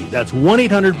on me. That's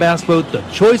 1-800-BASS-BOAT, the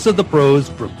choice of the pros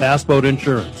for bass boat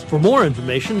insurance. For more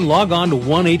information, log on to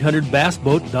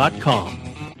 1-800-BASSBOAT.com.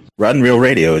 Rod and Reel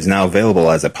Radio is now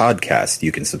available as a podcast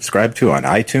you can subscribe to on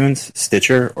iTunes,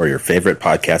 Stitcher, or your favorite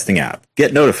podcasting app.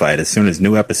 Get notified as soon as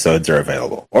new episodes are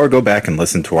available, or go back and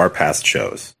listen to our past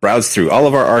shows. Browse through all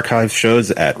of our archive shows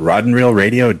at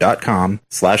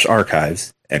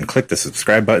rodandreelradio.com/archives and click the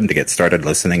subscribe button to get started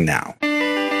listening now.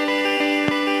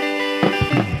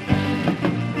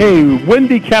 Hey,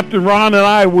 Wendy, Captain Ron, and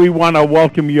I, we want to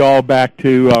welcome you all back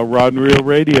to Rod and Reel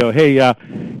Radio. Hey,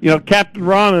 Captain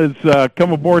Ron has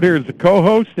come aboard here as a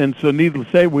co-host, and so needless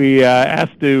to say, we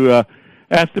asked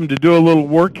him to do a little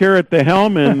work here at the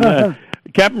helm. And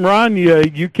Captain Ron,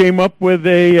 you came up with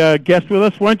a guest with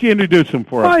us. Why don't you introduce him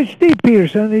for us? Hi, Steve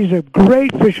Peterson. He's a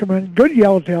great fisherman, good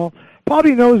yellowtail.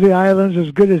 Probably knows the islands as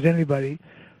good as anybody.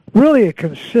 Really a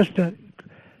consistent.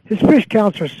 His fish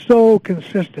counts are so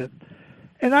consistent.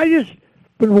 And I just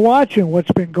been watching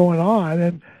what's been going on,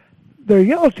 and their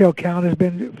yellowtail count has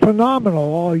been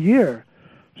phenomenal all year.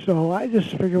 So I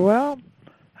just figure, well,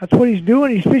 that's what he's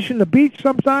doing. He's fishing the beach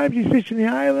sometimes. He's fishing the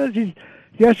islands.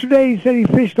 Yesterday he said he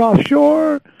fished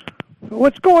offshore.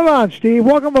 What's going on, Steve?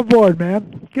 Welcome aboard,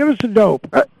 man. Give us the dope.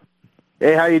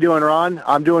 Hey, how you doing, Ron?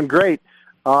 I'm doing great.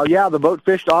 The boat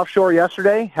fished offshore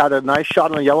yesterday. Had a nice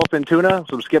shot on a yellowfin tuna,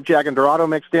 some skipjack and dorado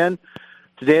mixed in.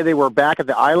 Today they were back at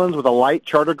the islands with a light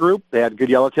charter group. They had good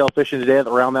yellowtail fishing today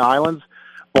around the islands,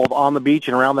 both on the beach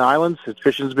and around the islands. His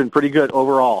fishing's been pretty good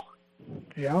overall.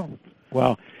 Yeah.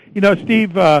 Well,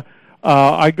 Steve, I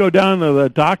go down to the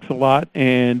docks a lot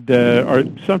and are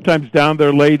sometimes down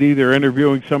there late, either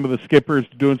interviewing some of the skippers,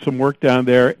 doing some work down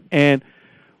there. And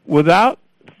without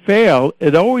fail,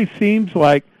 it always seems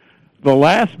like the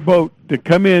last boat to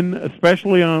come in,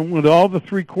 especially on with all the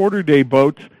three-quarter day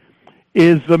boats,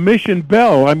 is the Mission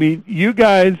Bell. I mean, you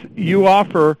guys, you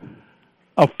offer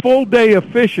a full day of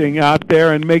fishing out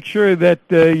there and make sure that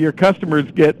your customers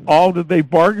get all that they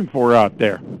bargain for out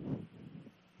there.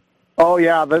 Oh,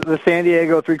 yeah, the San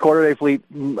Diego three-quarter day fleet,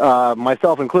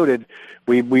 myself included,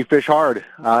 we fish hard,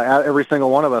 every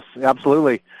single one of us,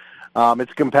 absolutely.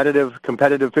 It's a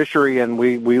competitive fishery, and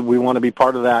we want to be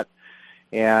part of that.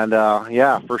 And,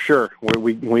 for sure,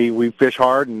 we fish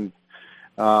hard, and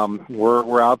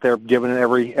we're out there giving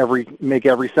it make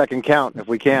every second count if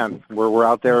we can. We're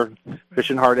out there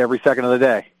fishing hard every second of the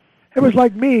day. It was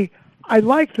like me. I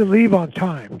like to leave on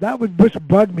time. That would just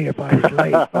bug me if I was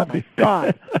late. Oh my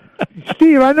God,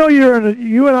 Steve! I know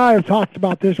you and I have talked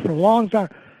about this for a long time,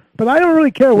 but I don't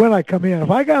really care when I come in. If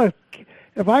I gotta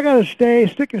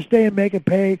stick and stay and make it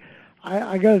pay,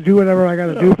 I got to do whatever I got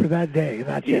to do for that day.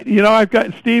 That's it. You know, I've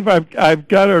got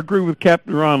to agree with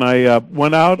Captain Ron. I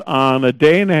went out on a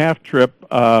day-and-a-half trip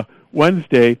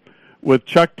Wednesday with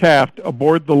Chuck Taft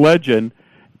aboard the Legend,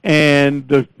 and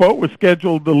the boat was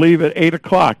scheduled to leave at 8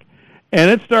 o'clock.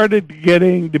 And it started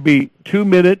getting to be 2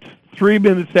 minutes, 3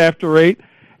 minutes after 8.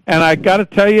 And I got to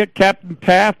tell you, Captain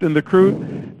Taft and the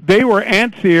crew, they were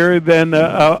antsier than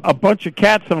a bunch of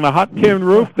cats on a hot tin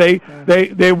roof. They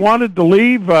wanted to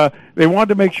leave. They wanted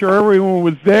to make sure everyone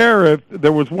was there. If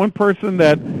there was one person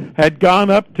that had gone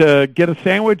up to get a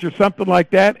sandwich or something like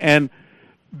that, and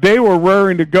they were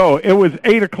raring to go. It was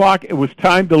 8 o'clock. It was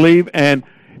time to leave. And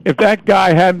if that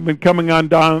guy hadn't been coming on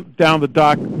down the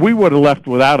dock, we would have left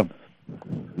without him.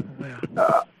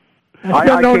 I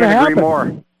can't agree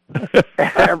more.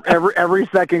 every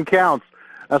second counts,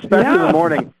 especially in the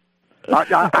morning.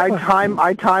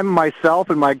 I time myself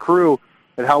and my crew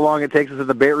at how long it takes us at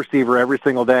the bait receiver every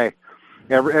single day.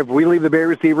 If we leave the bait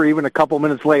receiver even a couple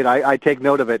minutes late, I take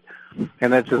note of it,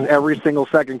 and it's just every single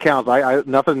second counts.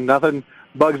 Nothing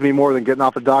bugs me more than getting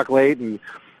off the dock late and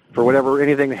for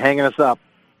anything hanging us up.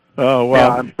 Oh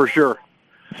wow, yeah, for sure.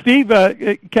 Steve,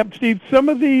 Captain Steve, some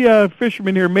of the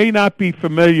fishermen here may not be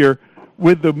familiar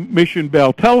with the Mission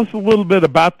Belle. Tell us a little bit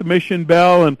about the Mission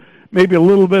Belle and maybe a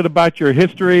little bit about your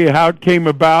history, how it came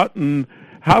about, and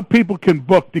how people can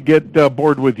book to get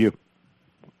aboard with you.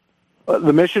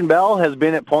 The Mission Belle has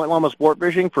been at Point Loma Sport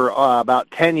Fishing for about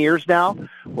 10 years now.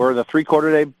 We're the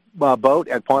three-quarter day boat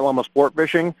at Point Loma Sport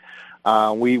Fishing.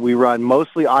 We run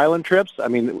mostly island trips. I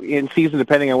mean, in season,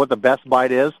 depending on what the best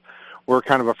bite is. We're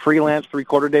kind of a freelance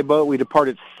three-quarter day boat. We depart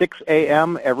at 6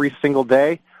 a.m. every single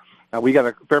day. We got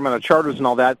a fair amount of charters and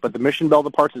all that, but the Mission Belle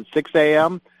departs at 6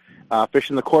 a.m.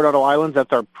 Fishing the Coronado Islands,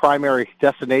 that's our primary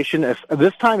destination.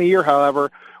 This time of year,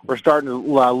 however, we're starting to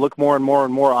look more and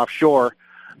more offshore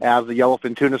as the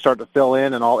yellowfin tuna start to fill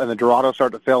in and the Dorado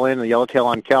start to fill in and the yellowtail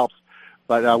on kelps.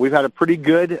 But we've had a pretty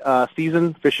good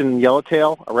season fishing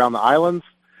yellowtail around the islands,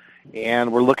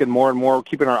 and we're looking more and more,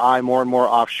 keeping our eye more and more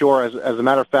offshore. As a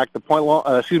matter of fact,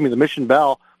 the Mission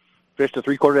Belle fished a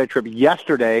three-quarter day trip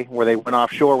yesterday where they went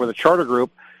offshore with a charter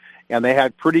group, and they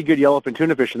had pretty good yellowfin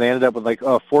tuna fishing. They ended up with like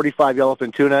 45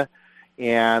 yellowfin tuna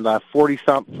and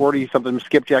 40-something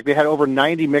skipjack. They had over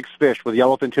 90 mixed fish with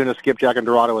yellowfin tuna, skipjack, and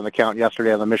Dorado in the count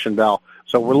yesterday on the Mission Belle.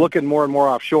 So we're looking more and more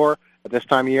offshore at this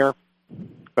time of year,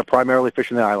 but primarily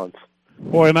fishing the islands.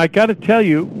 Boy, and I got to tell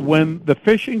you, when the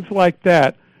fishing's like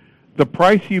that, the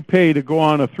price you pay to go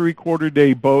on a three-quarter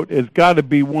day boat has got to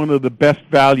be one of the best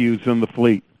values in the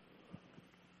fleet.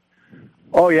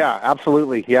 Oh, yeah,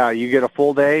 absolutely. Yeah, you get a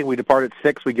full day. We depart at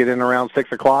 6. We get in around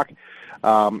 6 o'clock.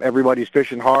 Everybody's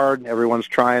fishing hard. Everyone's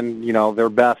trying, their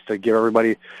best to give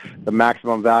everybody the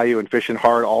maximum value and fishing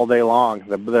hard all day long.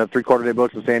 The three-quarter day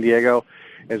boats in San Diego,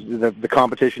 the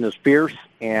competition is fierce,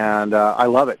 and I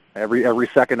love it. Every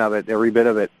second of it, every bit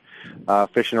of it.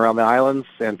 Fishing around the islands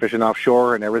and fishing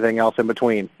offshore and everything else in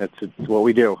between. It's what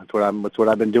we do. It's what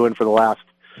I've been doing for the last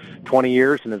 20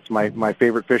 years, and it's my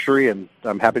favorite fishery, and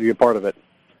I'm happy to be a part of it.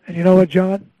 And you know what,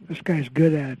 John? This guy's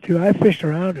good at it, too. I fished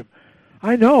around him.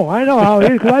 I know how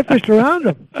it is, because I fished around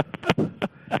him.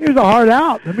 He was a hard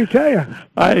out, let me tell you.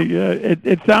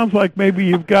 It sounds like maybe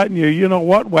you've gotten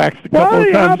waxed a couple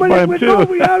of times by him,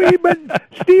 too. But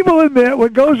Steve will admit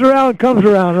what goes around comes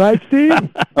around, right, Steve?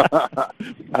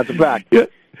 That's a fact. Yeah.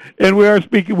 And we are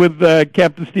speaking with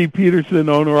Captain Steve Peterson,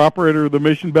 owner-operator of the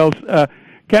Mission Belle.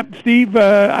 Captain Steve,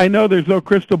 I know there's no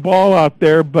crystal ball out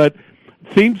there, but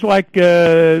it seems like,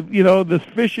 this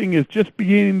fishing is just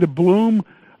beginning to bloom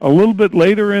a little bit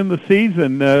later in the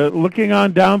season. Looking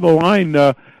on down the line,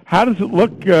 how does it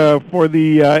look for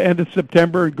the end of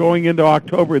September and going into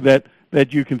October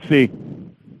that you can see?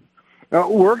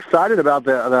 We're excited about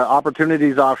the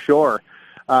opportunities offshore.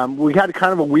 We had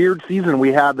kind of a weird season.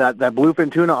 We had that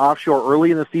bluefin tuna offshore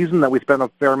early in the season that we spent a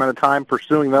fair amount of time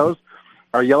pursuing those.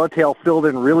 Our yellowtail filled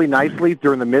in really nicely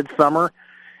during the midsummer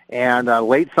and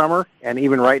late summer, and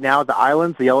even right now at the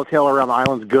islands, the yellowtail around the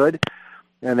islands good.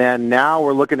 And then now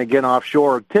we're looking again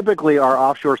offshore. Typically, our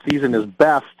offshore season is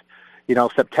best,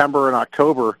 September and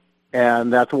October,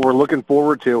 and that's what we're looking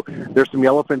forward to. There's some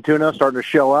yellowfin tuna starting to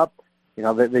show up.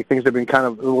 Things have been kind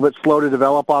of a little bit slow to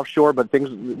develop offshore, but the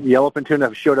yellowfin tuna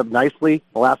have showed up nicely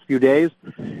the last few days.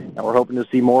 and we're hoping to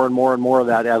see more and more and more of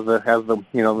that as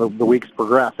the weeks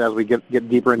progress, as we get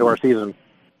deeper into our season.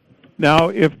 Now,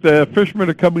 if the fishermen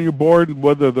are coming aboard,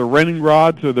 whether they're renting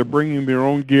rods or they're bringing their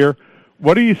own gear,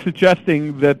 what are you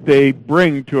suggesting that they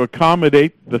bring to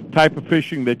accommodate the type of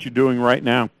fishing that you're doing right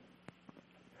now?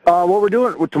 What we're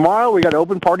doing tomorrow, we got an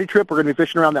open party trip. We're going to be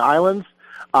fishing around the islands.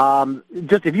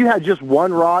 If you had just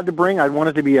one rod to bring, I'd want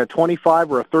it to be a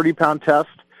 25 or a 30-pound test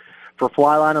for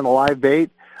fly line and a live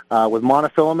bait with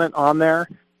monofilament on there.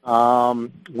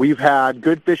 We've had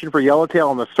good fishing for yellowtail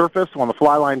on the surface on the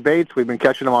fly line baits. We've been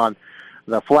catching them on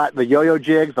the yo-yo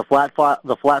jigs, the flat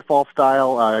fall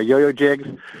style yo-yo jigs.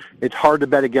 It's hard to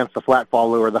bet against the flat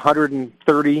fall lure. The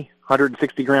 130,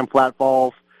 160 gram flat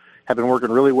falls have been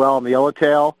working really well on the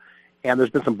yellowtail, and there's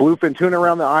been some bluefin tuna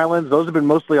around the islands. Those have been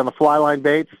mostly on the fly line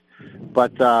baits,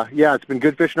 but it's been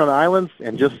good fishing on the islands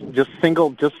and just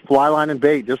fly line and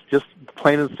bait, just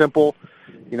plain and simple.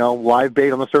 Live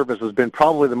bait on the surface has been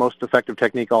probably the most effective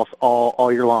technique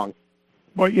all year long.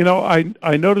 Well,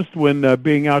 I noticed when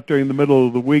being out during the middle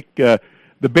of the week, the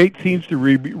bait seems to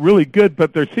be really good,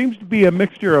 but there seems to be a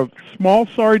mixture of small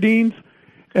sardines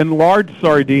and large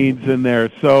sardines in there.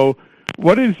 So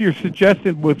what is your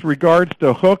suggestion with regards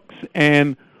to hooks?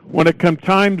 And when it comes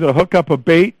time to hook up a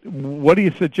bait, what do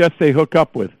you suggest they hook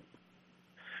up with?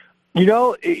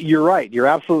 You're right. You're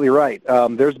absolutely right.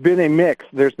 There's been a mix.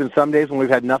 There's been some days when we've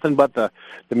had nothing but the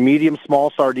medium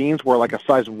small sardines where like a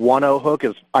size 1.0 hook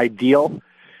is ideal.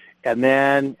 And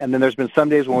then there's been some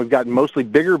days when we've gotten mostly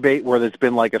bigger bait where it's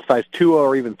been like a size 2.0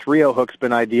 or even 3.0 hook's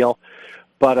been ideal.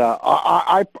 But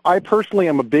I personally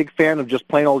am a big fan of just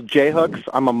plain old J hooks.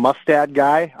 I'm a Mustad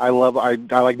guy. I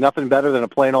like nothing better than a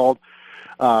plain old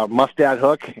Mustad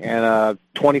hook and a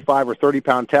 25 or 30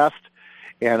 pound test.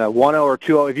 And a 1.0 or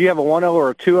 2.0. If you have a 1.0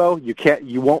 or a 2.0,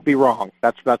 you won't be wrong.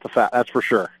 That's a fact. That's for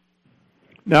sure.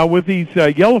 Now, with these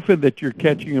yellowfin that you're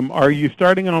catching them, are you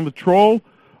starting on the troll,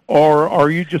 or are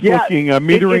you just looking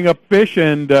metering up fish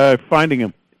and finding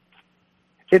them?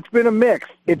 It's been a mix.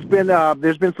 It's been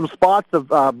there's been some spots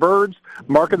of birds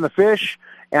marking the fish,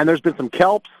 and there's been some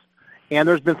kelps, and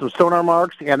there's been some sonar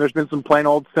marks, and there's been some plain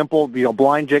old simple,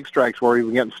 blind jig strikes where we've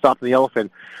been getting stopped in the yellowfin.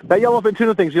 That yellowfin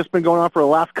tuna thing's just been going on for the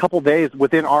last couple days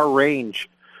within our range.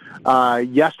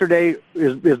 Yesterday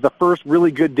is the first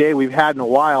really good day we've had in a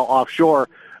while offshore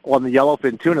on the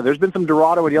yellowfin tuna. There's been some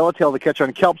Dorado and yellowtail to catch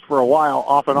on kelps for a while,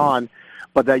 off and on,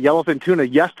 but that yellowfin tuna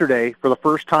yesterday, for the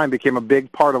first time, became a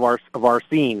big part of our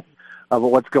scene of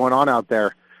what's going on out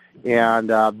there. And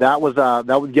that was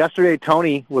yesterday.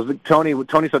 Tony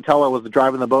Sotelo was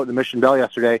driving the boat in the Mission Belle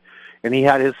yesterday, and he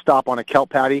had his stop on a kelp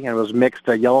patty, and it was mixed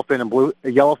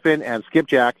yellowfin and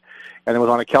skipjack, and it was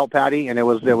on a kelp patty, and it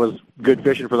was good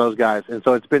fishing for those guys. And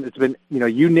so it's been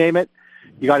you name it,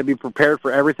 you got to be prepared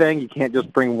for everything. You can't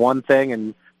just bring one thing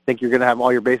and think you're going to have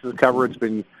all your bases covered. It's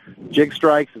been jig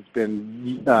strikes, it's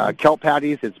been kelp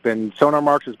patties, it's been sonar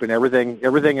marks, it's been everything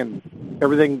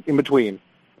in between.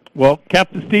 Well,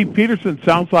 Captain Steve Peterson,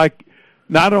 sounds like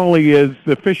not only is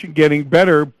the fishing getting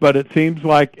better, but it seems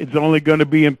like it's only going to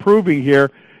be improving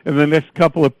here in the next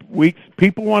couple of weeks.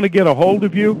 People want to get a hold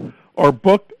of you or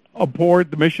book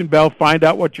aboard the Mission Belle, find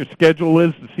out what your schedule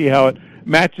is to see how it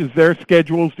matches their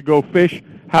schedules to go fish.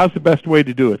 How's the best way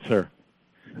to do it, sir?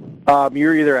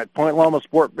 You're either at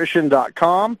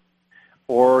PointLomaSportFishing.com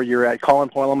or you're at calling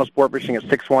Point Loma Sport Fishing at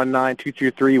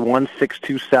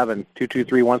 619-223-1627,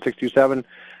 223-1627.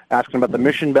 Asking about the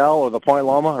Mission Belle or the Point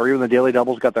Loma or even the Daily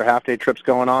Doubles got their half-day trips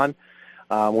going on.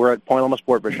 We're at Point Loma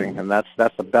Sport Fishing, and that's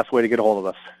the best way to get a hold of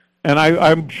us. And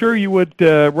I'm sure you would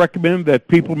recommend that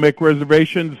people make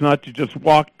reservations, not to just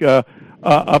walk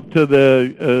up to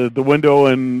the window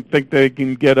and think they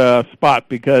can get a spot,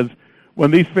 because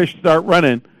when these fish start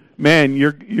running, man,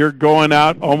 you're going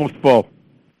out almost full.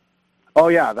 Oh,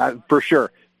 yeah, that for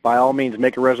sure. By all means,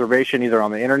 make a reservation either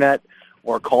on the Internet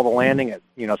or call the landing at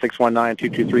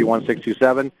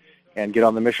 619-223-1627 and get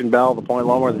on the Mission Belle, the Point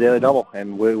Loma, or the Daily Double,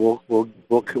 and we'll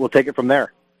take it from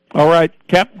there. All right,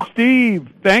 Captain Steve,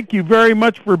 thank you very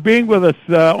much for being with us,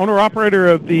 owner-operator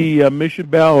of the Mission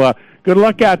Belle. Good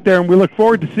luck out there, and we look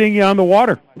forward to seeing you on the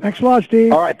water. Thanks a lot,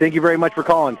 Steve. All right, thank you very much for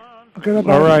calling. Okay,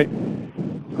 all right.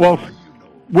 Well,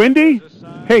 Wendy,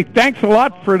 hey, thanks a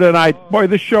lot for tonight. Boy,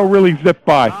 this show really zipped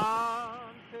by.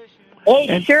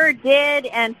 It sure did,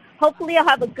 and hopefully I'll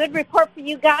have a good report for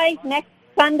you guys next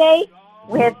Sunday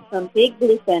with some big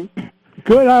bluefin.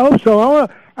 Good, I hope so.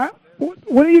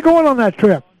 When are you going on that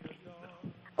trip?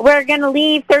 We're going to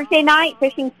leave Thursday night,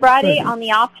 fishing Friday on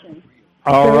the option.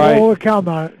 All right. We'll count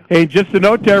on it. Hey, just a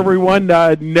note to everyone,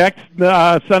 next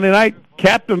Sunday night,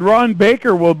 Captain Ron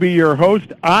Baker will be your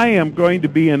host. I am going to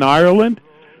be in Ireland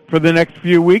for the next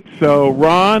few weeks. So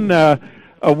Ron,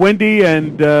 Wendy,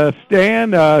 and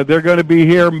Stan, they're going to be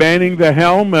here manning the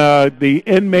helm. The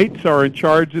inmates are in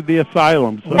charge of the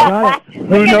asylum. So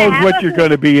who knows what you're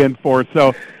going to be in for.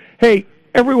 So, hey,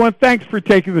 everyone, thanks for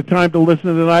taking the time to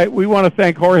listen tonight. We want to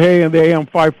thank Jorge and the AM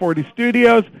 540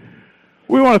 studios.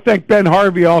 We want to thank Ben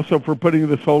Harvey also for putting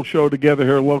this whole show together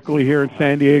here locally here in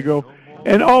San Diego.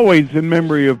 And always in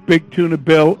memory of Big Tuna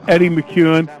Bill, Eddie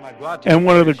McEwen, and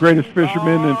one of the greatest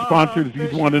fishermen and sponsors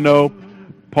you'd want to know,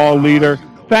 Paul Leader.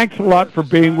 Thanks a lot for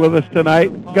being with us tonight.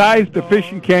 Guys, the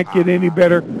fishing can't get any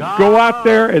better. Go out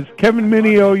there, as Kevin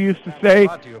Mineo used to say,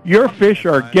 your fish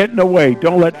are getting away.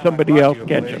 Don't let somebody else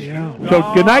catch them.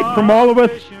 So good night from all of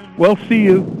us. We'll see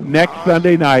you next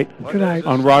Sunday night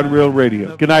on Rod and Reel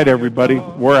Radio. Good night, everybody.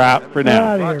 We're out for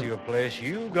now.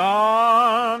 You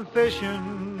gone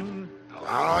fishing.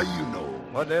 How you know?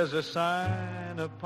 But there's a sign upon